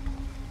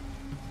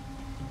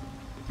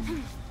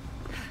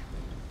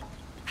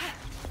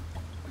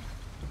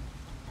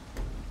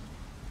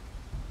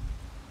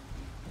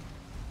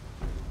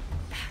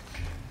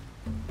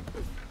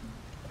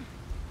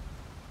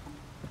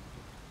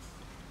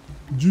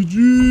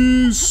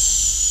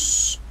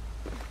 GG's.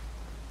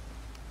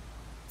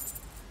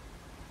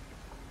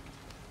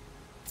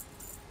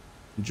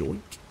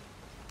 Joink.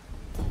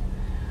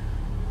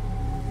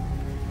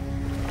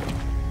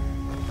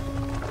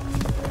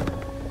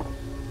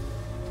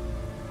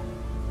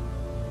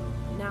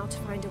 Now to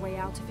find a way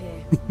out of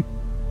here.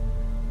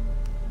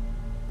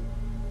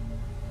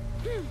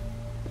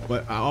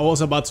 But I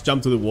was about to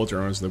jump to the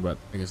water, honestly, but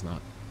I guess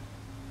not.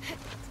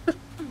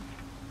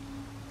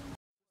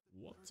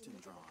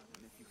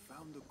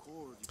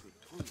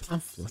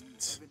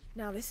 Pamphlet.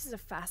 Now this is a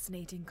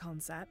fascinating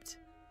concept.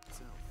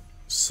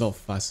 So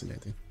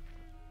fascinating.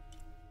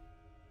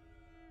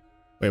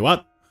 Wait,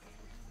 what?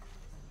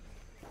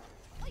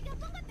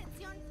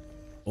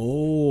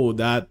 Oh,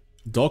 that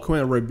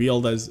document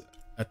revealed as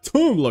a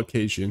tomb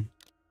location.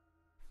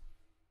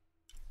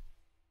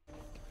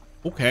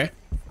 Okay.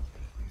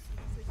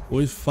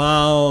 We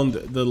found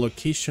the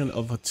location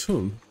of a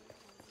tomb.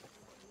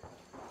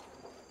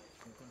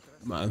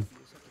 Man.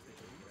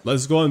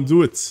 Let's go and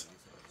do it.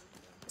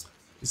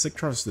 It's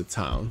across the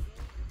town.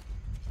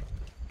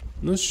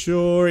 Not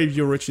sure if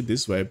you reach it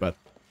this way, but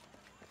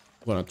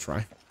I'm gonna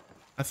try.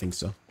 I think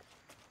so.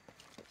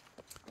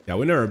 Yeah,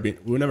 we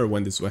never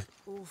went this way.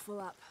 All full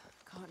up.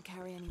 Can't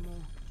carry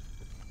anymore.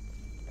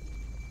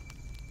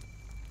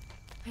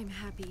 I'm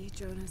happy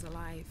Jonah's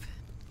alive.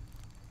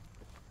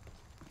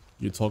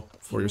 You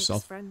talk for He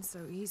yourself. makes friends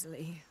so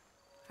easily.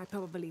 I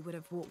probably would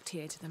have walked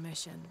here to the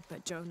mission,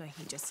 but Jonah,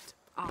 he just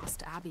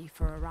asked Abby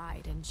for a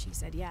ride and she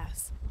said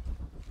yes.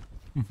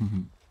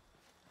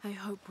 I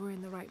hope we're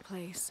in the right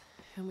place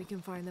and we can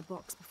find the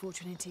box before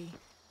Trinity.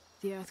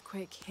 The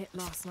earthquake hit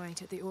last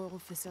night at the oil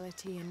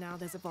facility and now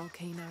there's a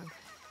volcano.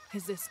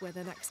 Is this where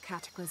the next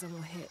cataclysm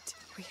will hit?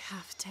 We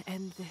have to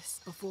end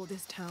this before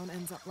this town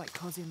ends up like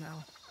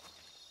Cozumel.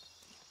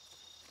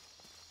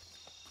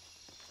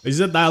 Is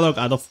the dialogue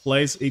out of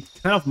place? It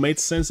kind of made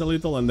sense a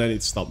little and then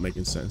it stopped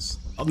making sense.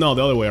 Oh, no,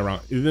 the other way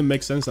around. It didn't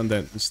make sense and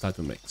then it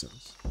started to make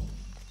sense.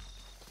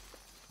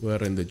 We're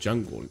in the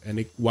jungle.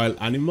 Any wild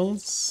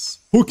animals?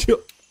 Who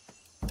killed?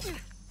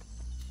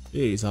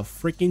 Hey, it's a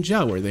freaking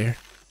jaguar there.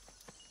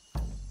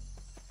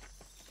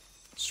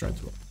 Let's try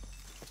to...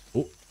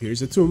 Oh,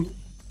 here's a tomb.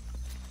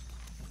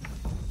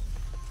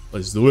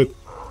 Let's do it.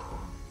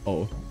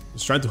 Oh,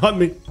 it's trying to hunt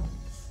me.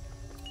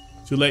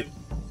 Too late.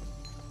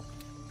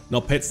 No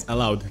pets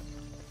allowed.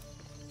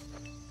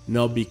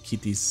 No big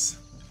kitties.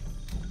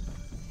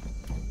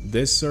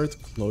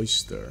 Desert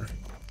cloister.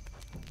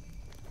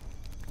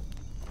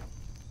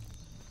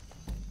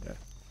 Yeah.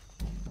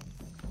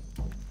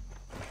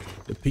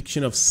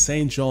 Depiction of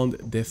Saint John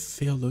the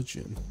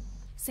Theologian.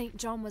 St.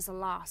 John was the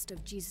last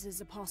of Jesus'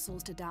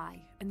 apostles to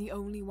die, and the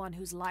only one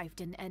whose life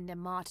didn't end in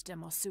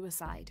martyrdom or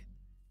suicide.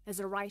 As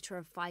a writer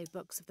of 5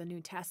 books of the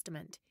New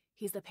Testament,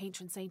 he's the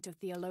patron saint of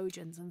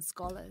theologians and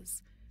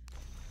scholars.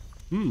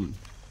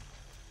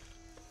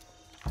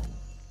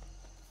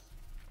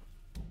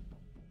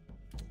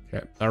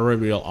 Okay, I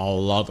reveal a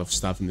lot of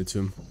stuff in the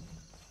tomb.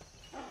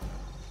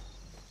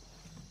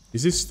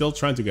 Is he still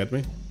trying to get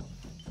me?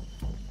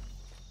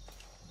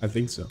 I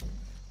think so.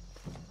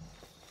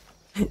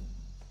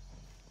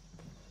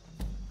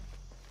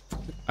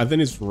 I think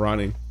he's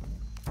running.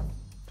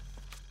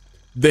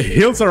 The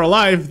hills are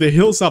alive. The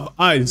hills have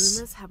eyes.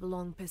 Rumors have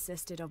long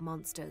persisted of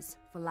monsters,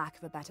 for lack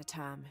of a better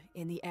term,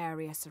 in the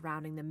area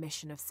surrounding the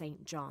mission of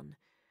St. John.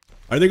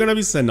 Are there gonna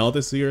be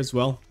cenotes here as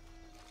well?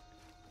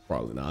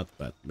 Probably not,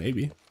 but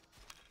maybe.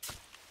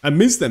 I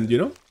miss them, you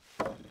know?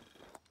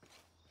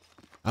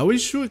 I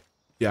wish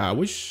I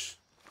wish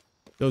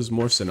there was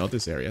more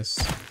cenotes areas.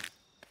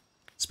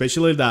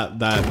 Especially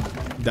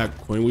that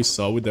queen we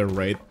saw with the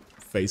red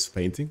face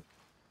painting.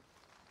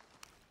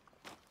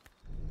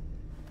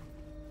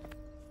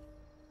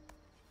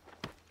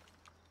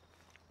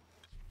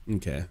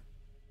 Okay.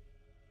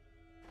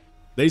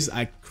 There's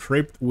a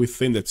crypt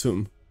within the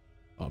tomb.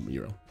 Oh,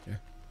 mural. Okay.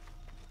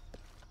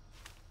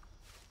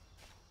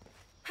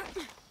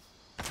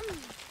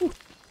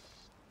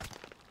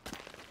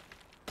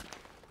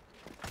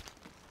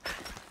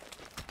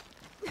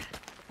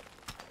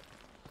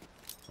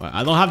 Well,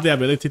 I don't have the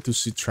ability to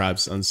see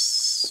traps, and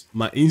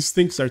my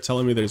instincts are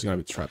telling me there's gonna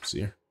be traps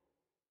here.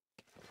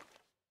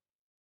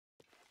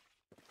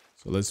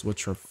 So let's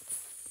watch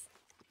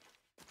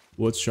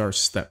our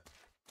step.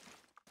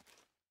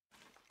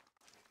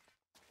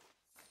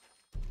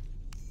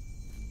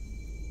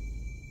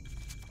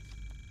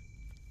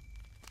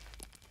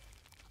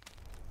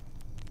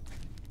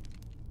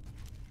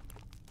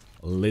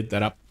 Lit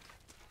that up.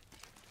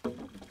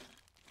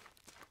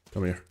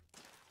 Come here.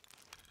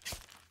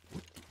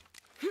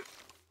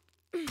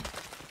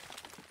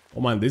 Oh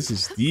man, this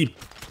is deep.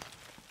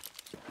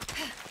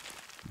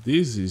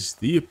 This is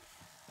deep.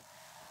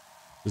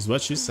 This is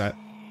what she said.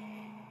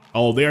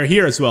 Oh, they are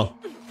here as well.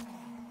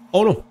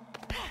 Oh no.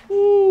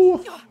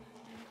 Ooh.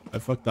 I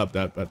fucked up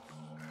that, but...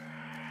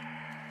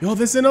 Yo,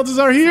 the cenotes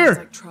are here! Sounds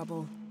like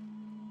trouble.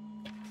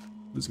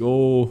 Let's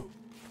go.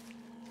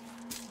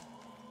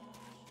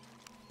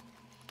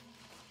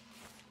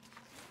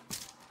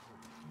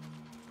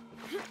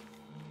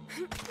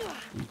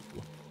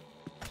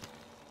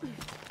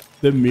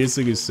 The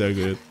music is so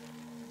good.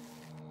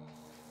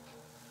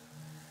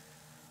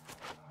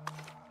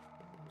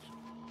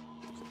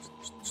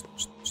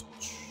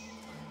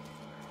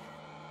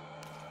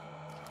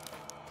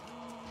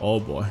 Oh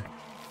boy.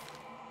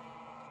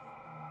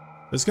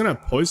 It's gonna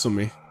poison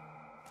me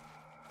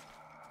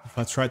if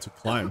I try to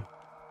climb.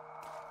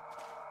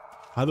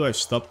 How do I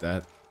stop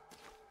that?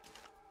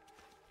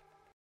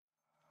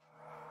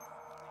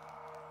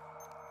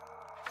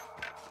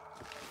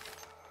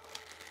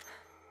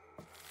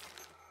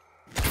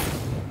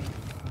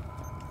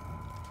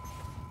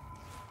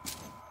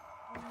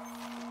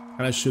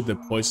 Can I shoot the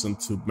poison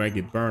to make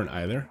it burn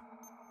either?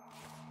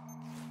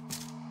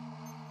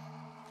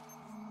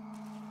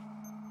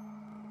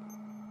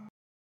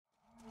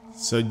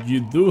 So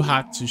you do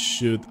have to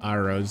shoot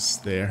arrows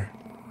there.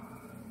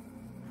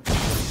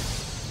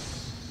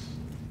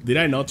 Did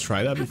I not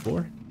try that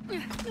before?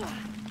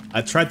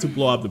 I tried to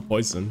blow up the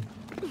poison.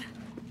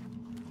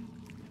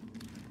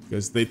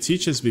 Because they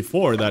teach us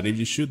before that if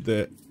you shoot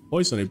the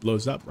poison it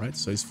blows up, right?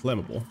 So it's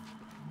flammable.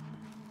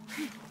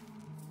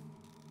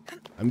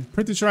 I'm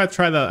pretty sure I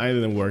tried that, it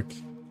didn't work.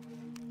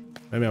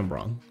 Maybe I'm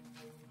wrong.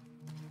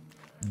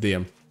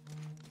 Damn.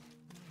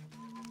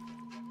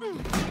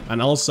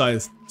 And also I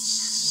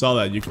saw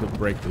that you could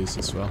break this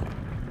as well.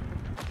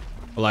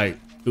 Like,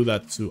 do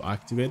that to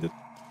activate it.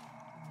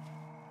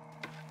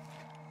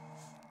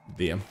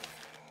 Damn.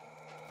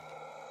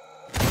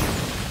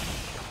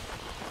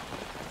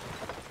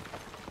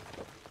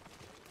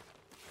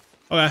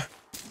 Okay.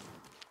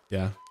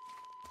 Yeah.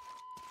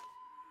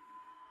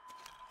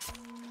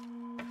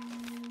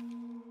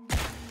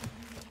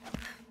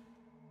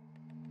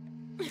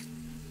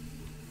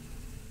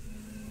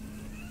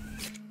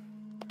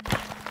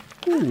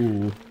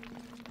 Ooh.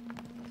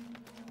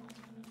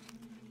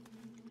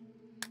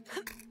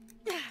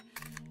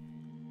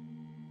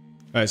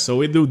 Alright, so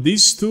we do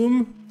this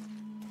tomb,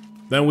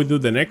 then we do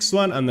the next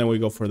one, and then we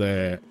go for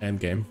the end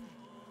game.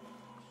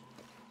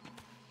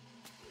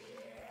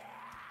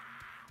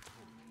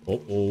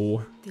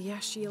 Uh-oh. The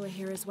Yashil are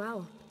here as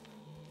well.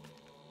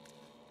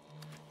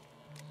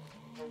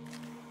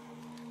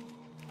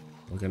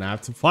 We're gonna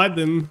have to fight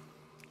them.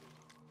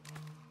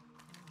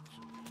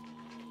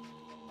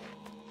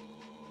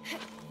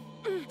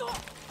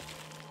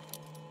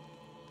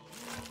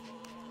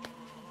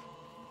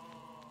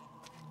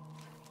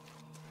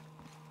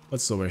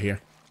 What's over here?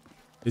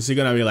 Is he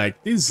gonna be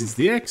like, this is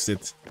the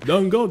exit,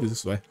 don't go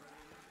this way?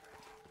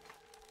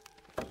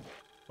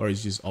 Or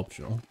is just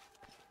optional?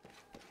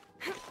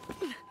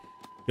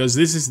 Because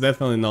this is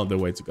definitely not the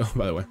way to go,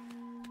 by the way.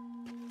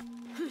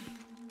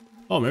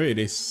 Oh, maybe it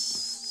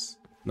is.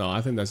 No,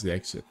 I think that's the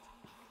exit.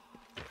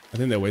 I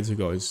think the way to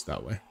go is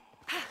that way.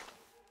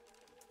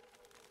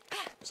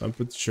 So I'm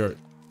pretty sure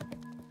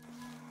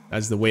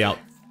that's the way out.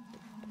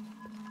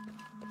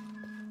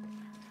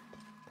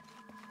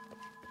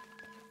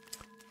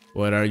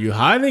 What are you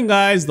hiding,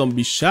 guys? Don't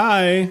be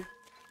shy.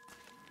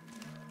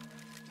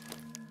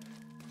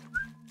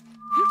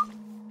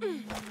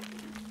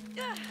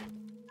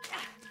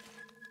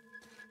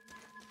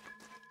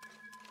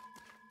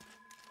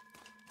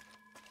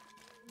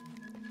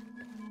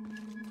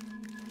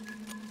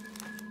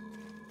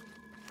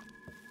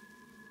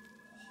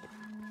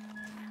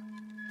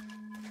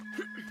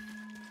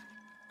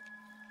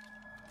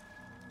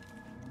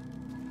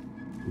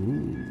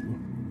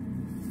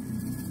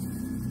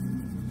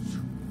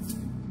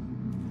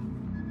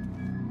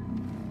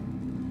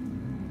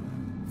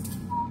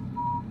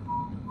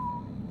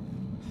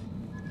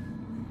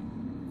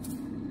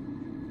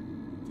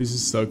 This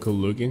is so cool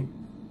looking.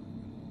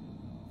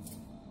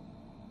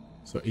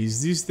 So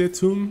is this the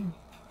tomb?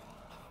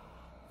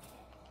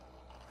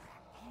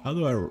 How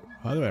do I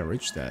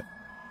reach that?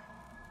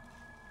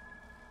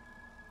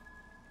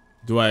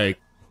 Do I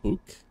hook?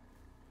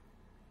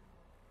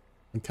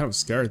 I'm kind of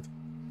scared.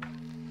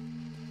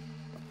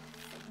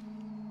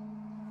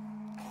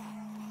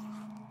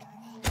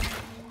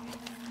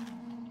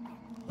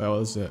 Well,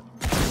 what is it?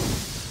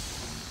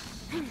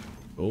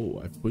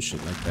 Oh, I push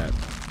it like that.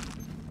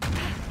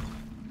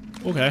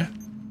 Okay.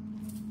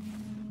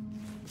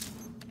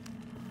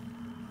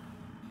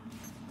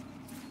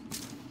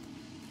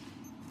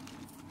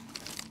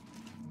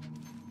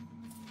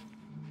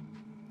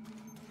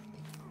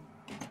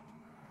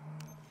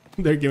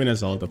 They're giving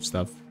us a lot of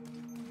stuff.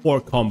 For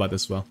combat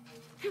as well.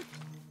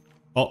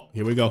 Oh,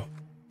 here we go.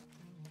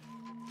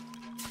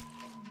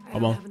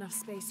 Come on. I don't have enough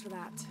space for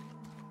that.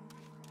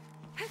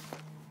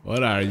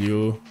 What are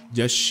you?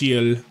 Just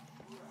chill.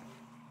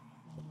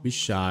 Don't be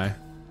shy.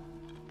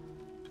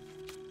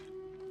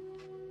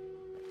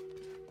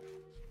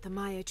 The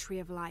Maya Tree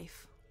of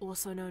Life,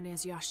 also known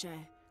as Yashe,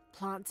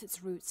 plants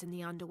its roots in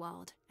the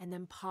underworld and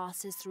then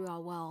passes through our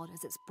world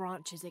as its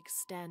branches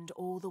extend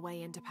all the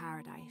way into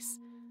paradise.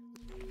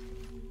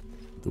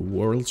 The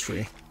World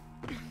Tree.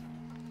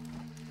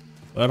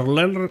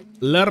 We're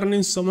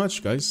learning so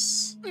much,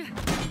 guys.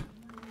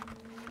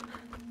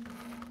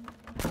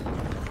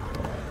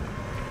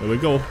 There we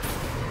go.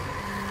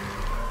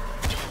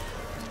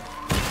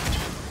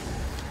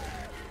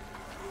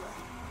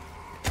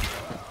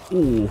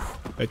 Ooh,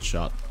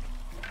 headshot.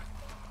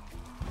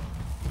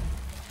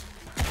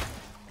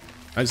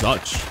 Nice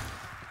dodge.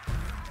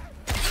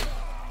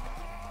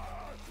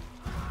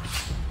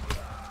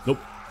 Nope.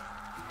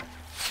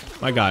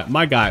 My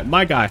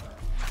guy.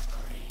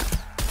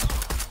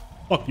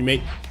 Fuck you,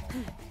 mate.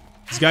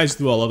 These guys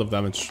do a lot of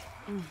damage.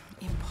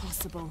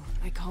 Impossible.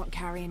 I can't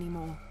carry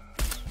anymore.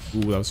 Ooh,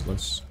 that was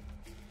close.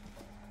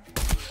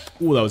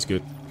 Ooh, that was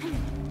good.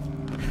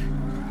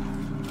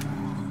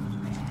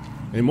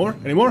 Any more?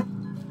 Any more?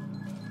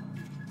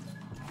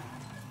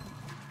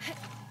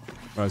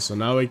 Alright, so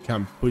now we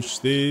can push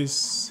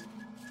this.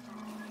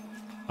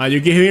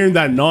 You can hear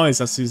that noise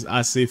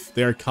as if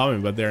they're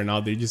coming, but they're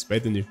not. They're just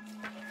baiting you.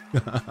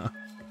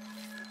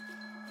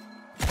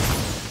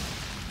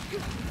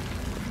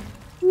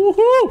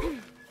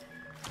 Woohoo!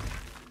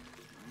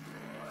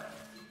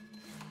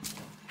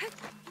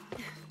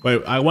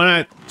 Wait, I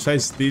wanna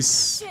chase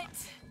this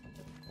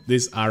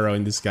arrow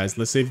in these guys.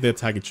 Let's see if they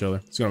attack each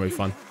other. It's gonna be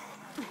fun.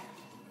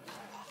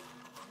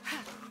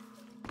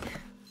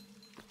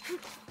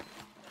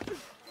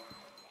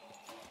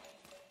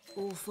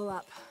 All full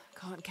up.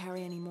 Can't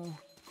carry anymore.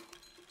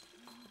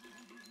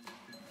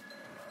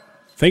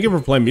 Thank you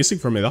for playing music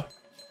for me, though.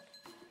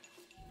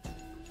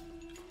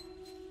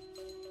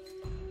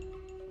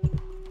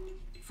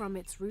 From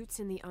its roots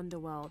in the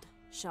underworld,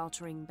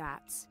 sheltering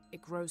bats,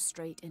 it grows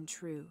straight and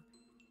true.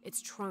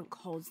 Its trunk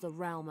holds the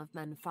realm of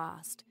men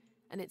fast,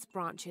 and its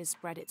branches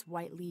spread its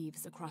white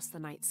leaves across the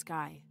night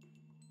sky.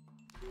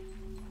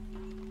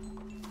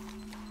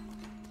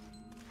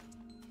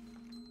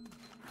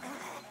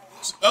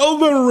 It's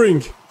Elden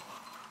Ring!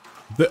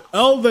 The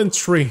Elden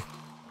Tree.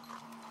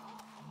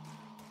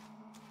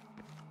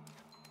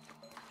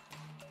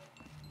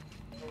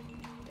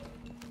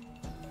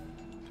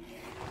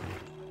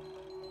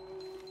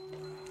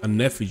 An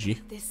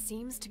effigy. This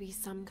seems to be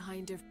some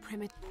kind of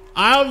primitive.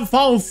 I've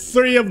found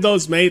 3 of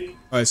those, mate.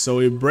 Alright, so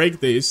we break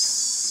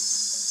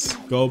this.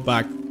 Go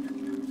back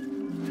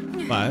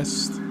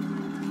fast.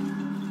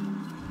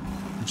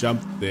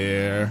 Jump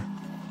there.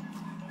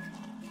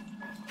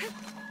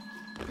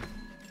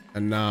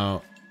 And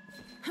now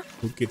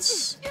hook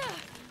its.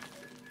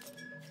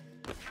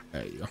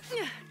 There you go.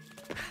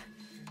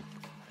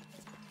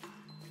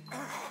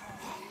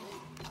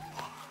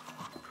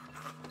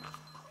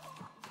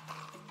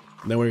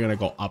 Then we're gonna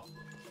go up.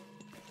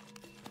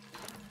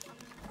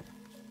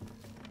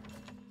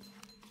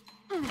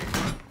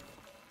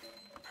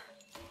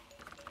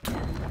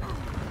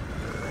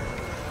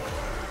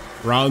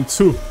 Round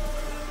 2.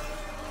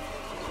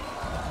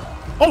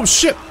 Oh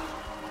shit!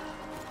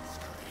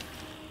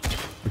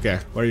 Okay,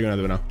 what are you gonna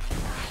do now?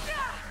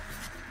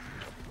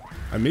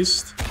 I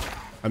missed.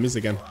 I missed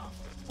again.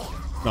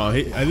 No,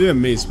 I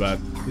didn't miss, but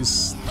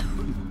he's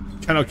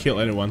cannot kill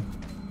anyone.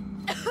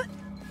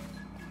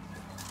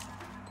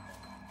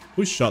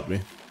 Who shot me?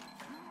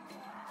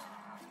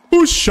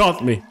 Who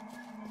shot me?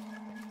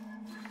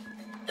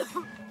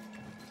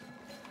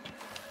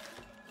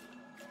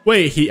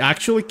 Wait, he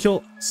actually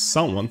killed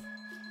someone.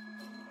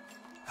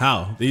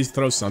 How? Did he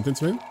throw something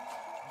to him?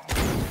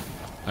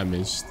 I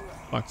missed.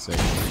 Fuck's sake.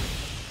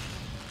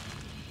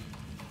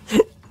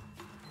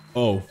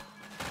 Oh.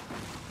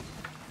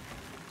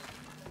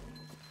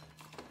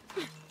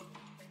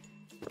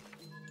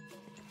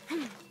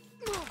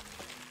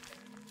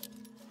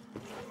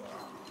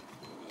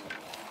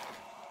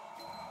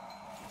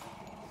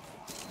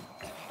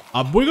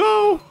 Up we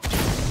go!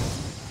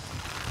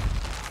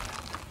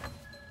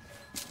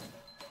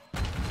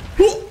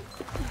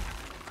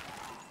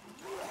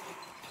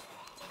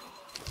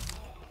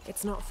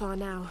 It's not far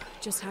now.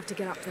 Just have to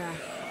get up there.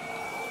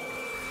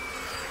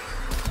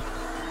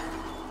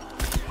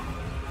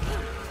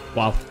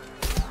 Wow.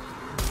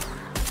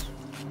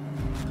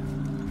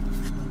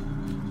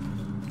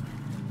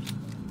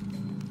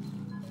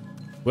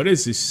 What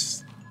is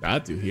this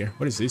statue here?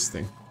 What is this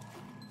thing?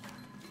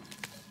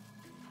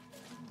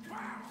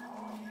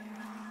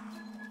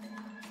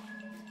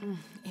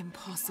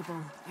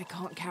 Impossible. I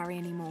can't carry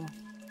anymore.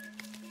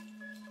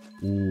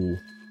 Ooh.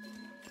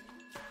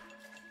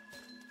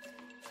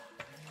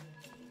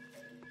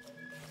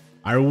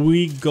 Are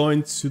we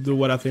going to do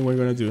what I think we're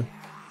gonna do?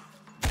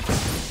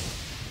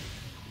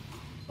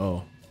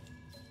 Oh.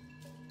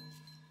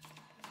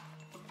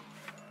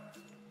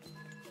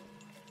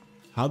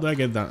 How do I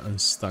get that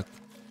unstuck?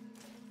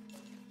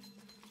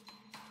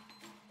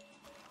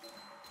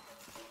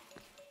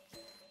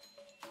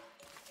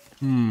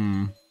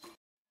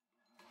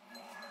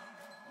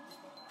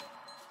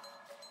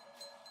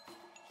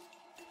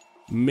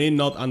 May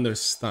not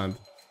understand.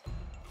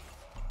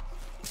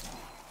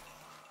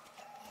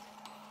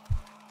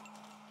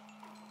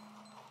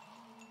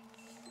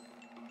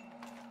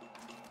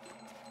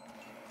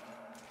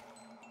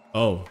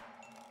 Oh.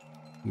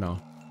 No.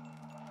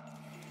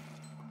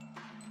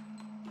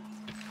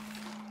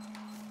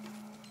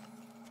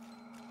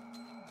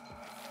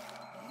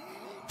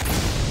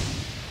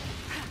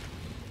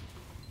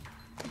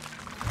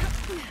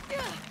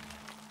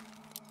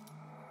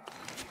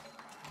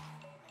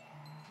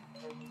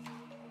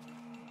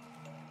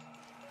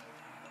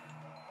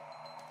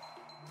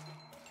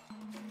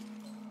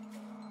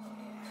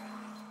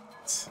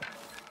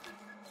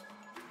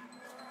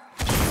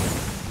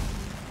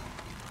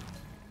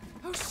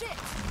 Oh shit!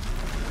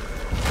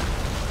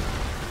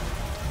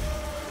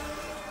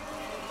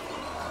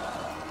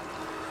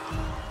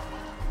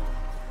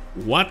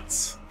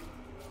 What?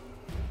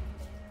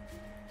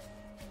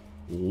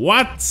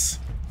 What?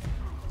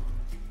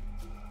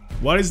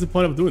 What is the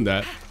point of doing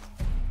that?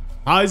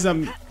 How does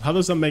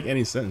that make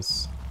any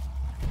sense?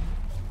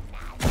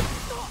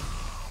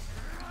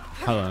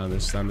 I don't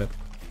understand it.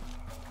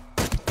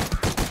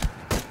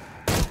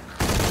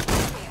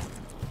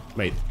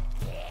 Wait.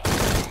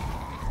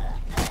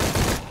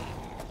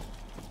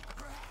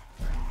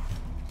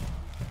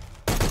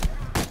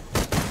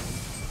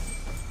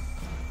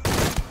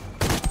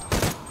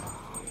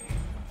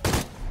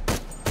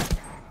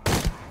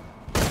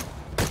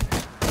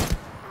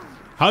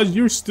 How's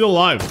you still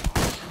alive?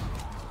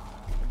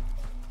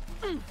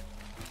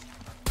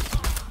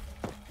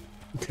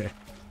 Okay.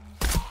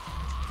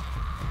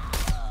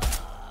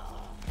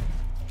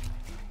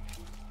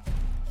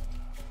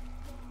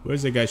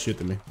 Where's the guy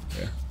shooting me?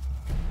 There.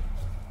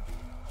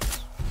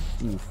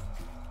 Oof.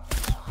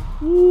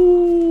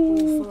 All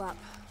full up.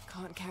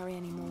 Can't carry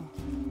anymore.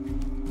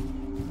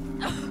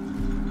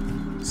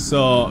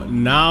 So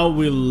now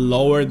we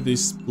lower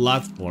this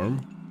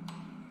platform.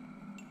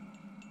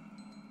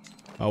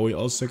 Are we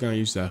also gonna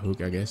use that hook,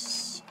 I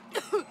guess?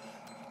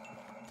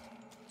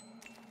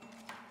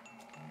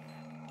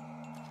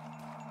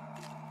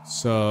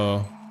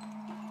 So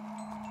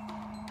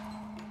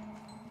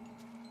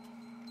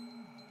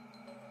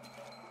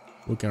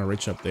we can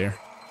reach up there,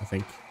 I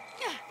think.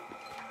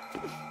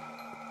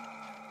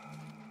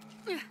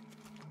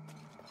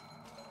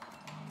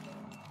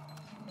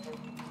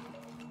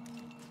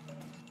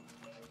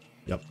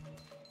 Yep.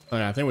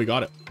 Okay, I think we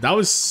got it. That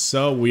was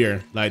so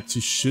weird, like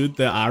to shoot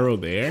the arrow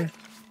there.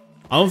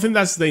 I don't think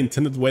that's the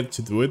intended way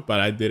to do it,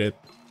 but I did it.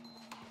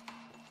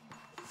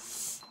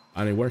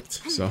 And it worked,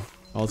 so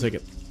I'll take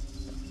it.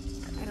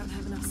 I don't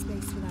have enough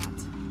space for that.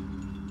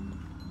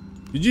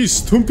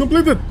 GG's, tomb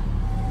completed!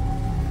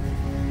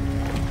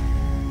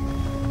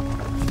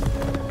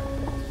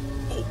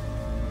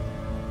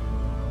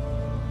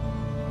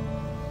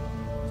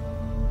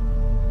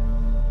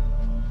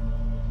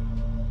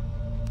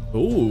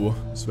 Oh,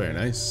 it's very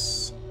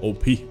nice.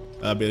 OP.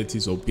 That ability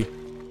is OP.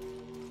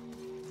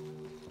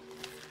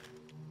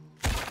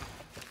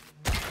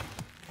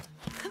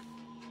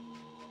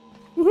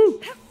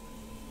 Woohoo!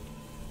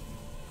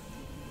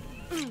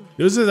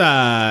 This is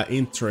a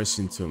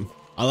interesting tomb.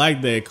 I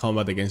like the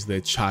combat against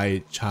the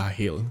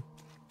Chahil.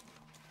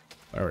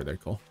 Whatever they're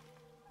called.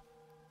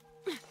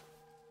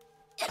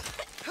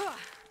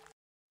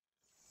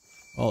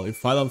 Well,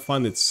 if I don't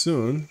find it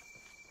soon,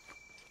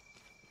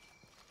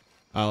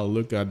 I'll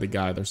look at the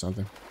guide or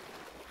something.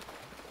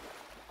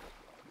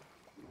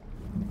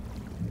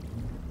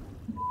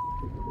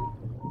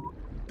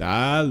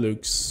 That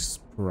looks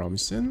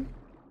promising.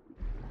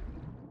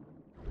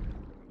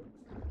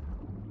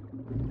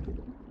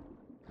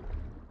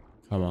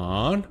 Come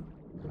on.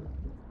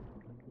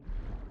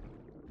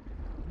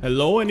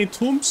 Hello, any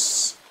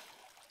tombs?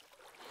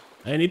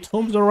 Any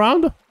tombs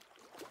around?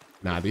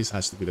 Nah, this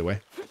has to be the way.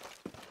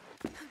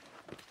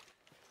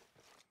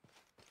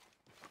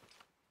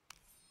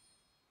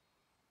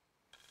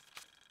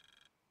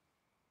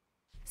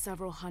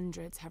 Several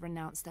hundreds have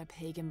renounced their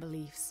pagan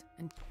beliefs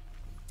and...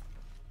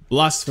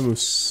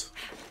 Blasphemous.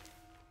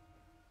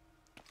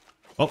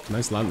 Oh,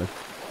 nice landing.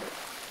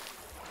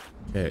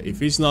 Okay,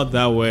 if it's not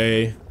that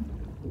way,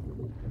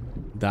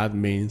 that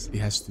means it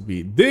has to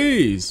be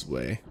this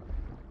way.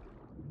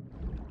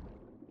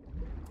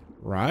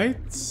 Right?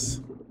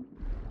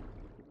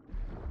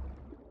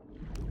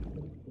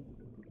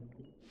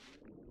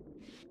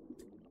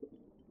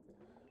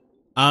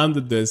 Under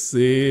the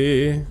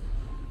sea.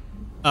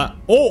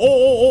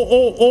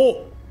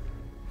 Oh!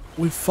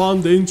 We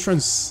found the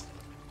entrance.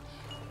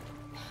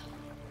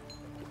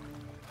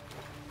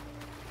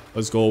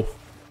 Let's go.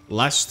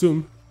 Last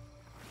tomb.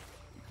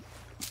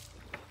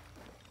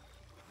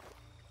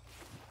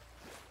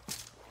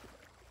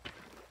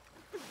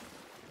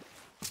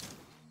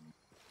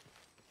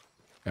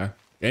 Yeah.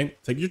 Game,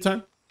 take your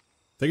time.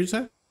 Take your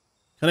time.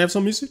 Can I have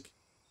some music?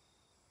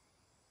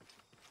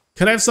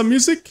 Can I have some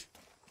music?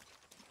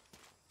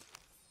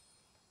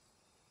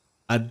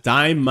 A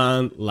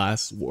diamond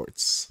last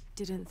words.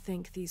 Didn't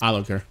think these. I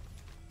don't care.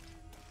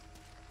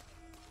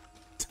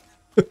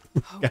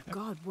 Oh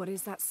God, what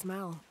is that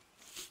smell?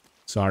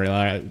 Sorry,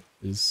 it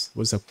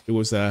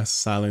was a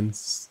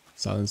silence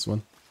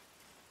one.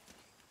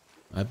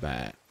 My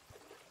bad.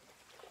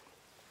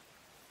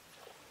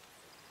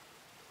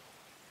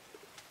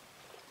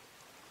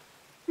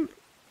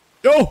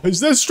 Yo, is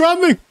this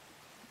Stranding?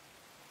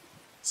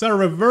 Is that a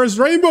reverse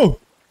rainbow?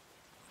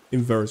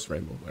 Inverse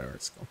rainbow, whatever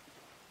it's called.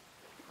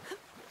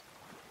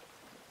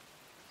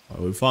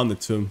 Oh, we found the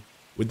tomb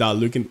without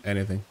looking at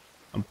anything.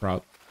 I'm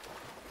proud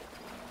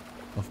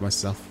of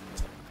myself.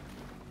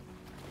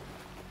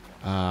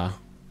 Uh-oh.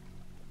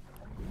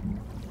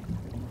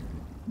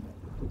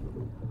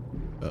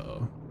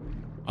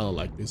 I don't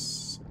like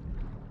this.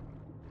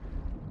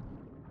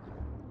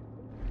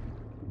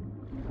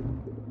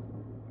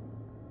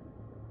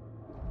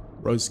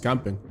 Bro is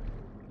camping.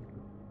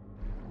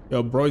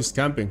 Yo, bro is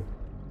camping.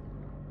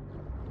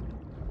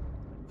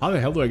 How the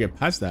hell do I get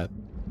past that?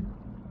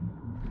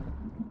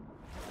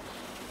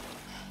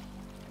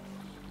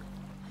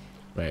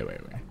 Wait.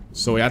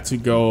 So we had to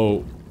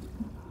go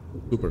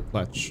super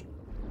clutch.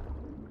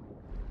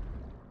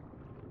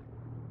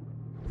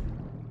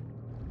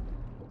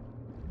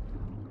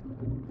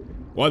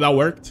 Well, that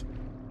worked.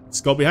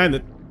 Let's go behind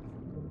it.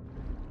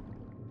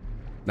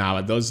 Nah,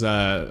 but those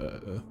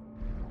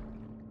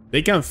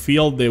they can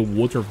feel the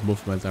water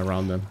movement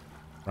around them,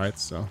 right?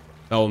 So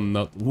that will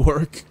not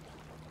work.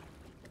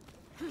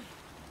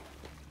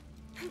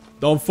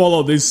 Don't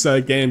follow this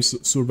game's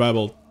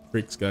survival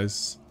tricks,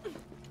 guys.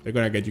 They're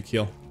gonna get you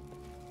killed.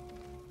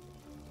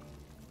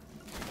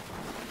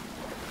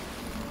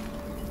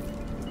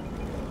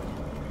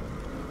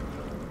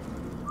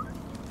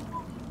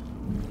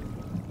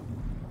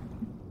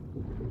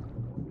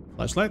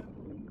 Flashlight.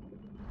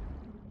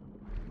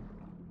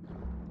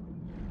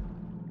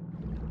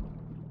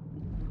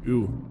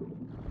 Ooh.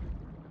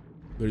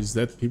 There's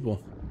dead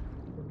people.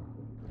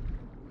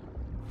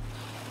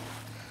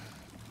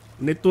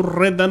 I need to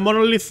read the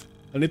monolith.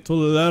 I need to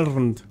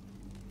learn.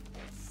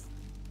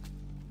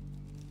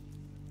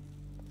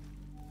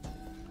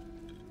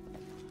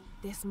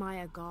 This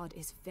Maya god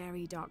is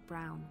very dark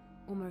brown,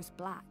 almost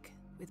black,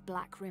 with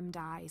black rimmed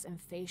eyes and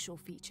facial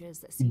features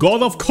that seem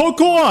God of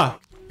cocoa!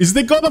 Is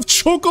the god of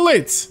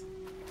chocolate!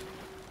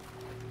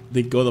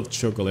 The god of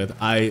chocolate.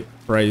 I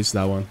praise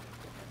that one.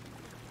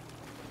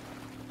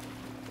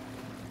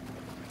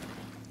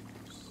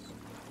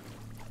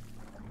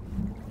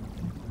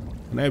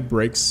 Can I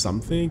break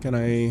something? Can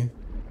I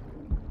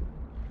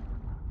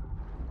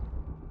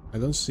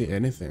don't see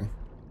anything.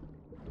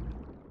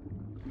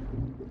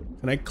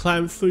 Can I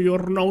climb through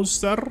your nose,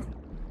 sir?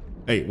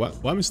 Hey, what?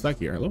 Why am I stuck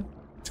here? Hello?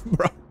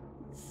 Bro.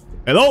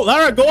 Hello,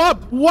 Lara, go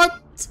up!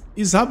 What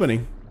is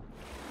happening?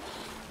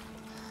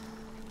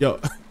 Yo.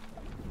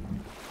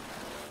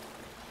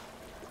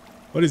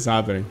 What is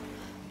happening?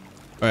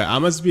 Alright, I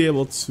must be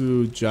able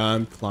to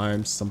jump,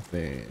 climb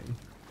something.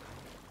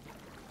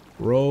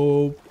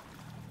 Rope.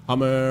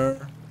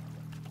 Hammer.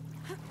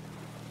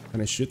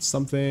 Can I shoot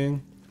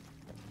something?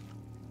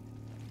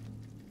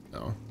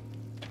 No.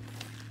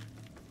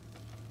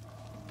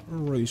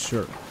 I'm not really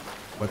sure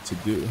what to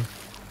do.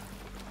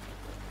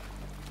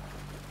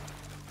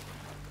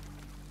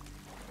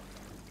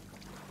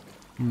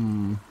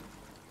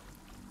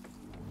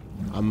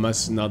 I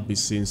must not be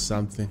seeing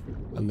something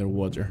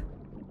underwater.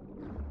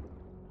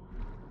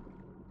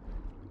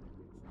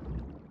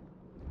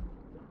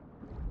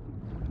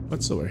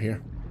 What's over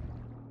here?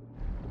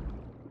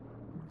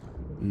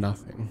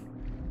 Nothing.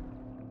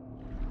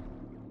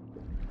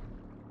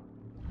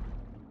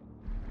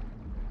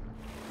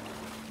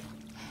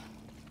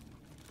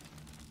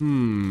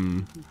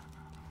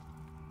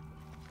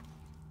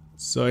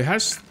 So it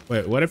has...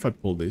 Wait, what if I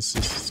pull this?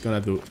 Is it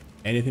gonna do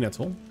anything at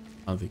all?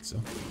 I don't think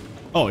so.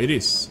 Oh, it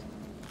is.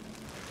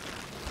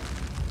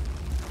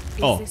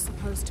 Is this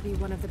supposed to be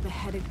one of the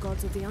beheaded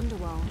gods of the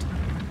underworld?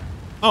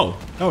 Oh,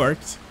 that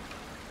worked.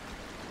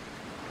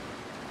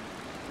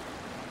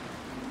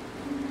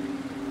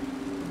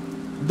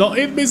 Don't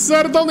hit me,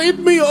 sir! Don't hit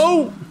me!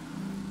 Oh!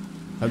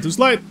 Time to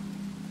slide.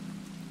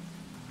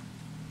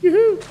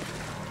 Yoo-hoo!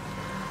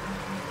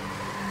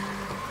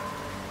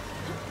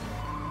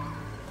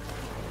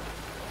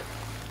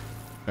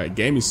 That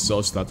game is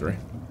so stuttery.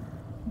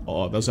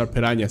 Oh, those are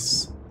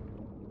piranhas.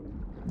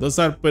 Those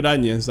are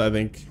piranhas, I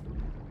think.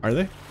 Are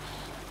they?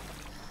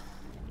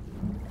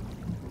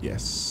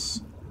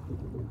 Yes.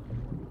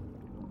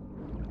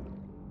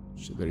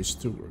 So there is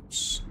 2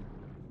 roots.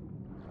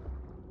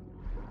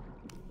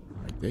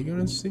 Are they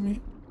gonna see me?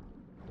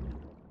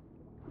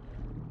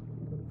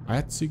 I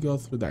had to go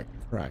through that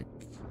crack.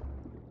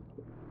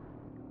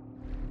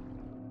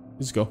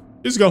 Let's go.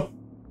 Let's go.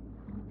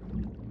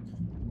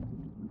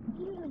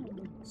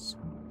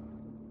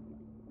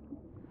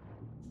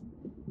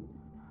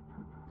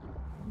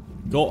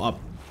 Go up.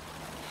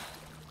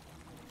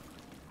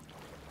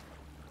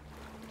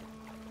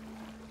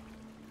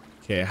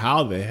 Okay,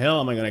 how the hell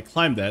am I gonna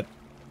climb that?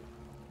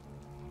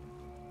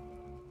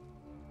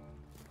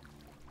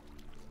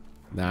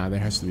 Nah, there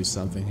has to be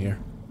something here.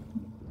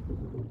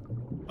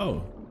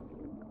 Oh.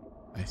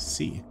 I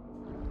see.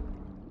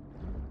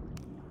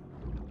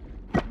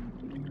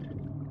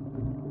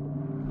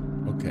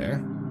 Okay.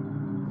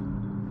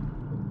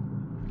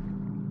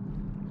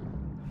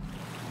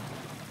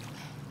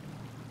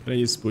 Can I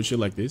just push it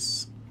like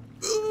this?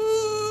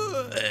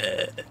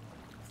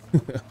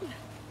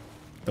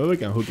 Oh, we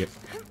can hook it.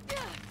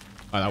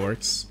 Oh, that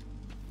works.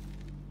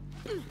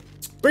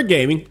 We're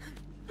gaming.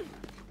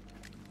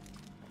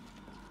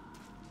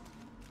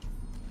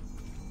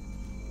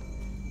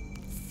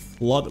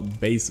 Flood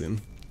basin.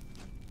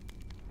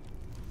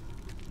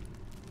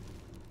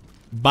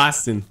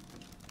 Basin.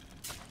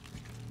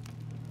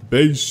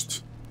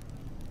 Based.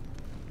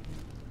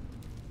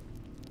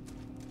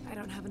 I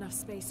don't have enough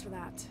space for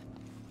that.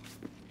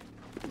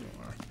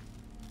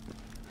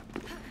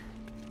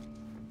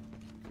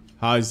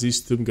 How is this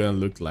tomb gonna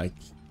look like?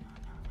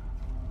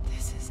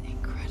 This is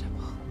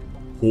incredible.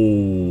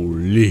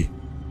 Holy.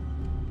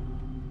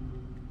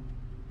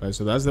 Alright,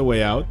 so that's the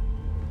way out.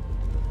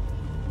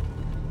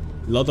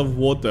 Lot of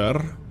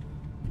water.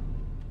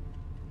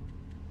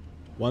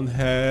 One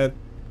head.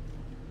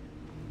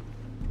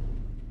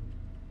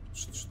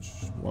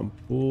 One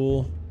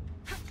pool.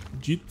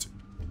 Jeet.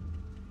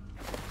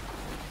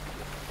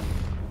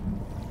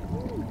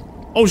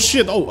 Oh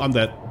shit! Oh, I'm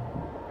dead.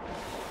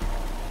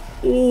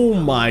 Oh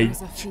my.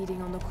 Those are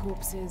feeding on the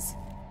corpses.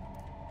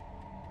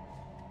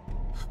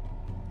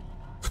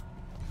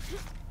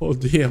 Oh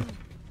damn.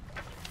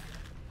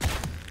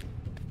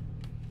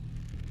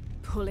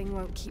 Pulling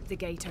won't keep the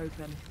gate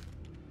open.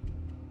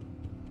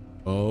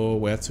 Oh,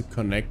 we have to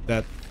connect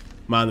that.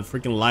 Man, the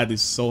freaking light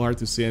is so hard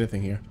to see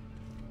anything here.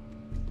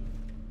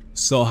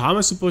 So how am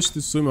I supposed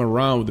to swim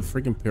around with the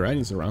freaking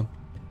piranhas around?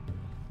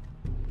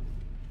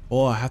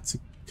 Oh, I had to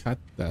cut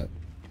that.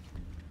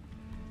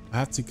 I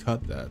have to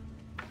cut that.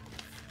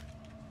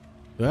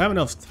 Do I have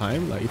enough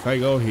time? Like, if I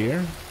go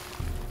here,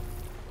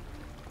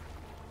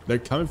 they're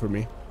coming for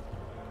me.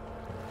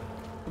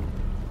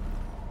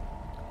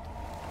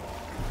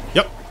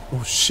 Yep.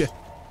 Oh shit.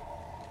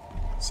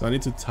 So I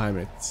need to time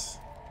it.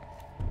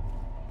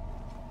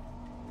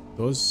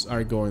 Those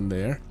are going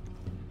there.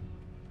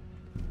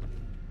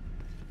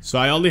 So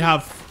I only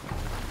have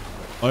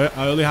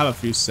a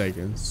few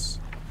seconds.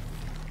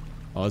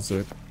 Oh, let's do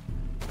it.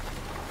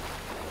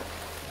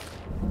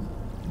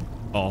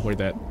 Oh, we're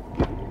dead.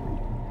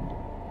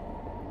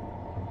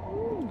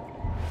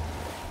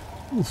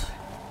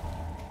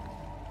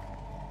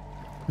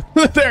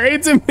 They're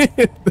eating me.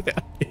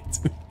 They're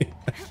eating me.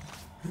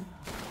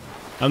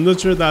 I'm not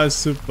sure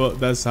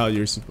that's how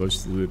you're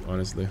supposed to do it,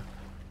 honestly.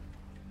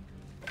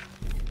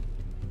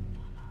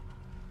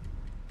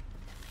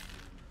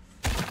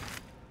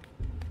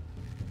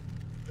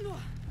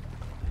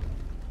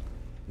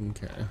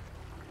 Okay.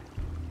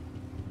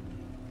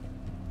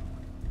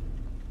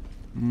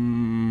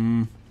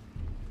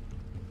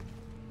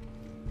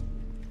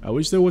 I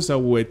wish there was a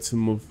way to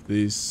move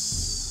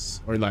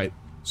this, or like,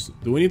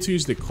 do we need to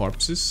use the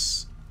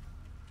corpses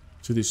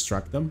to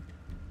distract them?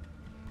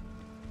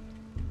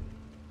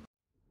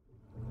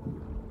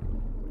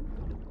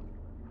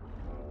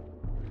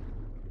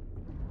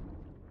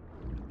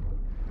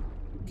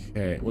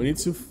 Okay, we need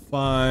to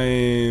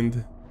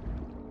find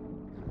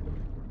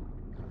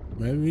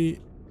maybe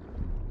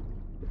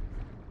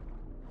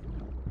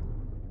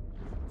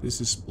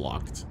this is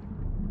blocked.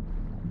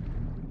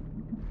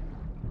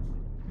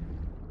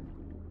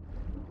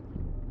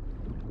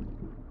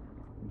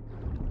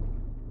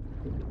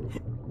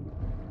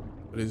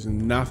 There's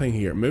nothing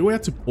here. Maybe we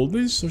have to pull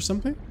this or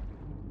something?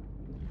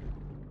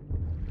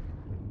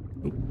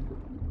 Oop.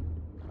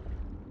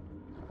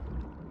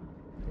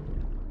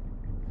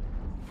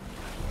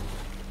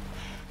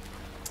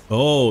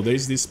 Oh,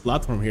 there's this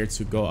platform here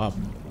to go up.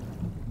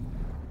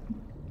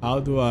 How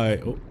do I...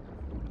 Oh.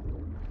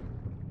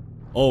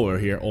 Over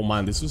here. Oh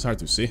man, this was hard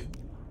to see.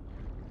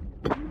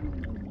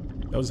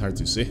 That was hard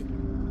to see.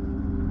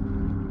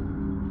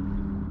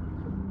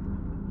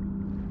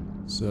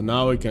 So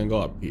now we can go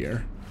up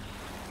here.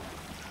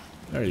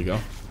 There you go.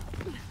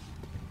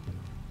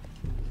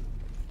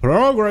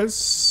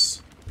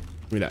 Progress.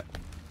 Give me that.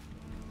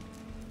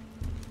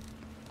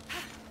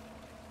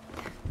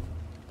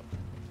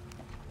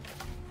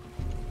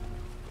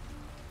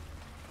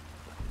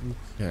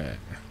 Okay.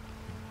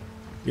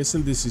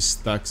 Guessing this is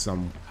stuck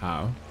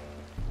somehow.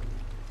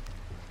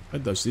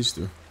 What does this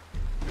do?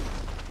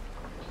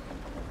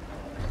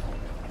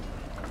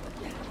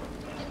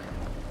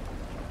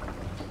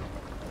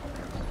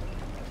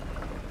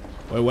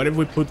 Well, what if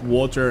we put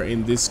water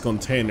in this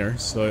container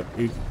so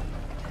it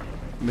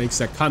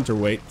makes a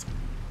counterweight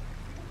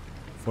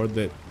for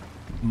the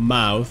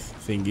mouth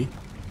thingy?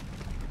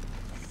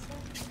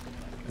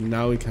 And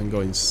now we can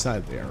go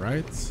inside there,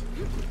 right?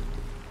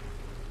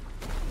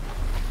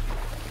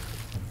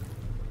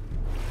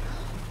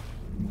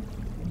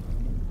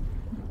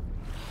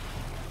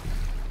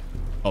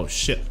 Oh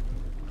shit.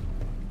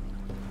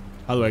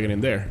 How do I get in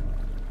there?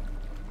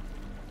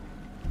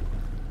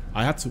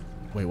 I have to...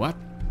 Wait, what?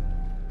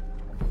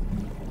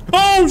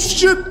 Oh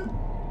shit!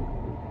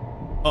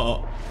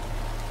 Uh-oh.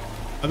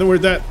 I think we're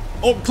dead.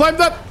 Oh, climb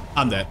that!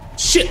 I'm dead.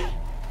 Shit!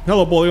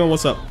 Hello, Polygon,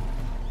 what's up?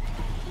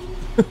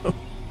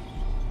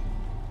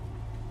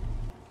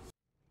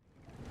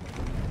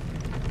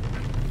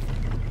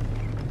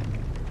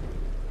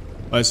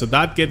 Alright, so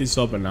that gate is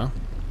open now.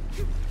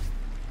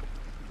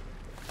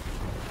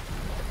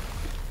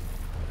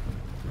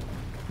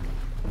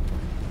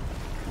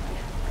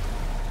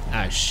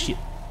 Ah, shit.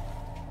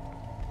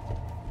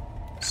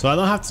 So I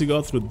don't have to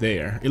go through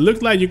there. It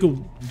looked like you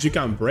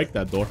can break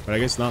that door, but I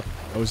guess not.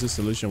 That was the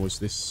solution, was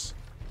this.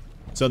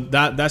 So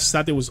that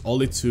static was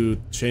only to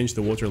change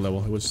the water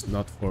level. It was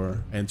not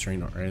for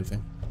entering or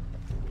anything.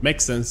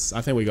 Makes sense.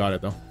 I think we got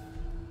it though.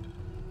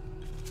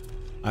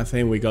 I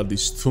think we got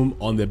this tomb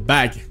on the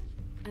back.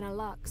 An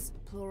Alux,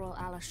 plural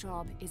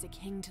Alashab, is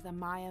akin to the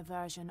Maya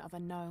version of a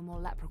gnome or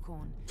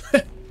leprechaun.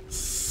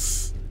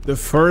 The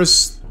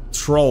first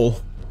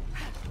troll.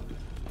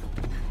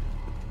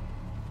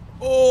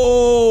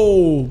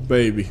 Oh,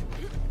 baby.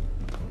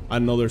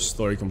 Another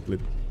story complete.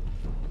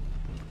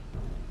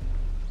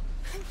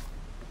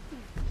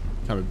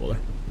 Come here, baller.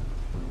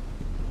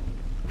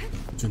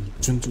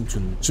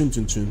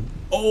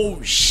 Oh,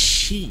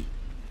 shit.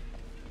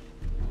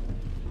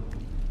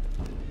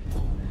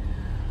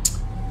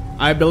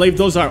 I believe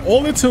those are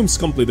all the tombs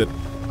completed.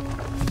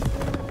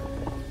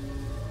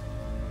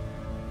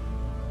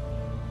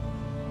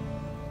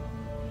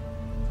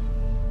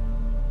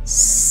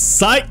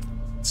 Psych!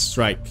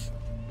 Strike.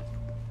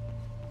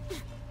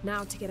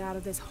 Now to get out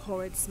of this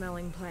horrid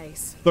smelling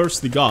place.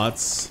 Thirsty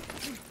gods.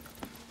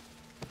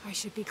 I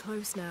should be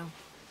close now.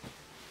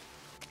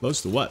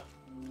 Close to what?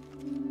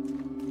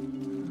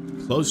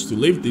 Close to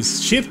leave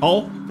this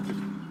shithole.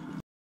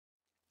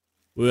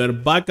 We're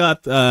back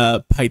at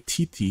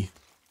Paititi.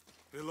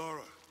 Hey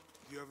Lara,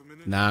 do you have a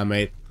minute? Nah,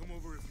 mate. Come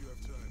over if you have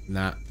time.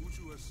 Nah.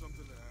 Uchu has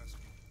something to ask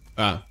you.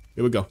 Ah,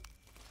 here we go.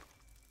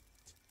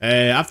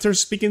 After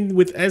speaking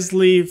with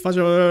Esli,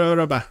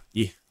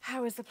 yeah.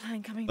 How is the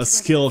plan coming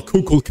Let's kill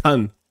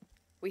Kukulkan.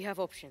 We have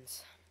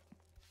options.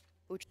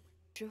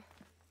 Uchu?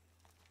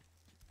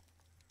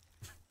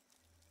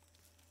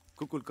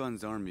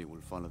 Kukulkan's army will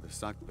follow the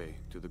Sakbe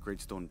to the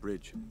Great Stone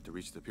Bridge to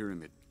reach the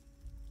pyramid.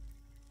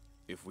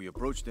 If we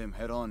approach them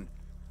head-on,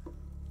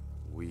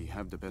 we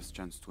have the best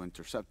chance to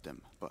intercept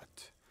them,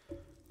 but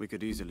we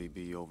could easily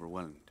be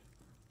overwhelmed.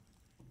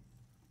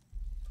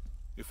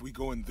 If we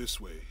go in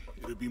this way,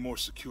 it'd be more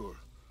secure.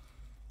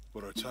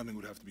 But our timing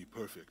would have to be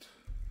perfect,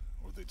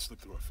 or they'd slip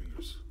through our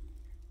fingers.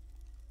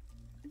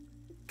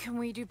 Can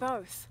we do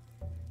both?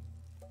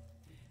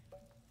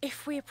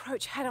 If we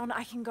approach head-on,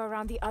 I can go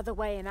around the other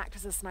way and act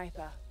as a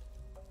sniper.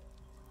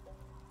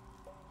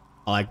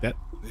 I like that.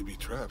 They'd be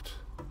trapped.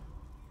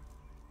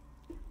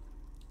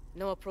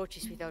 No approach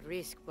is without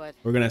risk, but...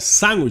 We're gonna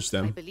sandwich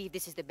them. I believe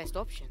this is the best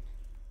option.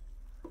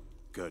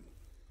 Good.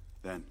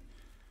 Then,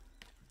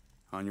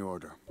 on your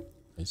order.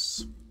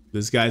 Yes.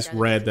 This guy's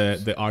read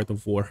the Art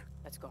of War.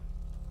 Let's go.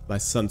 By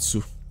Sun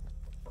Tzu.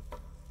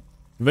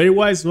 Very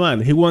wise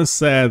man. He once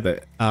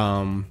said,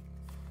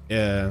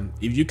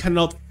 if you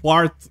cannot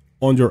fart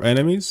on your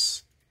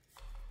enemies,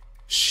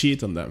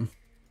 shit on them.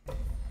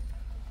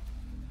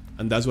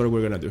 And that's what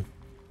we're gonna do.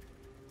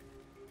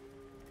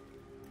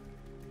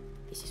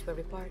 This is where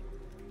we part.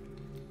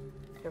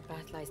 Your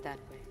path lies that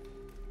way.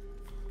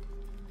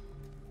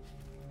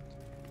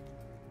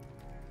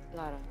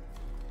 Lara,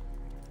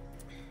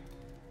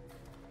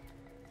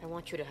 I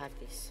want you to have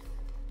this.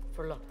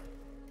 For luck.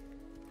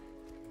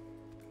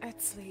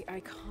 Etzli, I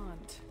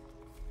can't.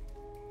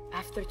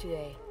 After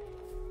today,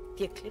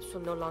 the eclipse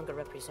will no longer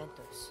represent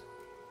us.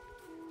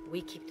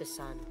 We keep the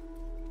sun,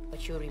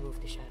 but you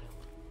remove the shadow.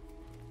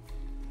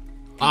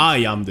 I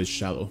am the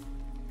shadow.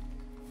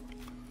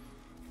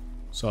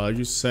 So are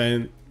you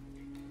saying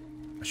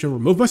I should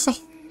remove myself?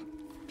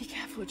 Be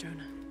careful,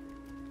 Jonah.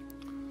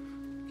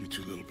 You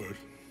too, little bird.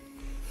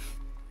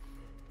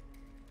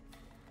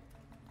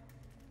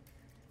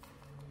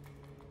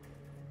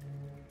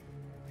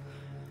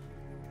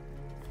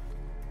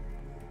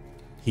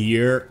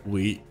 Here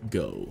we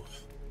go.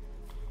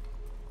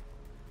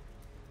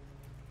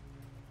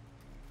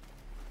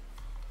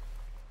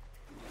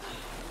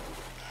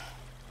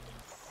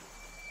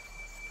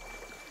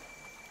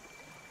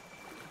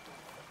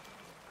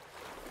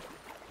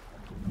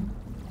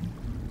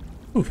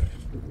 Oof.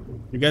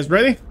 You guys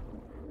ready?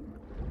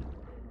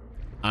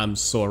 I'm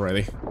so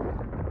ready.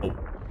 Oh.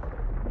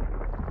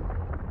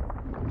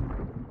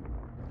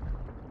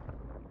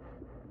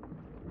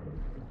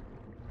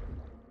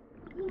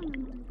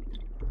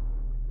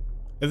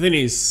 The thing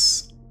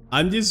is,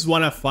 I just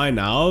wanna find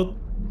out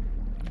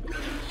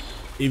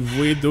if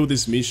we do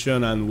this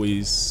mission and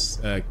we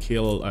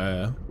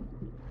kill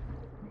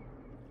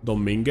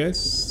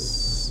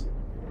Dominguez,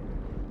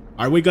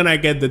 are we gonna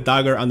get the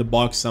dagger and the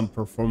box and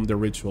perform the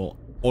ritual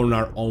on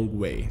our own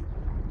way?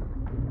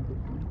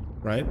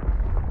 Right?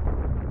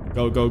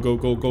 Go, go, go,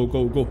 go, go,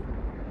 go, go.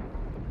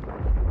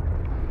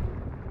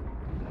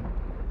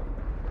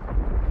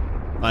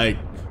 Like,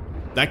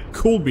 that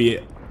could be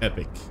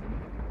epic.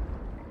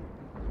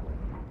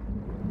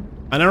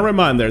 And a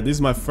reminder, this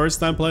is my first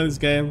time playing this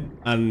game,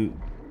 and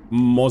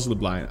mostly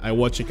blind. I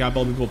watch a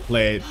couple of people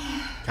play a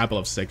couple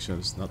of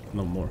sections,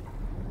 no more.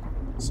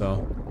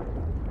 So,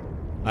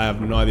 I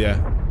have no idea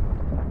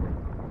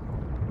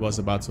what's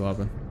about to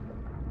happen.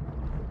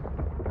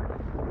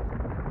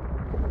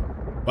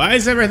 Why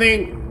is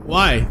everything...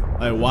 Why?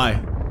 Like,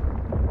 why?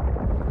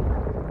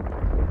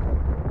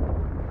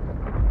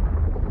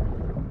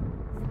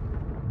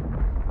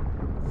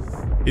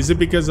 Is it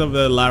because of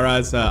the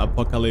Lara's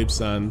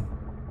apocalypse and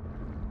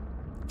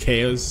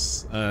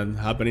chaos and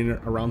happening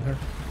around her?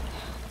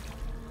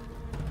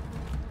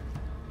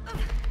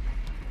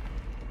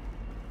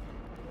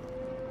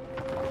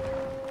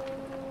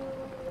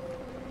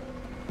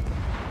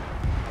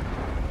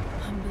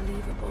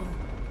 Unbelievable.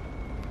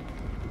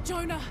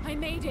 Jonah, I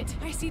made it.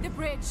 I see the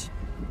bridge.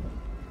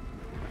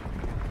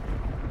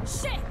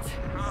 Shit!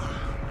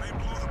 They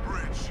blew the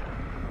bridge.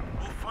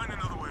 We'll find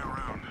another way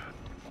around.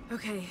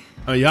 Okay.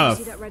 Oh yeah. You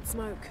see that red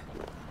smoke?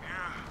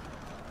 Yeah.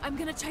 I'm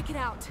gonna check it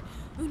out.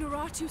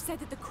 Unuratu said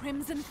that the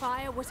Crimson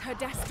Fire was her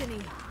destiny.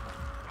 Okay.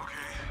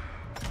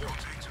 Don't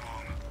take too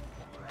long.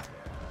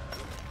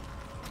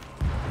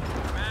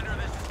 Commander,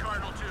 this is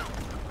Cardinal 2.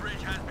 The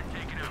bridge has been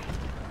taken out.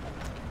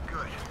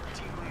 Good.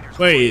 Team leaders.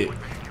 Wait.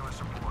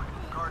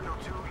 Cardinal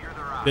 2, you're the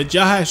rock. The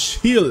Jahash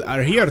Hill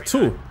are here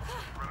too.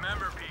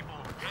 Remember,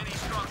 people, any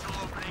structural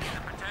opening is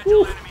a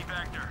potential enemy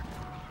vector.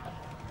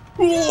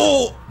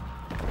 Whoa!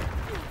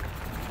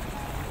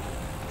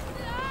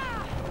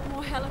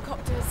 More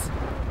helicopters.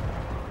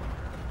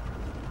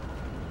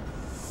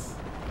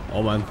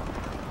 Oh man.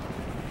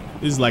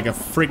 This is like a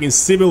freaking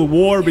civil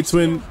war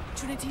between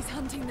Trinity's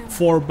hunting them.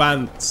 4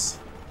 bands.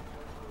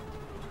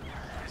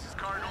 This is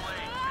Cardinal 8.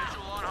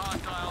 Visual on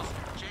hostiles.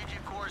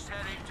 Changing course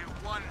heading to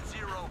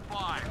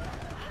 105.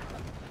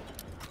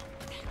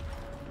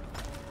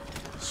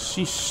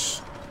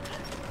 Sheesh.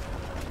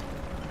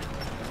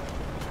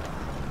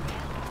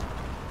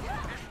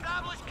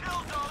 Establish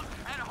kill zones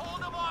and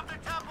hold them off the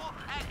temple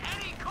at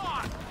any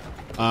cost.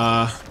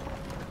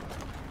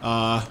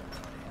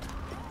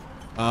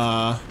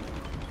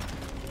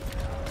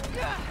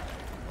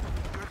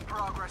 Good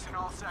progress in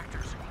all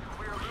sectors.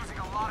 We are losing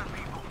a lot of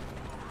people.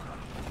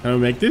 Can we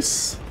make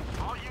this?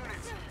 All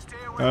units, stay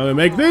away. Can we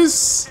make this?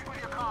 Stick with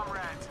your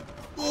comrades.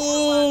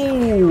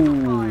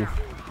 Oh!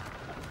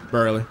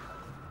 Barely.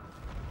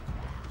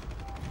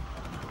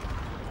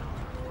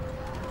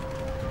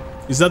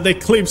 Is that the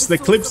eclipse? The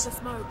eclipse?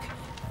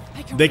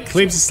 The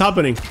eclipse is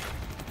happening.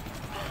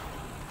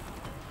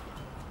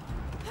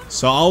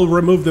 So I'll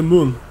remove the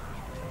moon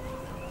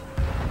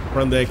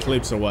from the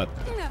eclipse or what?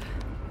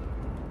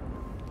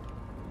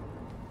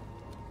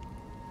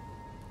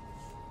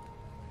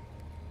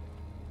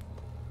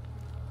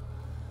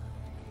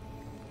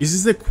 Is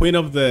this the queen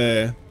of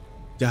the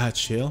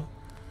Jahash Hill?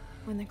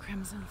 When the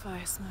Crimson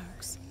Fire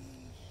smokes,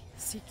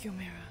 seek your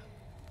mirror.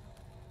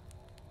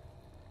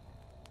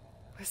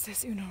 Was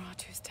this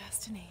Unuratu's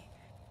destiny?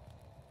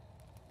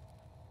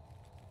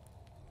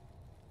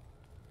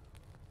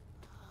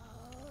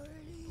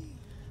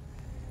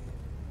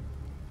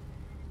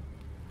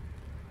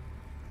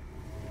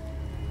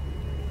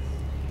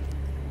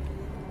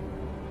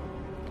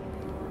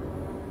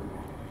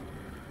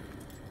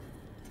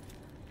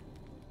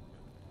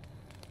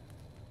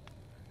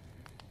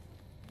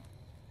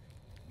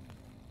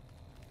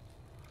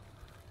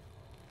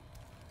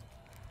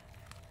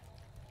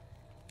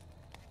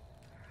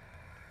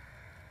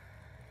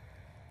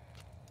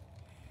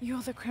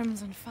 You're the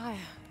Crimson Fire.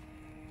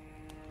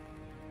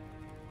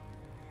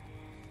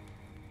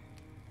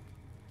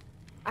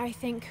 I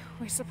think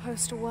we're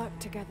supposed to work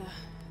together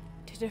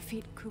to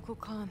defeat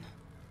Kukulkan.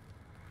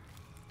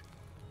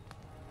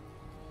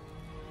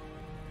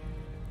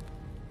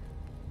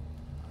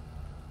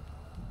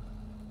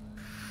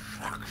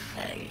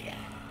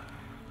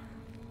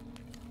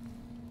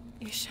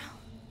 Isha.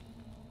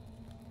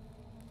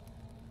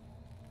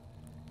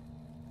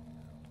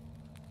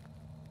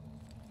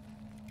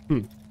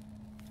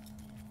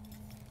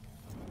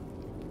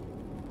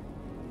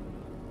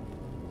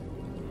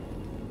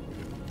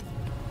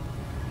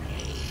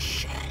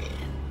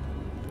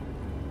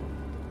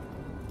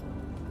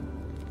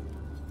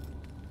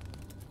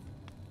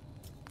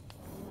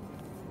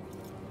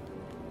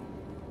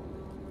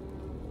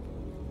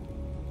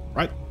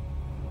 Right.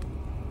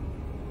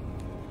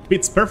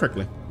 fits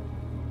perfectly.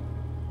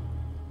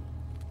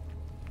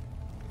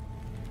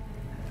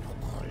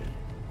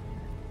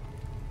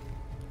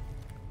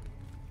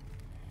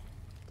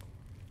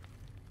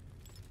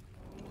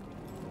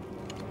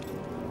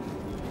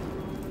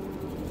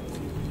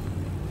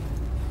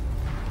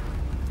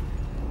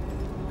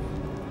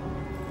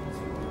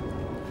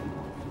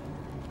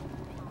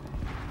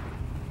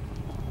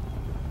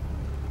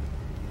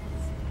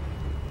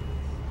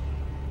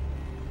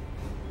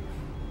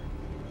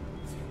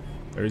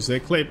 There's the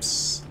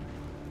eclipse.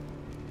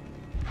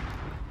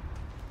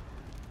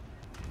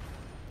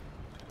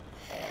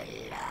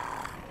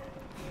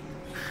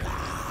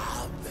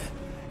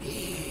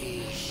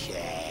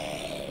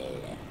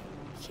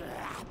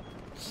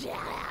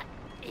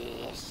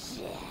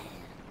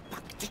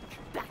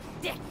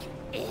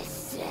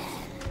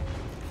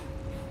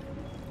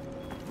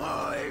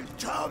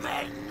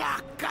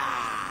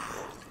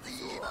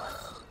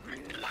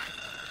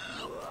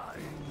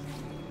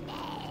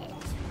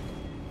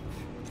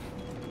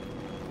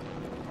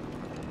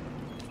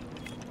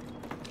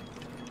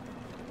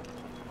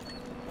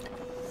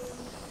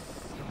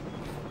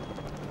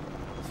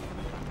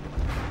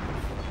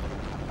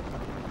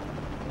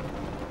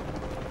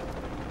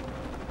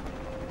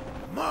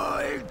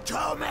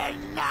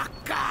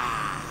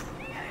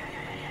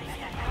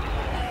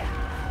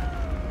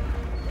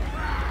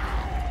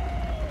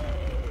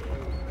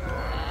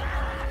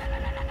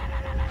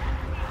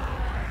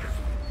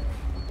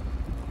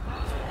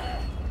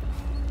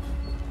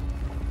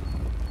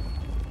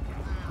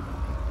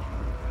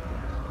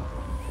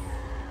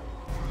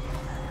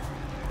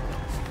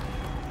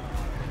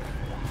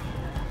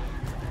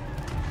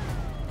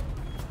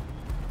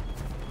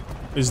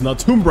 This is not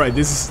Tomb Raid,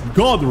 this is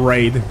God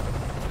Raid.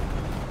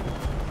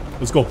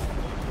 Let's go.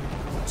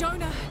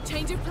 Jonah,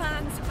 change of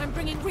plans. I'm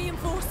bringing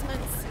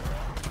reinforcements.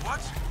 What?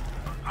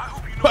 I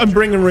hope you know. I'm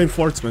bringing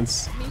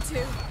reinforcements. Me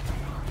too.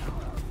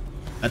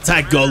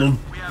 Attack Gollum.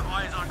 We have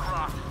eyes on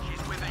Croft.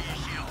 She's with the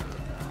E-Shield.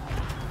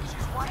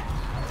 She's what?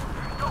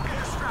 Don't get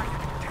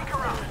distracted. Take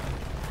her out.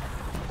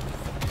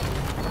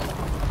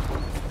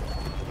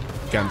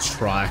 Can't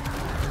try.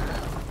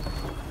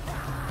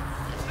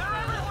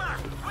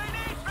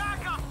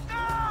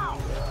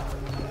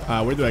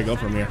 Where do I go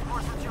from here?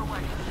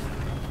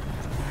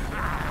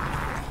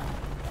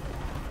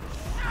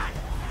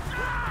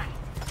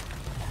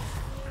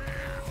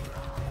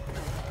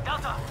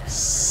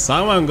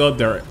 Someone got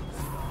their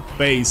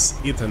face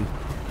eaten.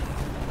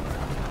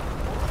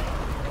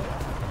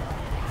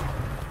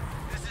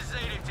 This is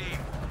Zeta Team.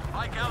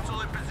 High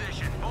Council in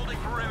position, holding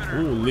perimeter.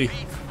 Holy.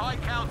 Repeat, High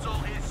Council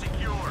is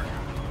secured.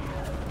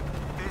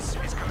 This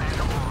is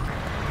Commander Orr.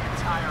 The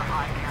entire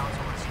High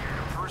Council is here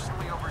to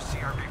personally oversee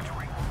our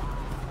victory.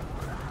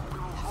 We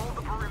will hold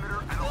the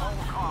perimeter at all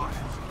costs.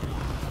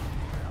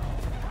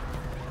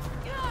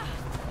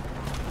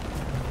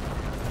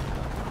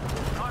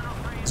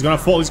 He's gonna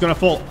fall, he's gonna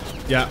fall.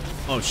 Yeah.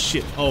 Oh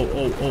shit. Oh.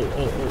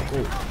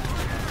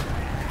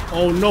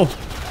 Oh no.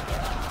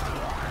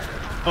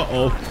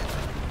 Uh-oh.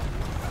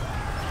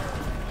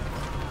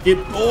 Get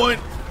going.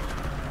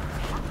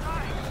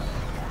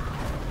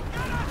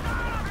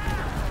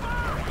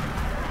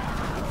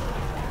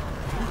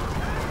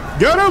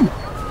 Get him!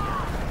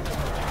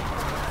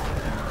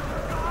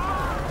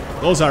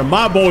 Those are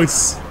my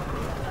boys.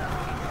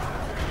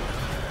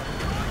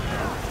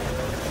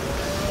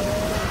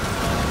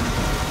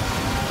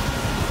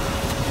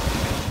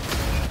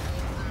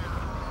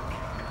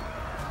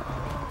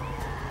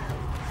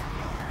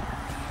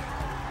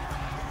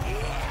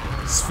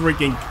 It's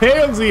freaking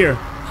chaos here.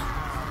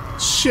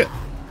 Shit.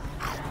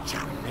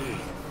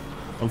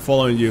 I'm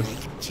following you.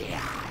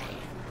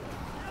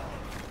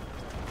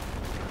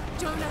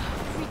 Jonah,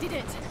 we did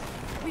it.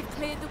 We've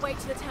cleared the way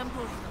to the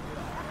temple.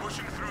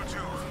 Pushing through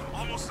too.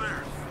 Almost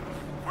there.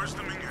 Where's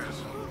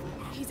Dominguez?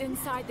 He's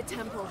inside the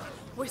temple.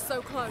 We're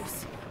so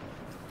close.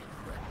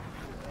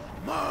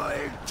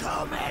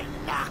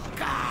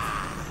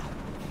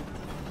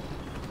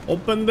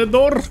 Open the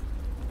door.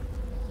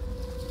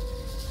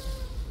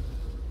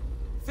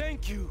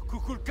 Thank you,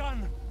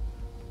 Kukulkan,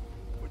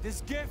 for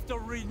this gift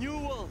of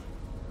renewal.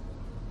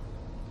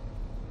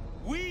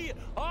 We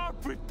are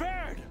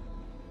prepared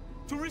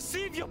to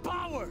receive your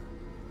power.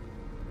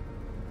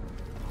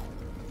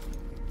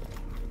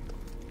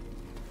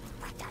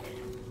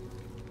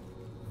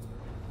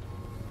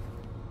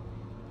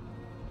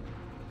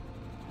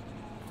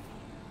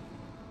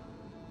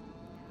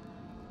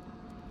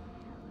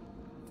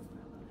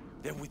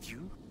 They're with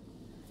you?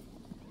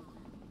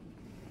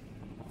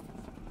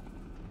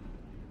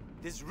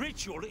 This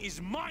ritual is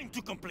mine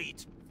to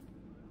complete.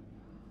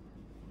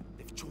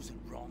 They've chosen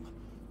wrong.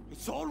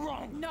 It's all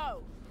wrong.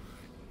 No!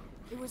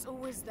 It was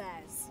always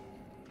theirs.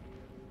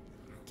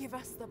 Give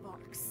us the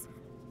box.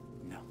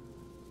 No.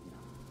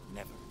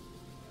 Never.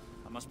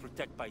 I must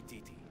protect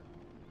Paititi.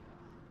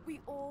 We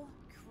all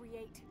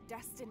create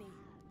destiny.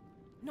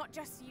 Not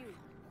just you.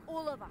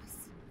 All of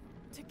us.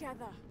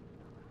 Together.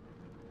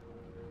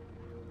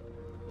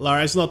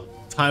 Lara, it's not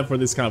time for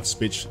this kind of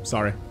speech.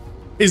 Sorry.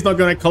 He's not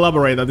gonna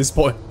collaborate at this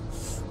point.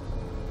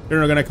 You're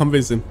not gonna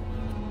convince him.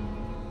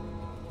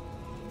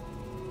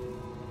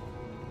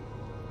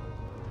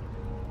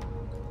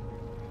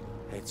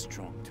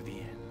 Headstrong to the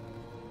end.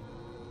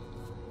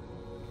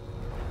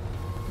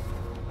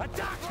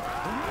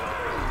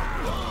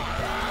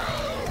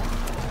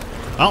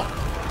 Oh.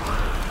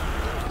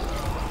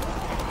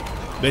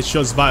 That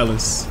shows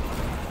violence.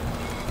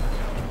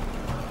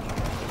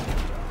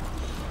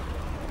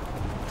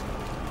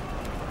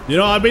 You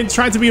know, I've been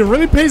trying to be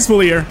really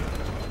peaceful here,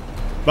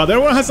 but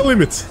everyone has a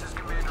limit.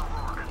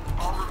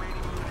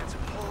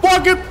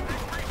 Fuck it!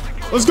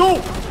 Let's go!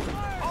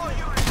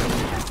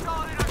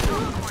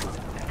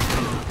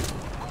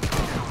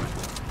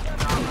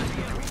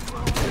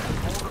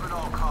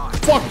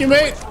 Fuck you,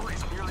 mate!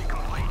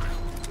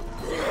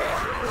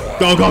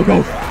 Go, go,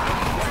 go!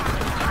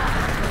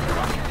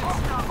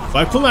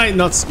 Why could I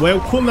not? Well,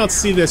 could not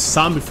see the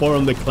sun before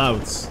on the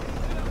clouds?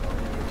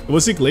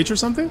 Was it glitch or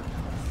something?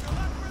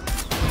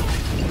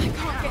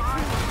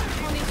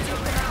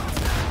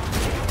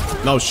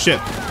 No shit.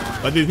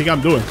 What do you think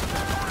I'm doing?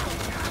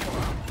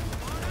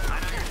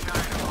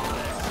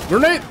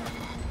 Grenade!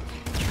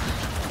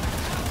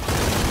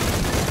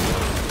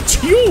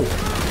 You!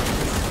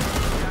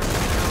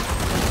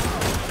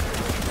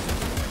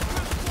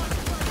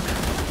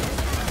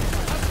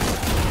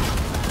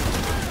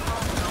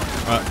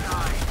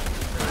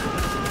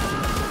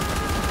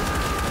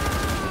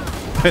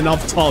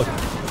 Enough talk.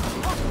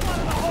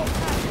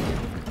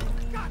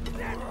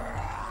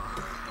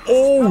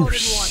 Oh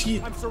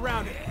shit! I'm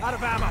surrounded. Out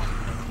of ammo.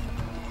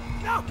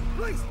 No,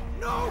 please,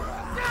 no.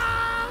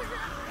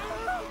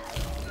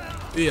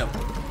 Yeah.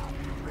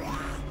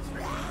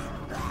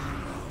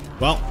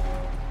 Well,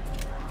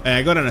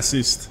 I got an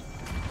assist.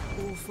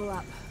 All full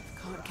up.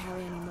 Can't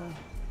carry anymore.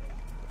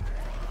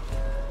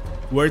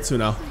 Where to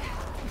now?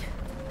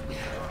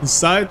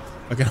 Inside?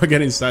 I cannot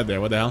get inside there.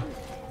 What the hell?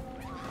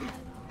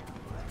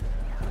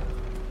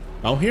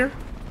 Out here?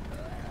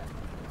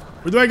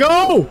 Where do I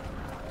go?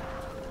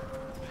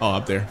 Oh,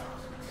 up there.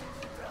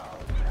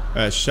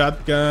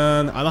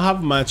 Shotgun. I don't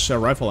have much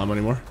rifle ammo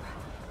anymore.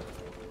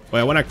 But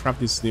I want to craft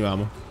this new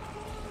ammo.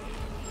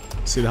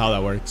 See how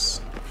that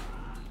works.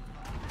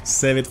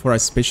 Save it for a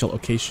special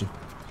occasion.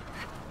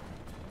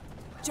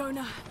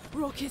 Jonah,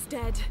 Rourke is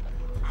dead.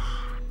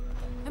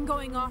 I'm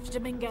going after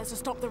Dominguez to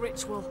stop the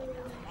ritual.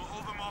 We'll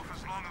hold them off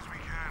as long as we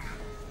can.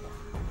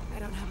 I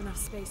don't have enough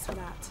space for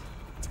that.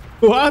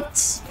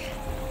 What?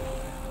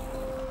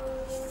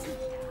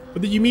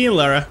 What did you mean,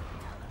 Lara?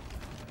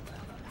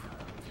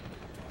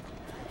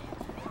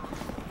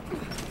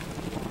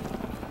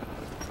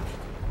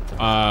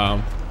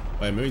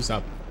 Wait, maybe it's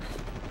up.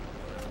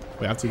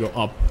 We have to go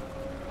up.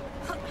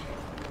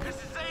 This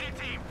is Zeta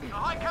Team. The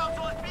High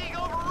Council is being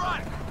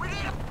overrun. We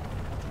need a...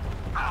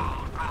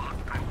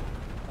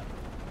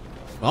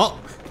 Oh,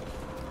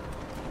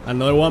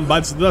 another one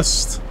bites the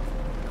dust.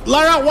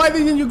 Lara, why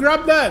didn't you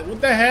grab that? What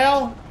the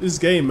hell? This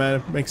game,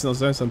 man, makes no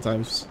sense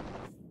sometimes.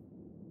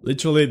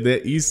 Literally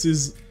the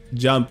easiest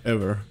jump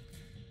ever.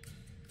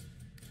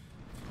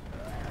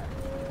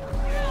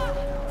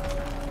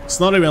 It's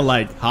not even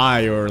like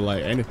high or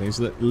like anything. It's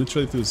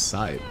literally to the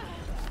side.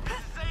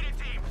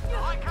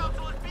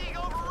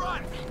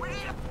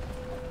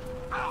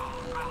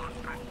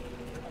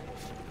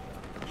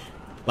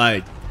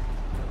 Like,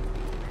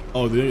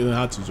 oh, they didn't know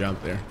how to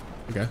jump there.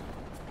 Okay.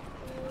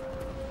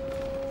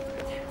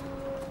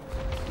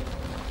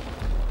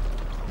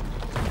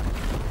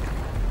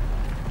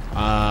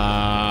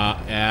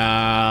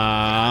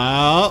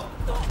 Yeah.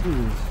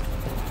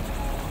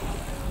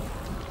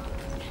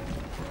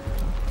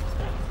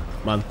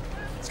 Man,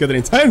 it's getting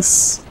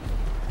intense.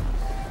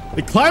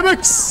 The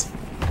climax.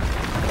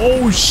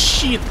 Oh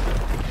shit.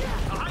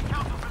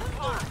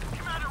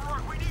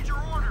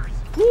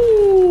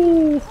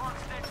 Woo.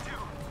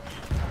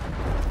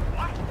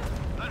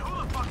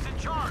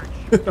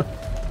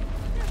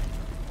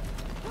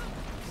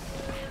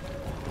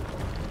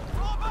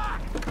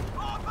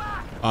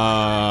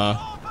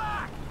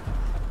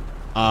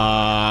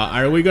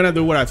 Are we gonna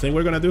do what I think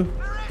we're gonna do?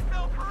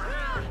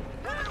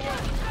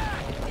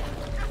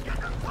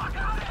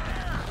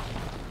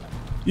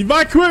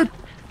 Evacuate!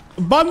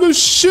 Abandon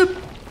ship!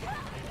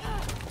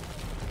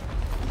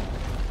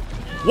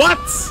 What?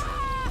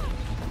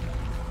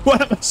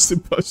 What am I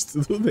supposed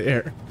to do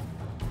there?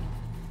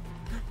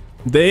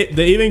 They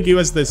even give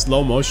us the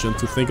slow motion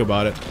to think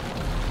about it.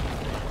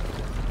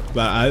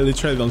 But I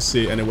literally don't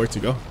see anywhere to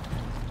go.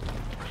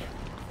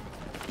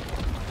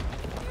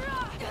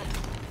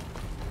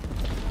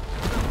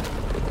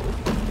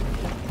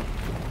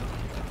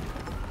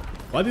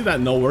 Why did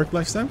that not work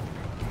last time?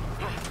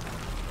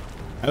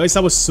 At least I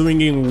was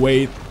swinging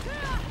weight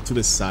to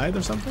the side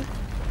or something.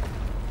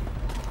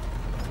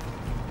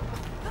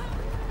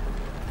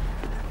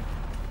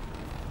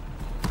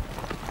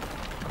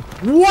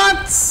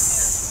 What?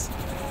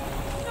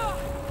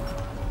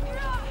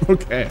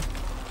 Okay.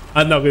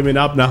 I'm not giving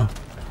up now.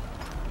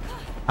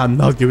 I'm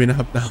not giving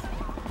up now.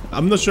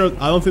 I'm not sure.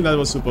 I don't think that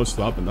was supposed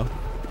to happen though.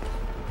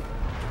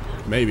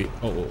 Maybe.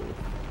 Oh.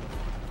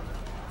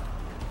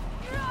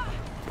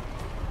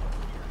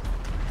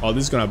 Oh,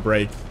 this is gonna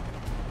break.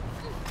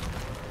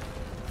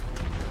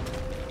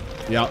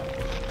 Yeah.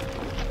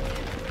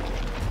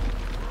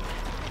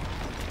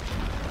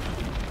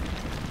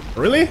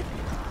 Really?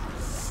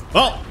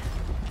 Oh!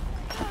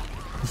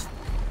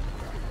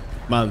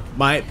 Man,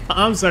 my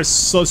arms are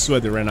so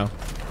sweaty right now.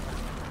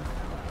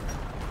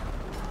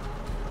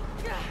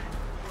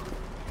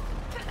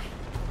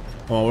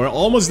 Oh, we're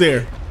almost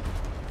there.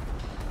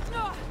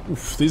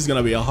 Oof, this is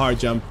gonna be a hard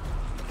jump.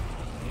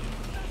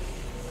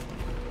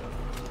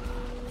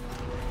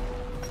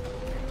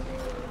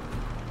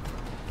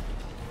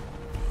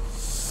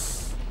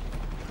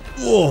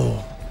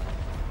 Whoa.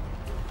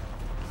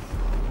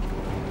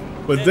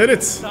 But did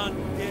it? Sun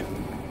dipped.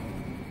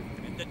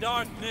 In the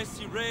darkness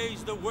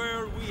erase the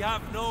world we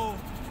have known.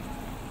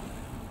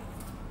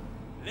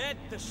 Let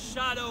the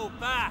shadow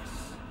pass,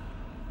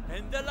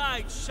 and the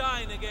light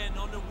shine again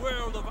on the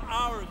world of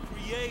our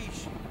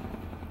creation.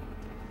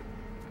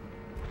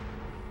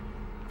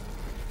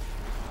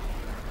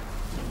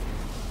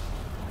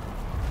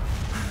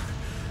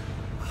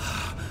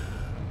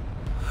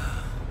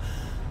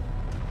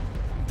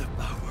 The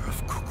power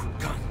of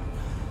Kukulkan.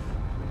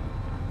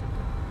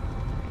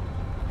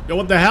 Yo,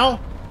 what the hell?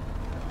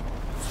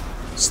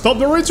 Stop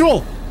the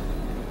ritual!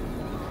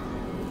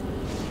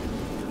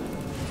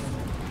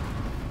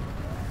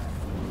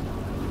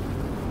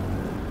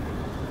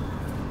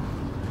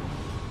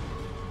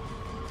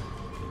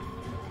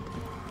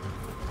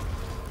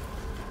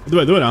 What do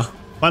I do now?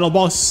 Final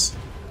boss.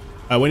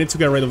 We need to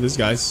get rid of these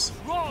guys.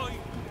 Destroy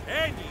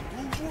any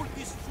who would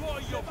destroy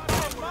your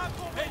power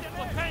and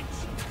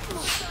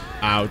potential.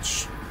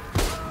 Ouch.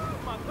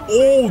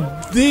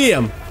 Oh,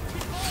 damn!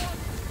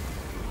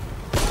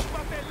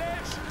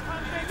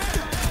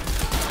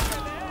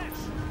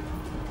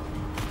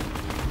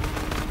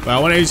 But I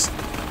want to use...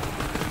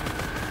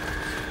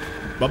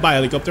 Bye-bye,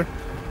 helicopter.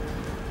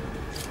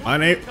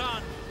 I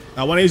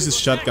want to use this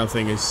shotgun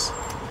thingies.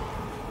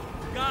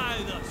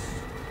 Guide us.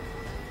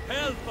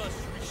 Help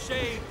us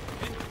reshape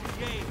and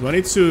create. Do I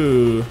need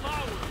to...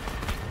 Power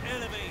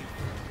and elevate.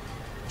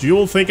 You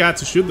will think I had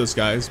to shoot those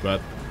guys,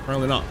 but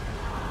apparently not.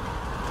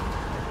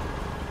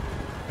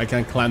 I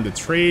can climb the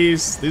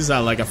trees. This is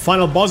like a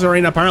final boss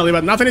arena apparently,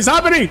 but nothing is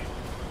happening!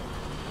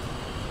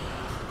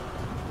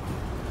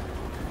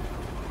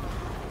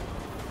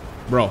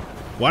 Bro,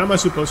 what am I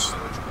supposed to...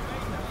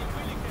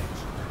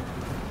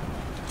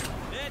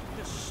 Let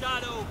the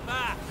shadow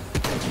pass,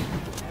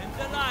 and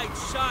the light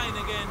shine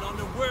again on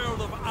the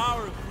world of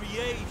our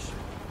creation.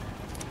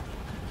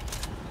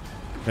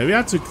 Maybe I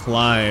have to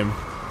climb.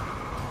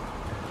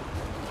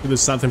 Do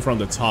something from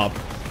the top.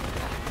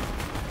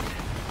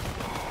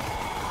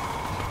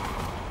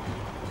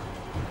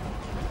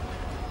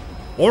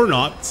 Or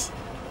not.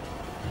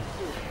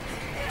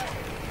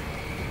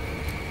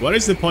 What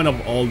is the point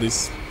of all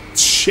this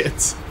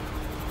shit?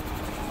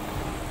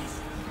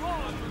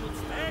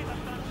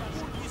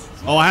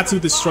 Oh, I have to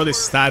destroy the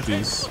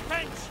statues.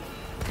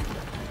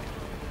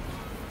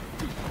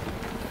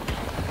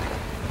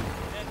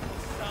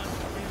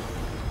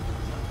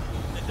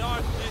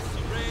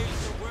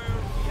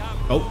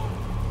 Oh.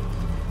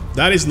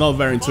 That is not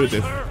very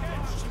intuitive.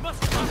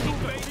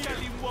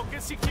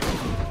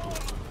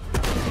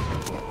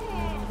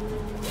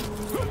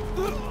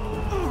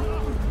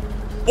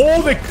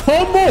 Oh, the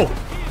combo!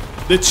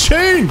 The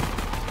chain!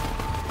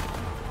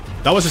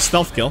 That was a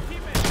stealth kill.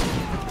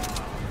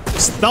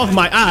 Stealth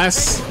my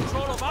ass!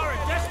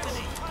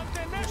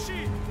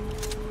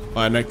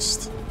 Alright,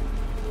 next.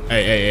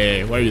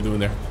 Hey, what are you doing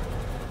there?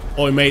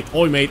 Oi, mate,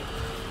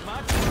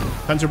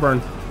 time to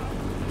burn.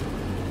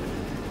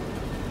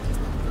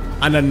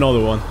 And another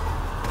one.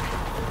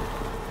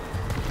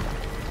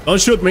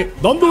 Don't shoot me.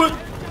 Don't do it.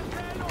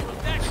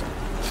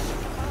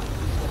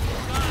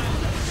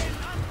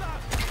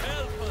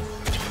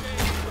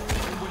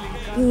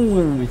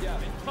 Ooh.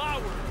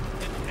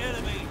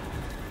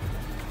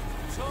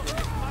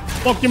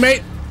 Fuck you,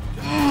 mate.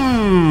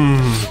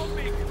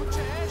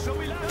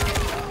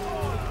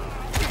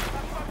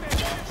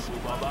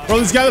 Bro,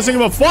 this guy doesn't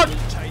give a fuck.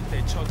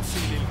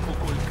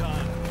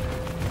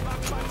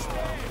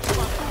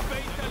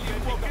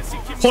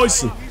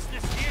 Poison.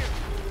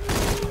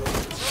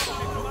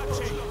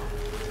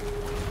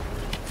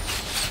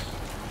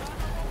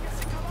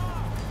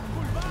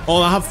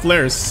 Oh, I have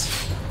flares.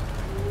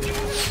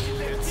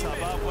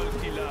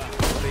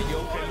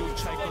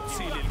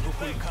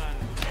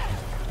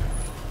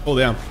 Oh,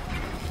 damn.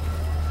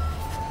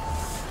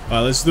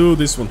 Alright, let's do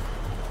this one.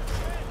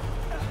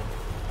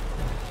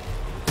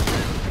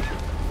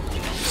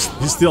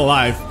 He's still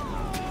alive.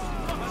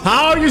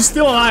 How are you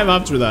still alive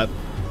after that?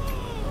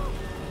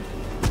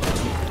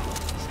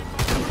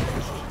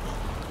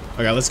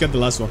 Okay, let's get the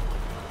last one.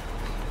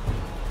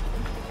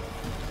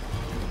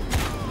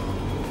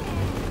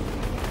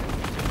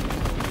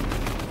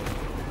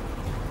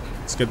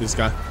 Let's get this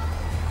guy.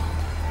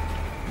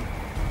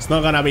 It's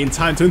not gonna be in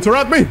time to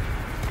interrupt me.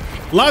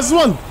 Last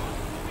one.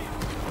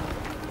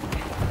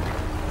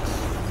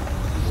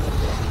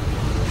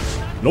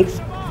 Nope.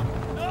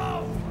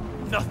 No,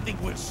 nothing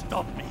will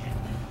stop me.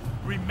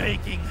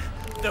 Remaking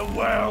the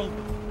world.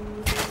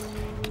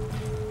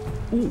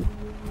 Ooh.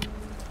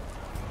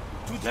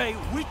 Today,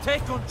 we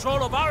take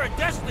control of our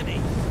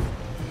destiny.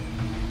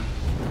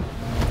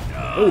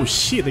 Oh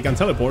shit, they can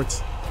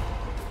teleport.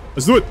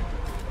 Let's do it.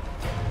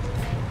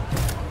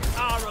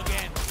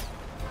 Arrogant.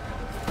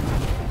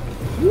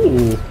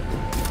 Ooh.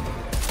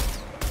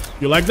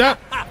 You like that?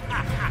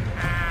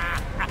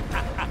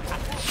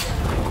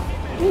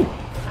 Ooh.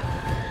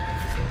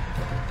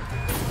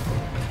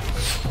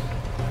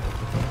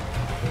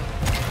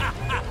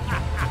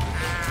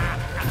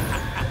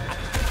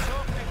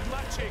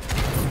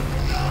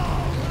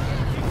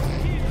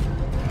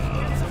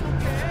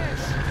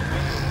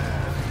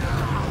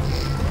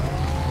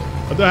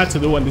 What do I have to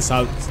do when this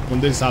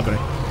is happening?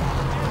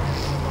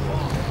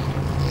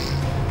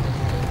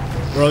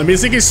 Bro, the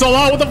music is so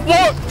loud, what the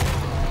fuck?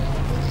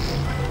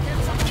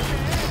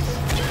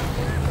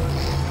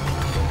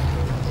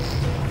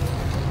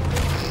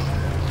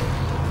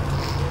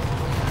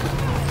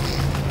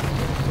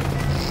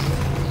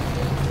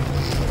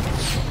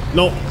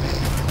 No.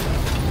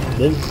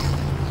 Wonk.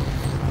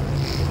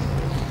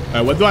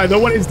 What do I do?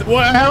 What is...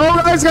 What? Hello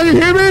guys, can you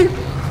hear me?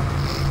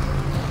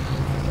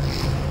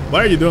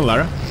 What are you doing,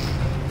 Lara?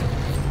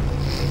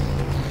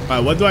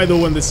 What do I do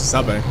when this is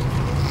happening?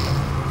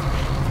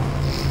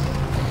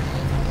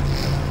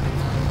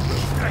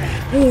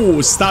 Ooh,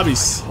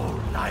 stabbies.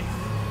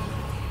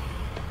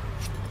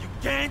 You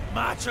can't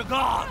match a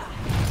god.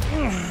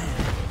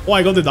 Oh,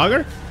 I got the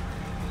dagger?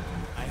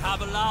 I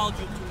have allowed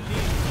you to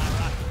live,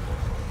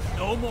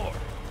 Lara. No more.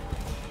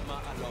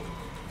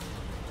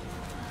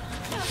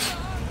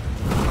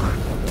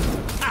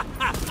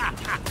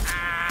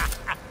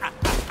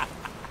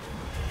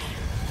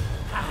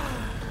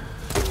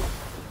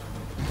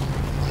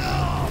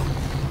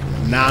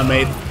 Nah,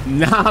 mate.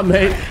 Nah,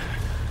 mate.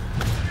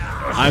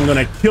 I'm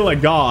gonna kill a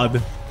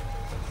god.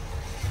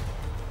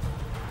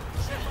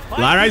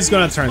 Lara is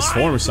gonna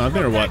transform or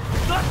something, or what?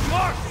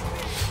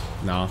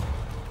 No.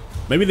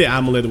 Maybe the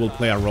amulet will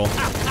play a role.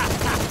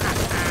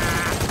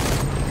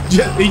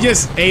 He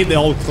just ate the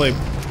whole clip.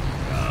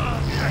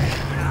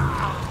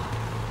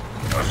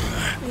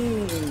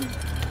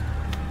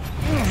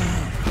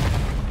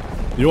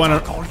 You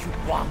wanna... All you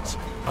want.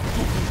 A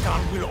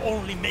Kukulkan will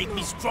only make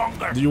me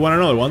stronger. Do you want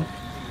another one?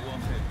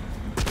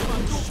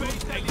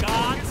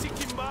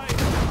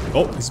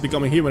 Oh, he's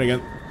becoming human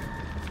again.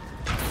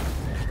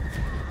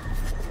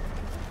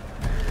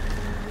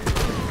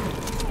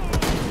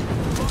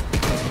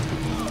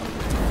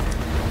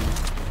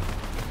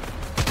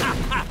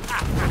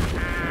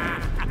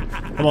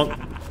 Come on.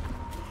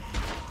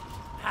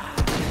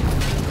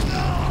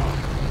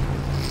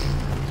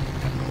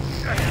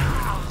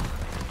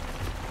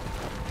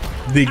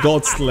 The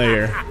God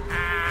Slayer.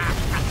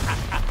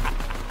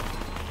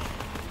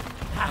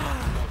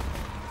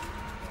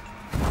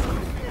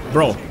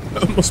 Bro,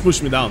 almost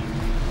pushed me down.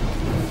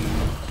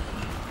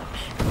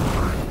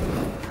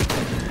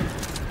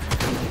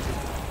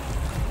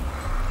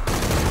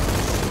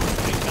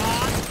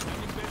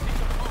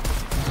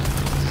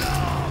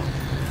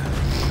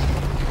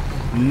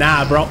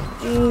 Nah, bro.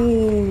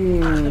 Ooh.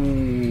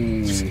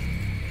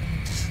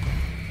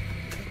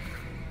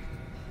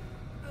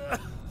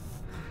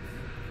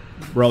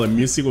 Bro, the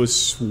music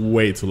was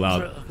way too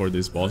loud for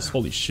this boss.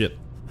 Holy shit.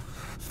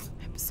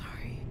 I'm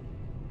sorry.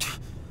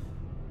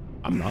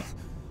 I'm not.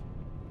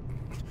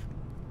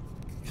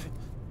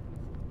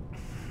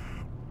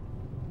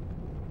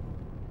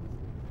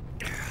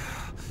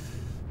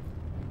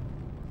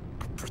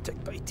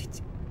 Protect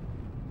Paititi.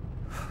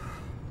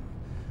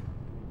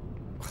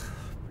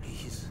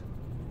 Please.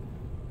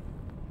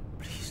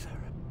 Please,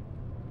 Lara.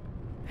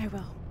 I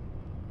will.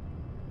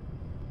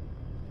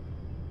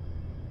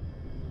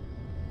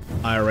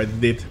 I already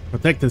did.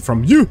 Protected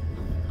from you.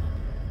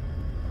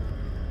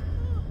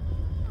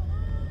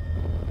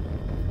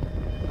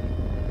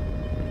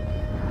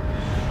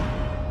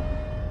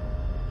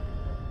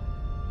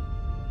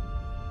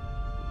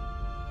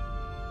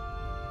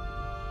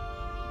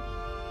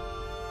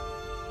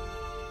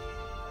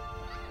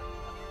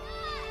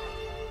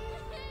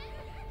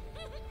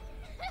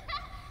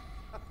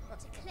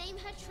 To claim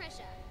her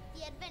treasure,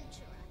 the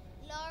adventurer,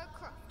 Lara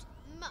Croft,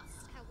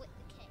 must outwit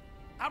the king.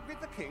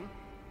 Outwit the king?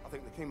 I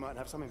think the king might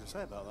have something to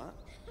say about that.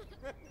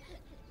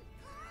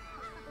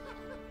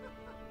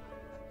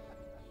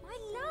 My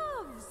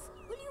loves,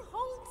 will you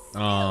hold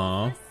still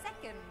Aww. for a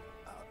second?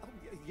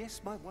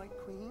 Yes, my white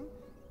queen.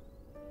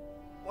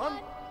 One.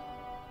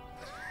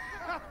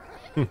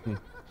 Can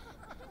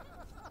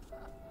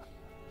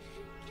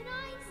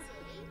I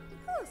see? Of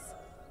course.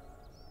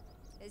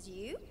 There's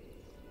you,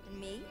 and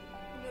me,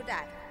 and your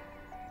dad.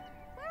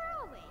 Where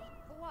are we?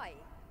 Hawaii.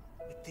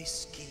 With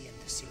this key and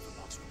the silver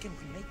box, we can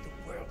remake the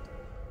world.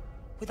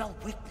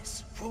 Without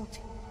weakness,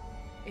 cruelty.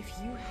 If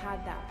you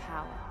had that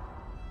power,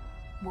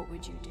 what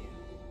would you do?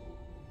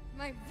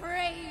 My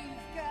brave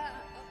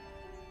girl,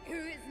 who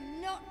is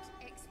not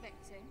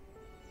expecting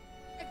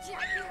a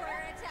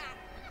jaguar attack.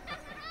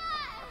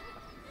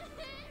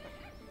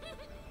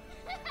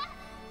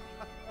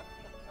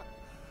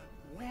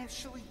 Where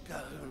shall we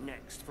go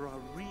next for our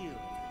real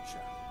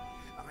adventure?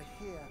 I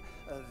hear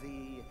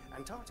the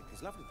Antarctic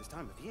is lovely this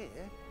time of year.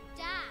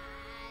 Dad!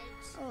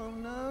 Oh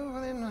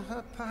no, then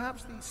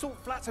perhaps the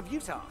salt flats of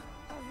Utah.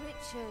 Oh,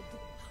 Richard.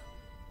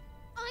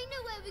 I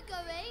know where we're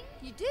going.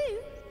 You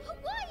do?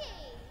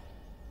 Hawaii!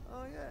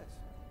 Oh yes,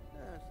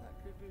 yes,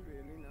 that could be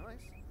really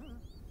nice.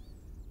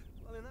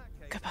 Well, in that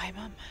case... Goodbye,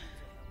 Mum.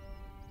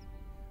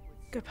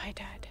 Goodbye,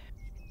 Dad.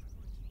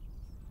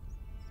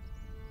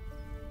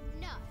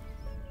 No.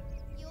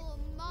 You're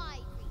my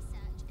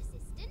research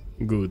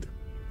assistant. Good.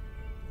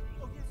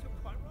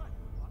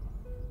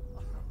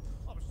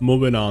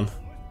 Moving on.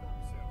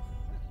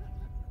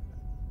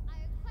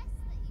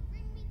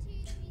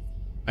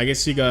 I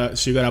guess she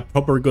got a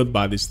proper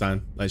goodbye this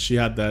time. Like she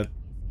had that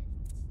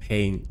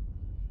pain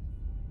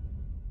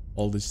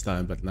all this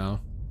time, but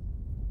now.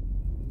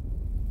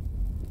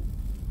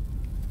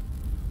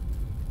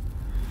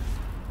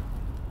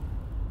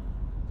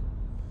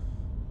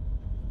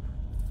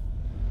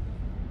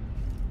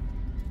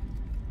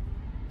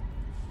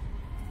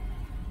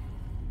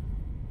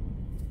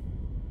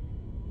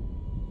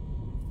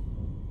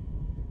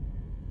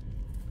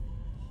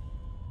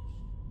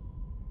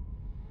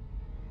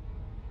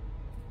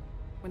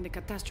 When the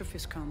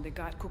catastrophes come, the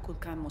god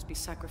Kukulkan must be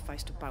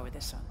sacrificed to power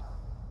the sun.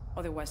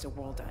 Otherwise, the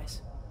world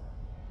dies.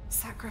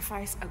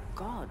 Sacrifice a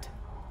god?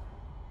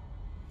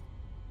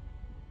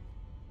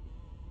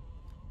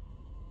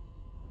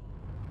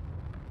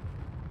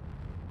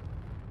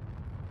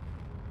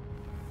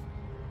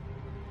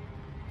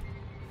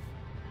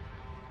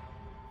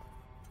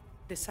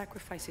 The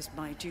sacrifice is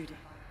my duty.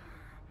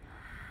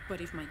 But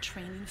if my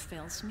training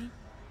fails me,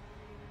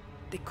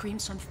 the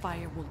Crimson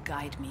Fire will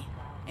guide me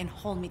and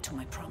hold me to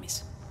my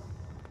promise.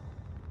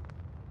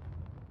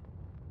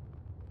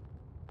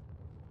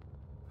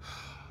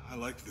 I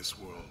like this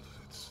world.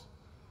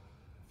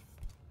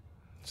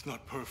 It's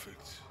not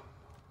perfect.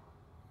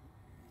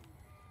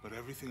 But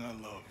everything I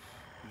love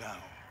now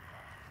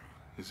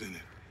is in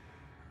it.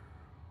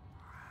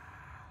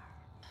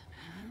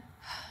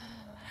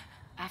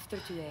 After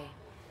today,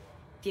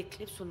 the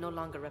eclipse will no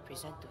longer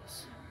represent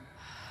us.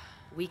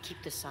 We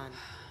keep the sun,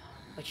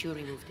 but you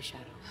remove the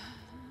shadow.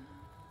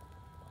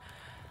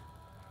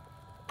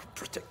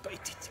 Protect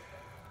Paititi.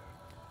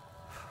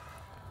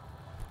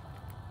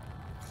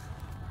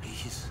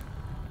 Please.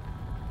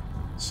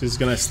 She's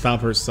gonna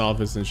stop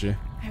herself, isn't she?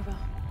 I will.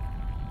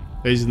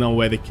 There's no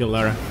way to kill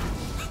Lara.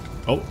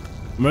 Oh,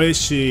 maybe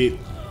she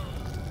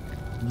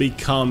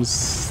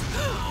becomes...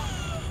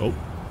 Oh.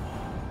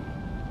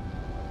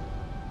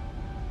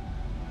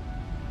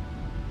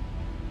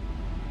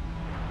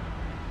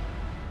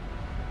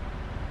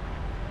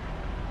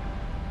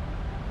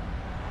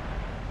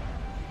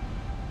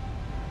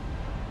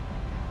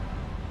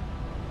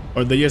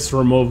 Or they just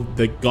remove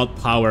the god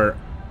power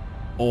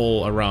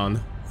all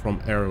around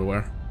from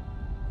everywhere.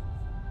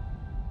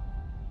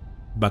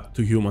 Back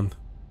to human.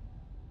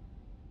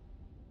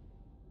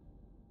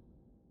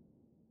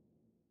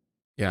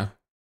 Yeah.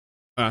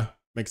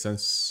 Makes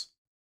sense.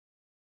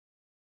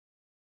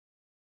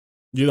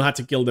 You don't have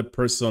to kill the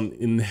person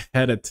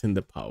inheriting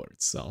the power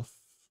itself.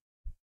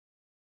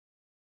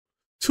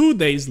 2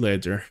 days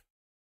later.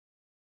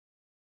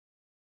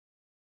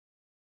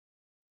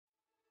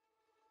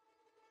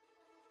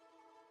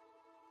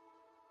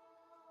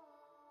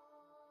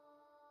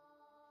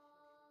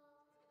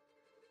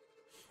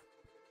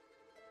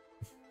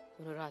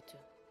 Unuratu.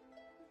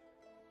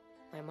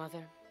 My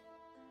mother,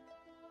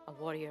 a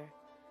warrior,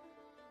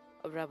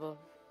 a rebel,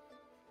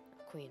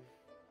 a queen.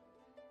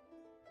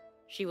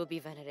 She will be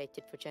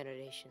venerated for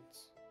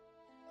generations.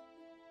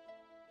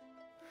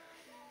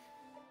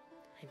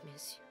 I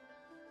miss you.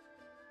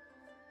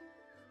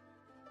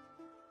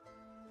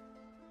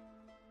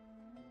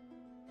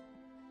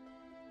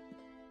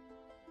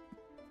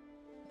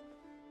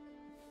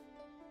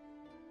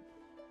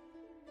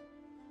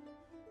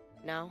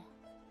 Now,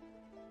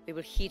 we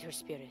will heed her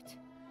spirit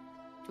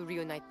to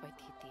reunite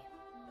Paititi.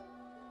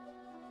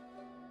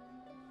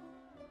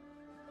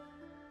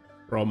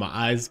 Bro, my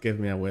eyes give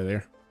me away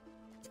there.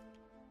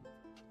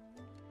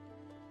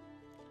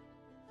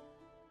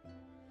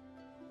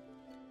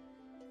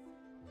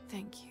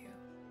 Thank you.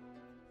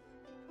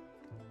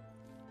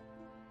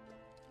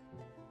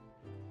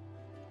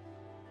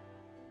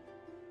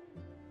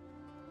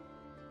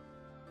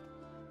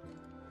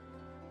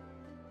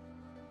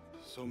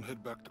 So I'm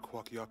head back to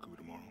Kwakyaku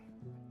tomorrow.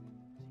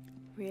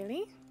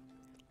 Really?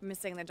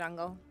 Missing the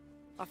jungle?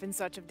 Off in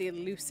search of the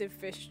elusive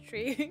fish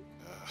tree?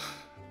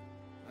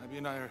 Abby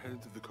and I are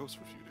headed to the coast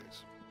for a few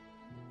days.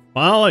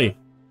 Finally!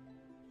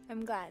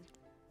 I'm glad.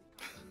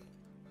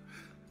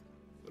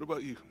 What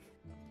about you?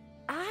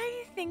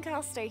 I think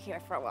I'll stay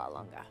here for a while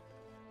longer.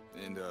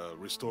 And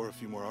restore a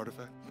few more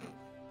artifacts?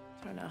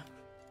 I don't know.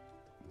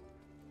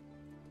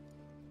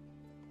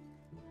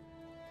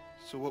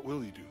 So what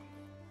will you do?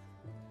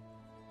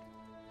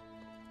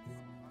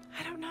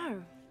 I don't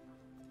know.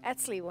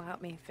 Etzli will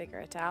help me figure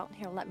it out.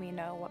 He'll let me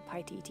know what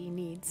Paititi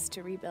needs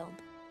to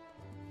rebuild.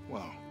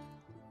 Wow.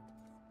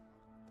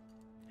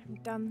 I'm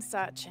done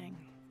searching.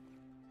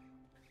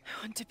 I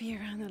want to be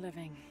around the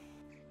living.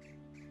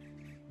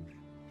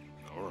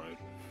 All right.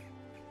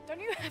 Don't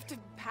you have to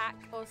pack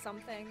or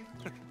something?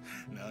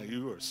 Now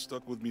you are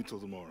stuck with me till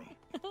tomorrow.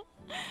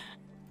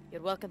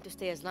 You're welcome to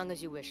stay as long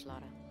as you wish,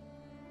 Lara.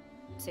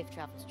 Safe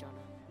travels, Jonah.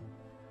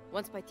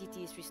 Once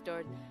Paititi is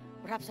restored,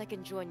 perhaps I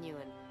can join you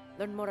and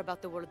learn more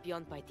about the world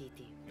beyond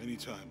Paititi.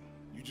 Anytime.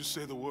 You just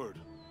say the word.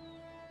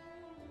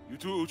 You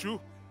too, Uchu?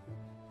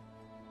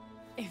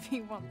 If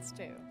he wants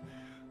to.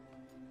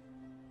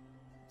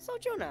 So,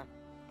 Jonah,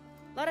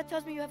 Lara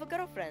tells me you have a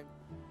girlfriend.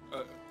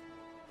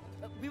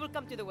 We will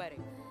come to the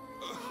wedding.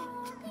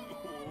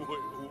 Wait,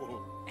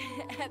 whoa.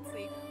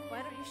 Etsy,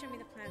 why don't you show me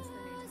the plans for the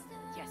new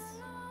town? Yes.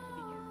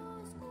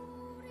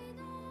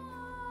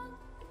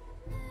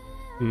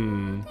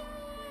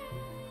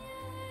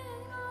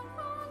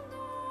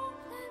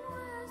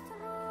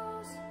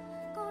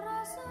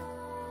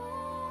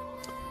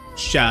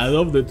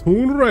 Shadow of the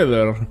Tomb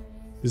Raider.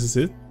 This is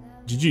it.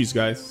 GG's,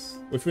 guys.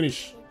 We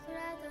finish.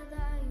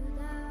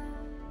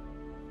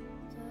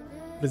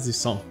 What is this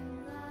song?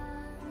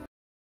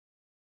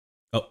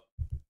 Oh.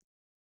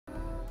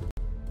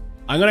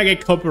 I'm gonna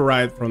get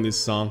copyright from this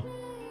song.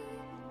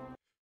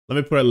 Let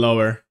me put it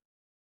lower.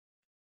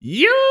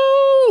 Yo!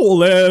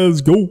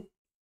 Let's go.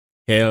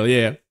 Hell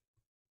yeah.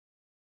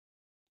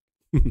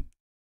 Alright,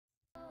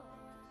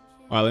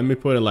 let me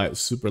put it like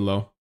super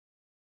low.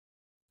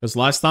 Because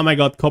last time I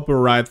got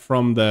copyright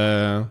from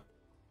the...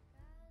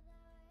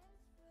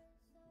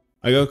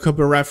 I got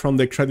copyright from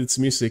the credits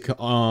music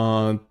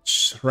on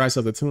Rise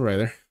of the Tomb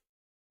Raider.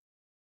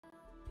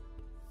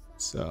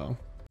 So...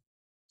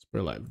 it's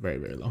pretty like very,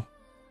 very low.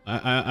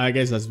 I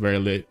guess that's very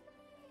late.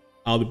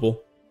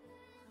 Audible.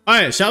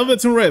 Alright, Shadow of the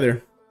Tomb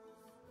Raider.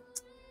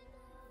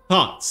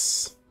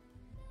 Thoughts?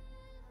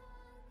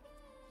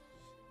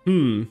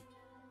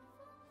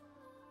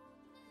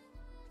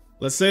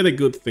 Let's say the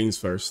good things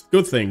first.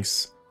 Good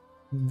things.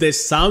 The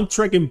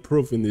soundtrack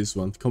improved in this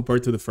one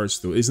compared to the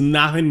first two. It's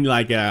nothing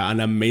like an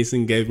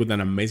amazing game with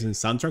an amazing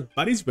soundtrack,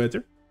 but it's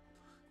better.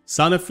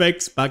 Sound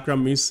effects,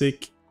 background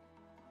music,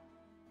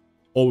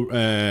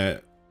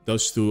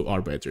 those two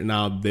are better.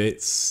 Now, the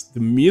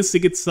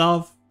music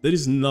itself, there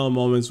is no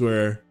moments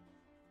where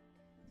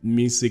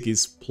music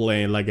is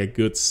playing like a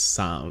good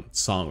song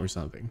or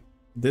something.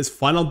 This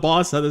final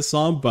boss had a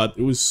song, but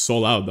it was so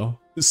loud though.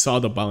 You saw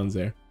the balance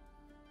there.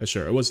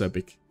 Sure, it was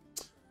epic.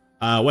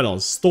 What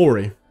else?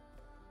 Story.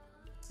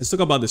 Let's talk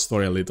about the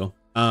story a little.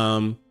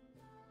 I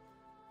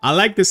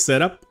like the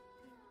setup.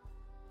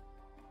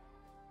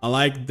 I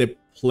like the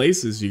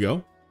places you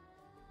go.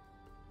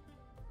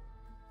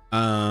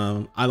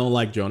 I don't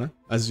like Jonah,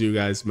 as you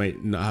guys may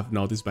have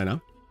noticed by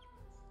now.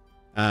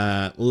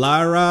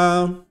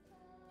 Lara...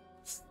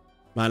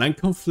 Man, I'm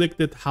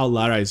conflicted how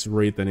Lara is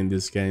written in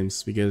these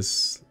games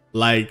because,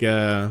 like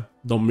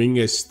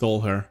Dominguez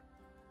told her,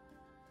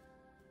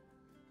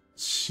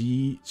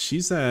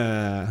 she's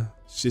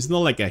not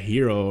like a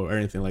hero or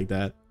anything like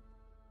that.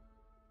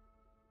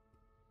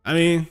 I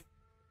mean,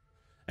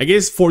 I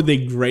guess for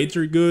the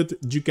greater good,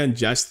 you can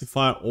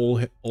justify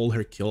all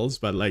her kills,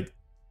 but like,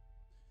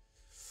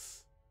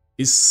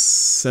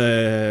 is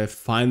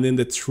finding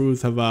the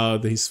truth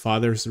about his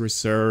father's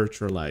research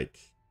or like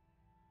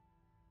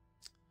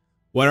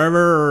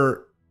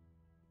whatever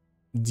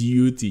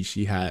duty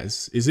she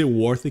has, is it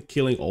worth it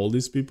killing all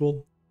these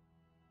people?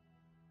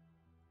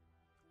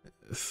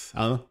 I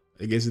don't know.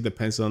 I guess it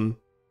depends on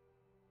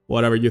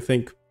whatever you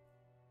think.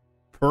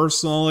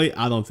 Personally,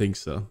 I don't think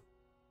so.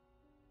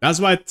 That's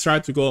why I try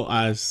to go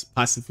as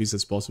pacifist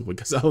as possible,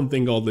 because I don't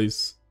think all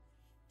these...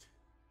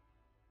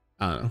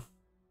 I don't know.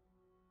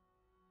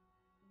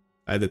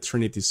 Like the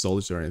Trinity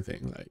Souls or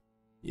anything. Like,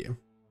 yeah.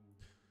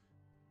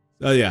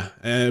 So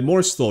yeah,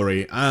 more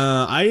story.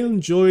 I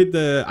enjoyed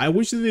the... I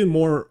wish they did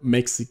more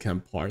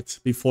Mexican part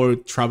before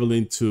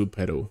traveling to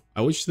Peru.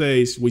 I wish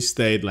we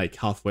stayed like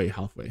halfway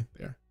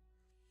there.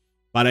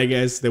 But I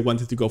guess they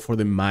wanted to go for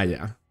the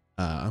Maya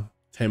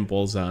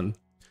temples and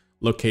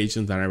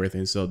locations and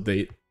everything. So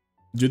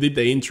you did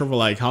the intro for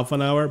like half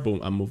an hour,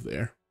 boom, I moved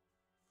there.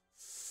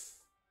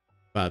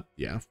 But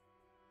yeah.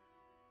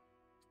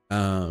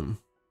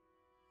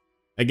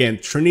 Again,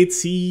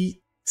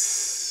 Trinity,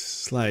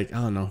 it's like,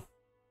 I don't know.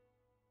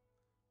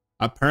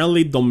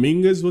 Apparently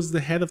Dominguez was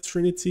the head of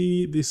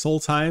Trinity this whole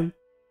time.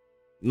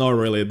 Not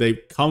really, they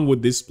come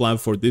with this plan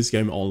for this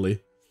game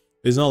only.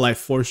 It's not like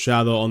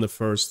foreshadow on the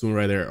first Tomb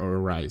Raider or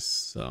Rise,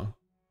 so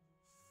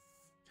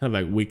kind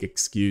of like weak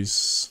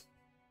excuse.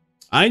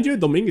 I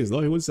enjoyed Dominguez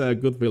though, he was a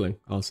good villain,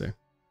 I'll say.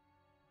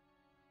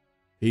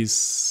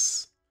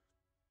 His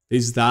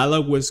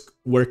dialogue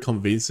were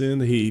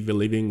convincing, he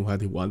believing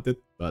what he wanted,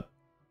 but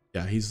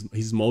yeah,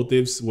 his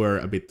motives were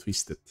a bit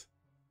twisted,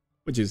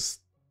 which is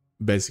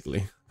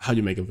basically how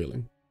you make a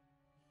villain.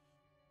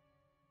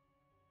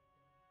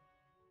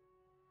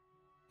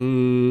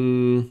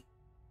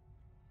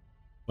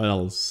 What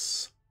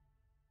else?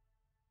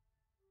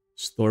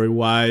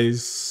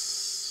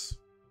 Story-wise,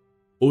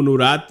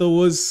 Unurato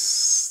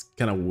was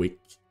kind of weak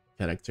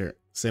character,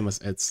 same as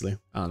Etzli.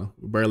 I don't know,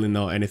 we barely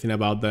know anything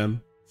about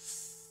them.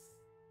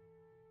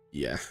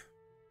 yeah.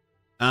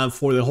 And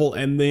for the whole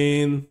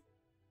ending,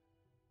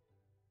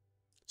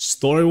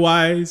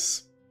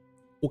 story-wise,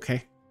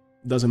 okay.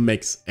 Doesn't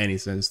make any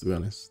sense, to be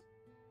honest.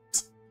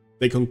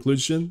 The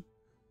conclusion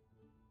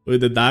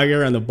with the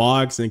dagger and the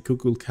box and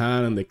Kukul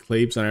Khan and the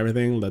clips and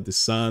everything, like the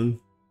sun,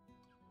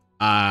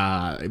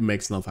 it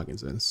makes no fucking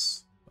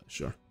sense. But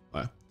sure.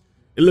 But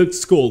it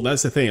looks cool.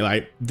 That's the thing.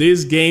 Like,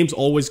 these games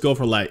always go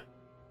for like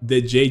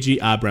the J.J.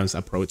 Abrams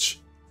approach.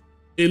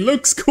 It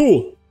looks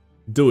cool.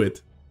 Do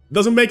it.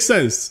 Doesn't make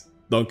sense.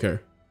 Don't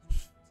care.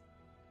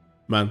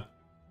 Man.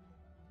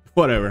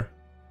 Whatever.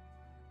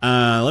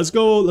 Let's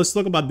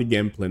talk about the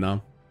gameplay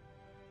now.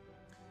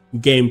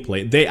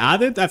 Gameplay. They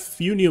added a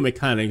few new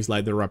mechanics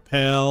like the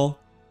rappel,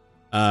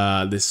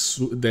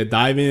 the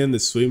diving, the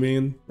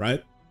swimming,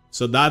 right?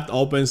 So that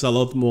opens a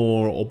lot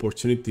more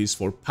opportunities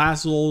for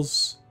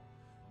puzzles,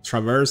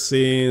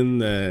 traversing,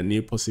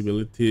 new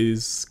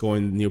possibilities,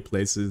 going new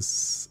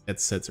places,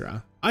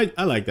 etc. I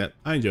like that.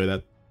 I enjoy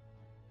that.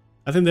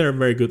 I think they're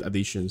very good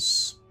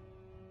additions.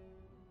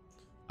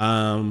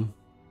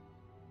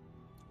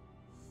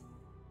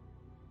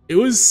 It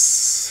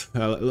was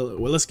well,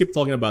 let's keep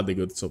talking about the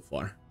good so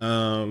far.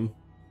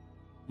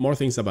 More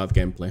things about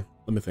gameplay.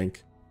 Let me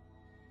think.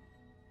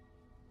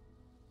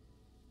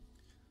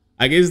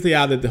 I guess they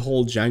added the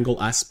whole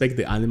jungle aspect,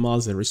 the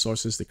animals, the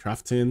resources, the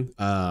crafting.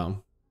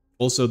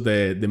 Also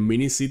the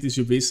mini cities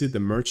you visit,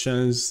 the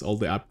merchants, all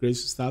the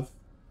upgrades and stuff.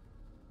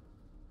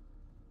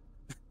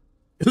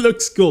 It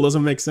looks cool.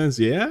 Doesn't make sense.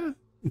 Yeah,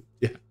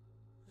 yeah.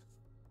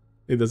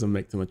 It doesn't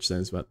make too much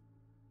sense, but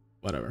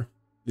whatever.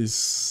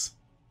 It's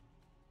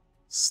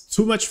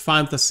too much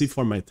fantasy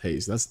for my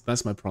taste.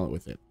 That's my problem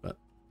with it, but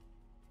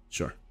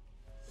sure.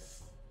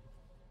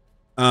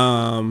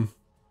 More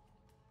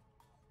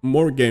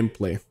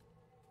gameplay.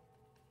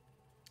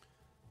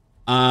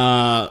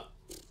 I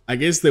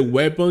guess the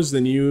weapons,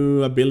 the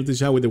new abilities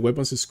you have with the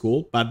weapons is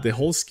cool, but the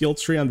whole skill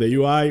tree and the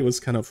UI was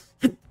kind of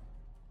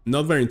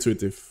not very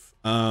intuitive.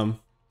 The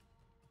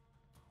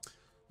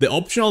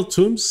optional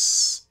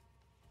tombs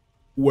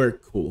were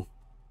cool.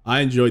 I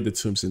enjoyed the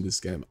tombs in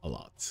this game a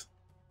lot.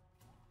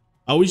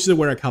 I wish there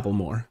were a couple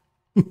more.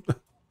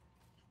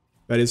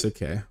 But it's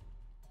okay.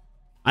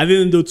 I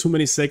didn't do too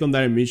many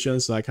secondary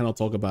missions, so I cannot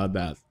talk about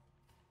that.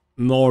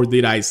 Nor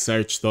did I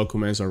search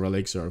documents or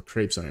relics or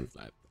crypts or anything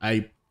like that.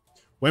 I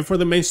went for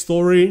the main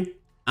story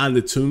and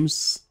the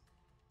tombs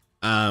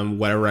and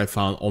whatever I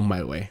found on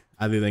my way.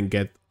 I didn't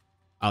get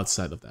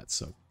outside of that,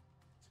 so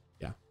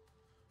yeah.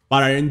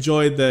 But I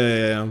enjoyed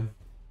the...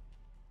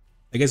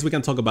 I guess we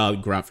can talk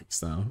about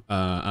graphics now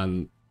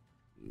and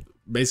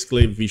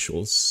basically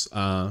visuals.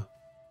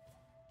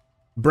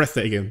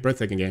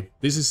 Breathtaking game.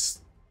 This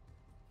is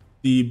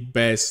the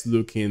best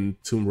looking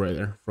Tomb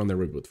Raider from the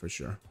reboot for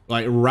sure.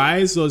 Like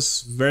Rise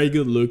was very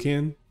good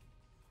looking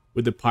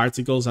with the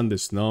particles and the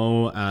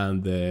snow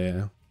and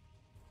the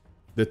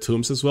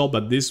tombs as well,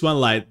 but this one,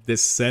 like the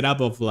setup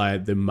of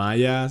like the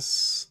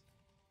Mayas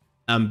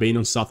and being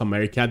on South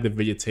America, the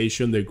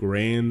vegetation, the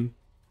green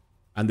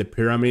and the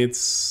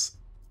pyramids,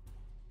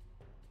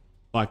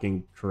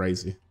 fucking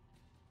crazy.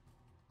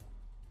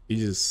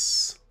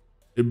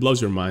 It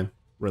blows your mind,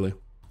 really.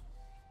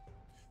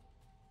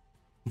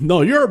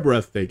 No, you're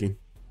breathtaking.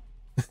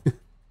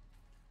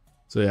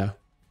 So yeah.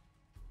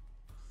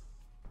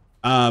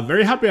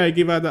 Very happy I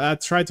give a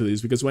try to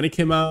this, because when it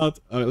came out,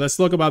 let's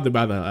talk about the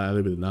battle a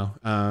little bit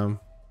now.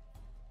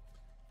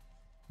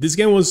 This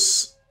game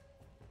was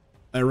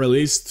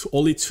released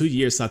only 2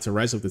 years after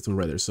Rise of the Tomb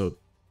Raider, so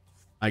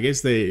I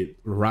guess they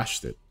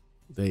rushed it.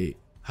 They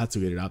had to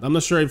get it out. I'm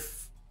not sure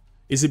if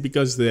is it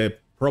because the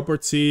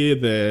property,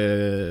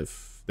 the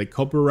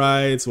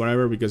copyrights,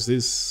 whatever, because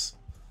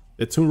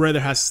the Tomb Raider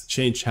has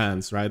changed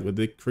hands, right, with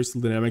the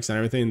Crystal Dynamics and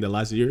everything in the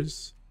last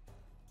years.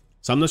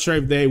 So I'm not sure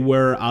if they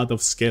were out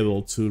of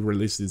schedule to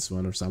release this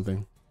one or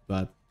something,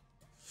 but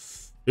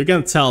you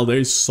can tell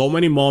there's so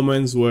many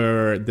moments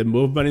where the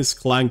movement is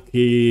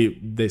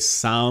clunky, the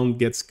sound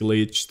gets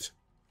glitched,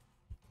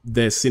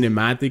 the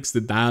cinematics,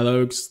 the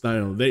dialogues. I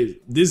don't know,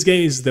 this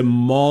game is the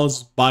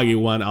most buggy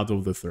one out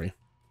of the three.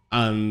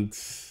 And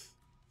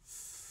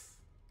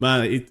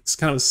man, it's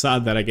kind of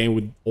sad that a game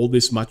with all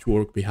this much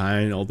work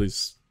behind, all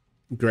these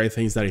great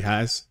things that it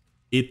has,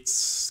 it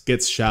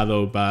gets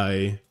shadowed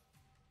by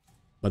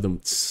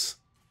those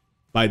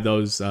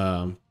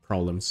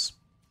problems.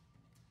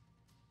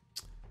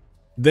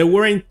 They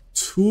weren't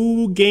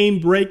too game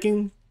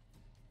breaking,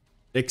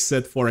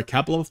 except for a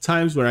couple of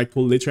times where I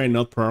could literally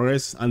not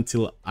progress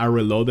until I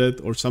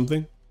reloaded or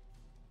something.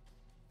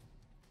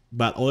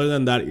 But other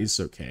than that, it's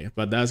okay.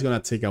 But that's gonna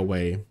take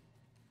away.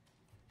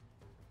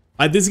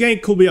 Like, this game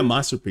could be a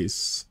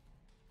masterpiece.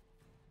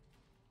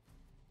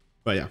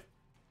 But yeah.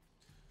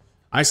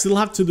 I still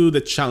have to do the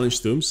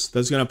challenge tombs.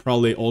 That's gonna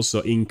probably also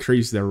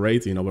increase the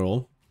rating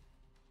overall.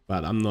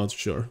 But I'm not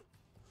sure.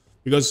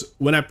 Because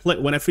when I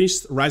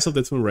finished Rise of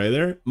the Tomb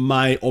Raider,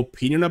 my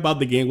opinion about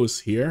the game was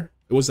here.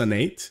 It was an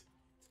 8.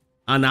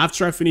 And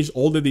after I finished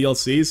all the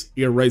DLCs,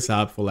 it raised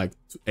up for like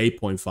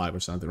 8.5 or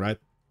something, right?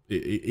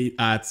 It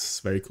adds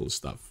very cool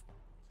stuff.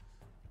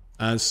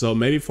 And so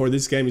maybe for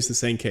this game it's the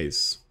same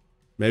case.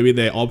 Maybe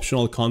the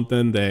optional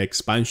content, the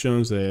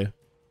expansions, the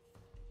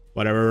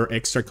whatever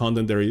extra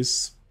content there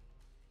is,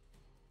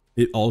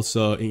 it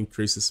also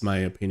increases my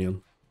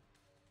opinion.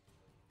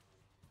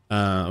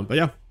 But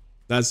yeah,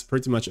 that's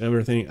pretty much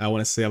everything I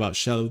want to say about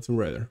Shadow of the Tomb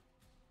Raider.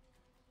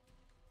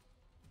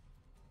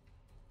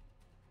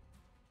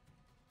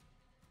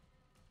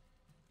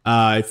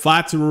 If I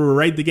had to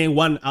rate the game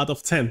 1 out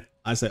of 10,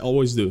 as I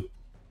always do,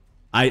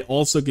 I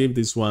also give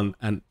this one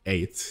an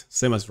 8,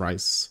 same as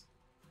Rise.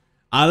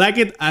 I like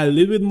it a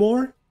little bit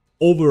more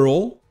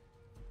overall,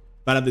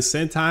 but at the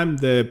same time,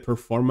 the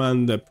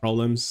performance, the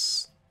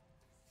problems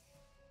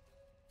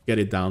get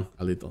it down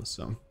a little.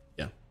 So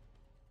yeah,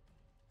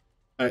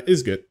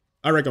 it's good.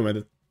 I recommend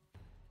it.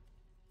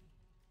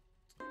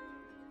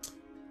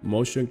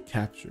 Motion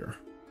capture.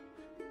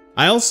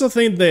 I also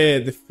think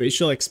the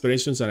facial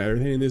expressions and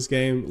everything in this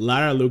game,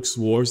 Lara looks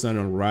worse than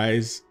on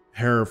Rise.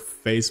 Her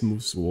face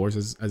moves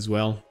worse as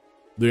well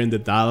during the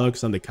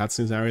dialogues and the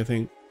cutscenes and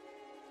everything.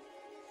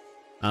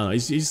 I don't know,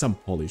 it's just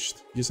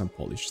unpolished. Just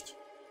unpolished.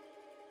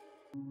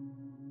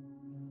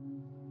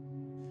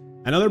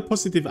 Another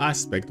positive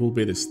aspect will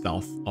be the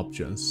stealth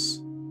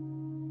options.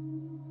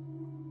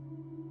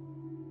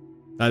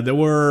 There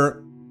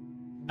were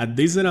a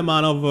decent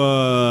amount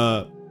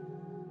of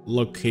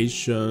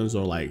locations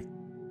or like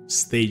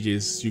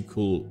stages you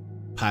could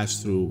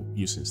pass through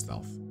using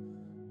stealth.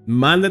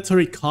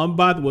 Mandatory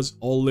combat was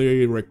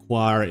only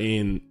required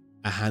in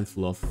a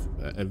handful of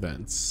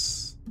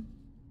events.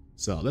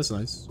 So that's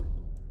nice.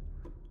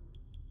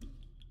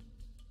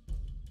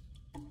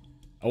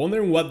 I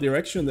wonder in what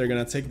direction they're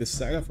gonna take the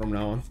saga from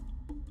now on.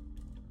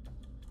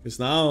 Because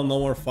now no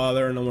more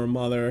father, no more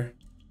mother,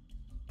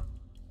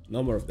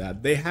 no more of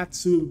that. They had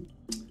to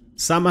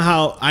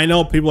somehow, I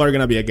know people are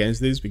gonna be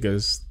against this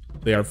because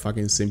they are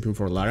fucking simping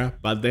for Lara,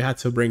 but they had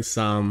to bring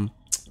some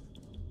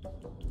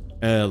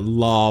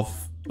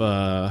love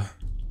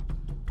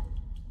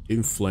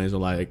influence or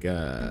like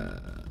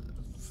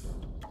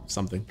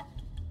something.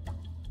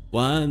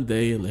 One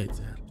day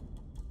later.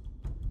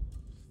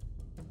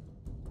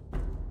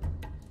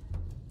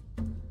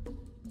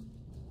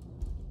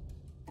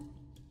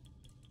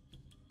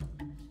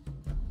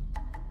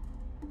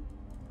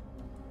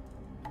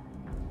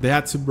 They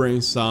had to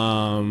bring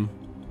someone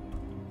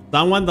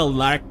that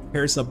Lara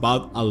cares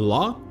about a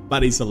lot,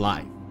 but is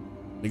alive.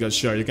 Because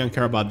sure, you can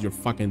care about your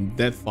fucking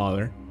dead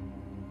father,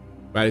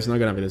 but it's not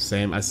gonna be the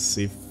same as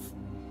if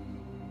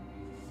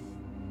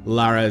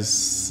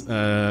Lara's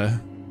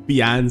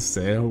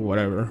fiance or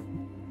whatever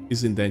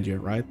is in danger,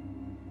 right?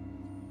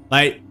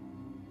 Like,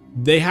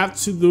 they have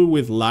to do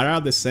with Lara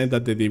the same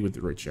that they did with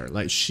Richard.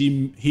 Like,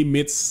 he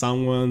meets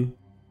someone.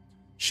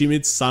 She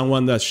meets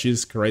someone that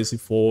she's crazy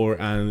for,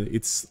 and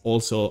it's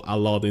also a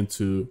lot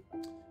into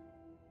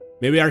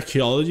maybe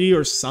archaeology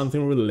or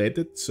something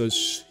related, so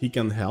he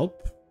can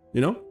help,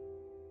 you know?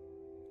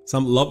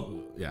 Some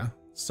love, yeah,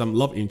 some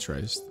love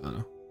interest, I don't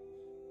know.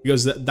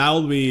 Because that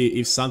will be,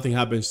 if something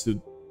happens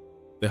to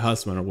the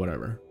husband or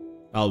whatever,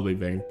 that will be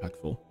very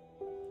impactful.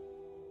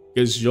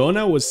 Because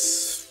Jonah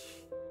was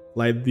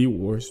like the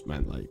worst,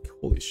 man, like,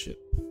 holy shit.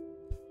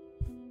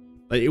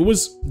 Like,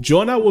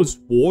 Jonah was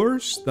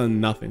worse than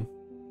nothing.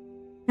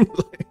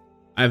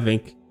 I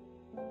think.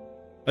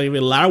 Like,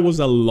 if Lara was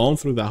alone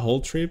through the whole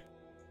trip,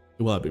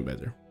 it would have been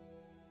better.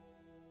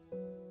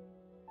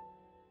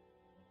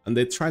 And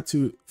they tried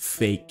to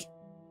fake.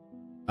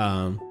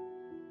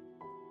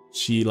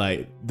 She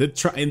like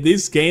in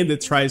this game they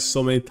tried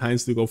so many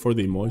times to go for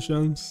the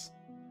emotions.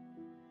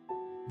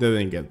 They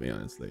didn't get me,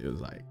 honestly. It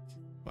was like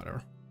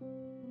whatever.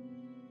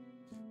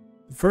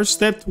 The first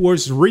step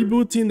towards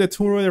rebooting the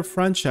Tomb Raider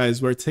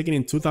franchise were taken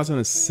in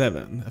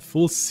 2007, a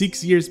full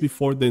 6 years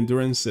before the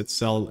Endurance set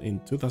sail in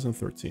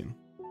 2013.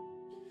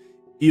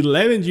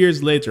 11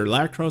 years later,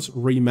 Lara Croft's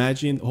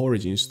reimagined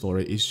origin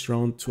story is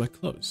drawn to a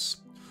close.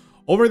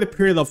 Over the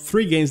period of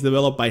 3 games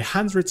developed by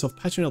hundreds of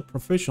passionate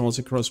professionals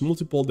across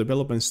multiple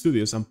development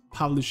studios and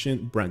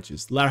publishing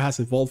branches, Lara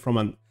has evolved from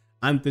an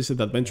untested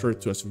adventurer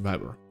to a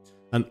survivor,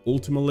 and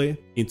ultimately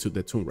into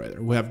the Tomb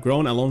Raider. We have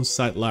grown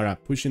alongside Lara,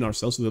 pushing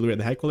ourselves to deliver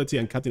the high quality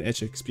and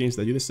cutting-edge experience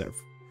that you deserve.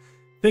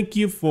 Thank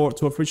you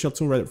to official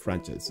Tomb Raider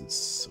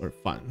franchises or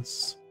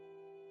fans.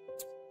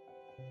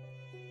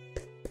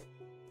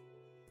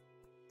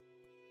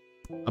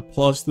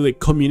 Applause to the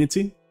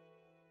community.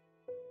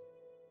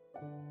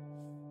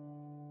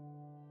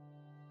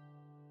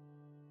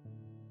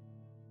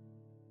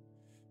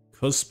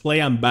 Cosplay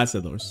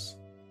ambassadors.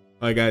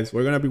 Alright guys,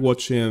 we're gonna be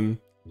watching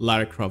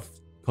Lara Croft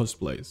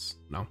cosplays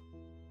now.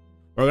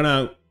 We're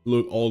gonna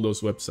look all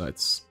those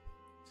websites.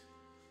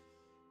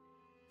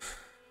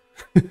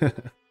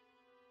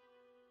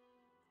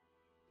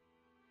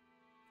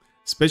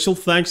 Special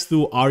thanks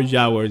to our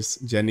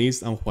Yowers,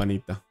 Janice and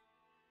Juanita.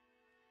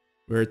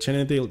 We're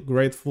eternally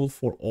grateful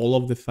for all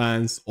of the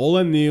fans, all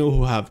and new,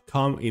 who have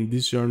come in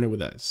this journey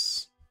with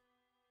us.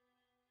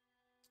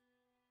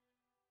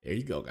 There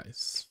you go,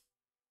 guys.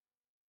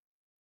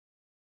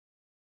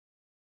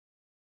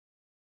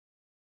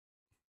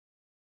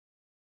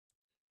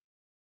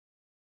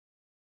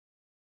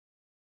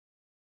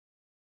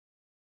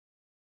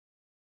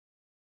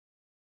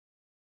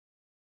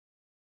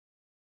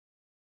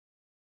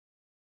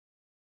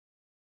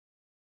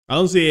 I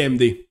don't see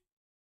AMD.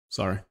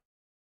 Sorry.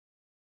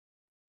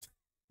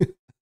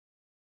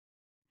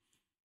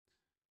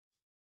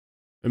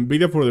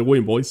 Nvidia for the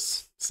win,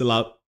 boys. Still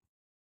out.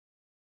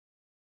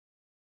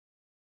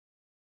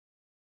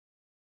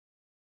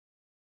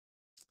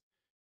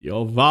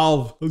 Yo,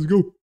 Valve, let's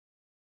go.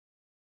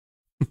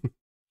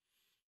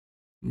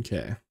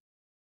 Okay.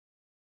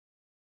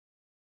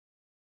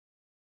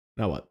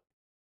 Now what?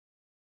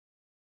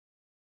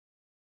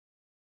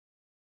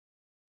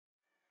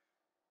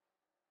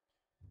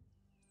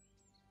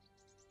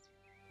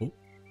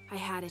 I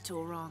had it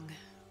all wrong.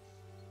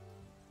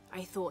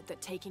 I thought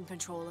that taking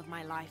control of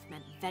my life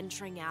meant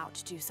venturing out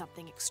to do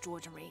something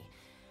extraordinary.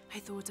 I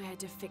thought I had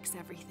to fix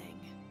everything.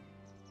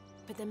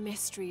 But the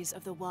mysteries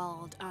of the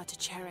world are to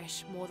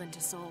cherish more than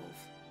to solve.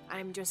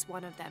 I'm just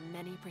one of their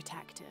many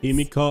protectors.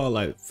 Himiko,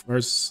 like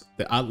first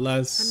the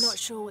Atlas. I'm not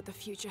sure what the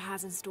future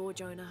has in store,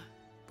 Jonah,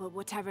 but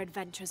whatever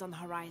adventure's on the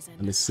horizon,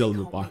 And the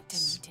silver I can't wait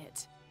box. to meet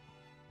it.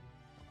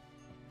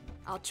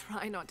 I'll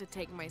try not to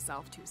take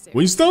myself too seriously.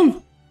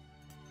 Winston?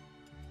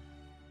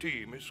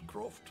 Tea, Miss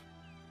Croft.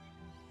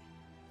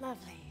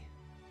 Lovely.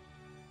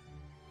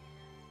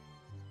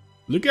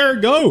 Look at her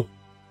go.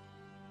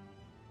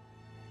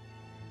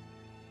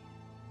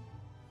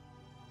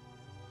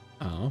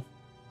 Oh,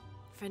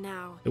 For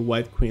now, the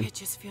White Queen. it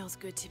just feels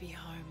good to be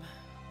home.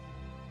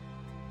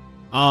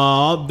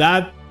 Oh,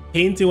 that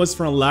painting was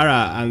from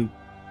Lara, and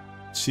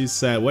she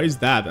said, "What is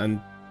that?" And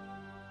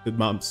the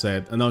mom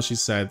said, "And no, she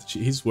said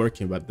he's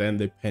working, but then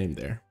they paint him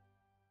there."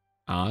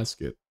 Ah, that's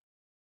good.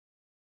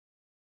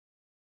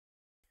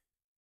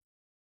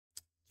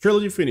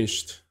 Trilogy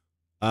finished.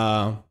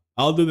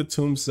 I'll do the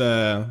tombs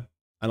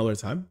another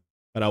time,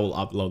 but I will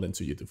upload them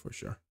to YouTube for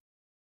sure.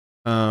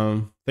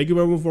 Thank you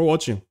everyone for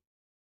watching.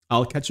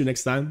 I'll catch you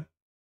next time.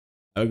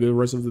 Have a good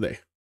rest of the day.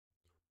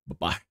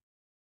 Bye-bye.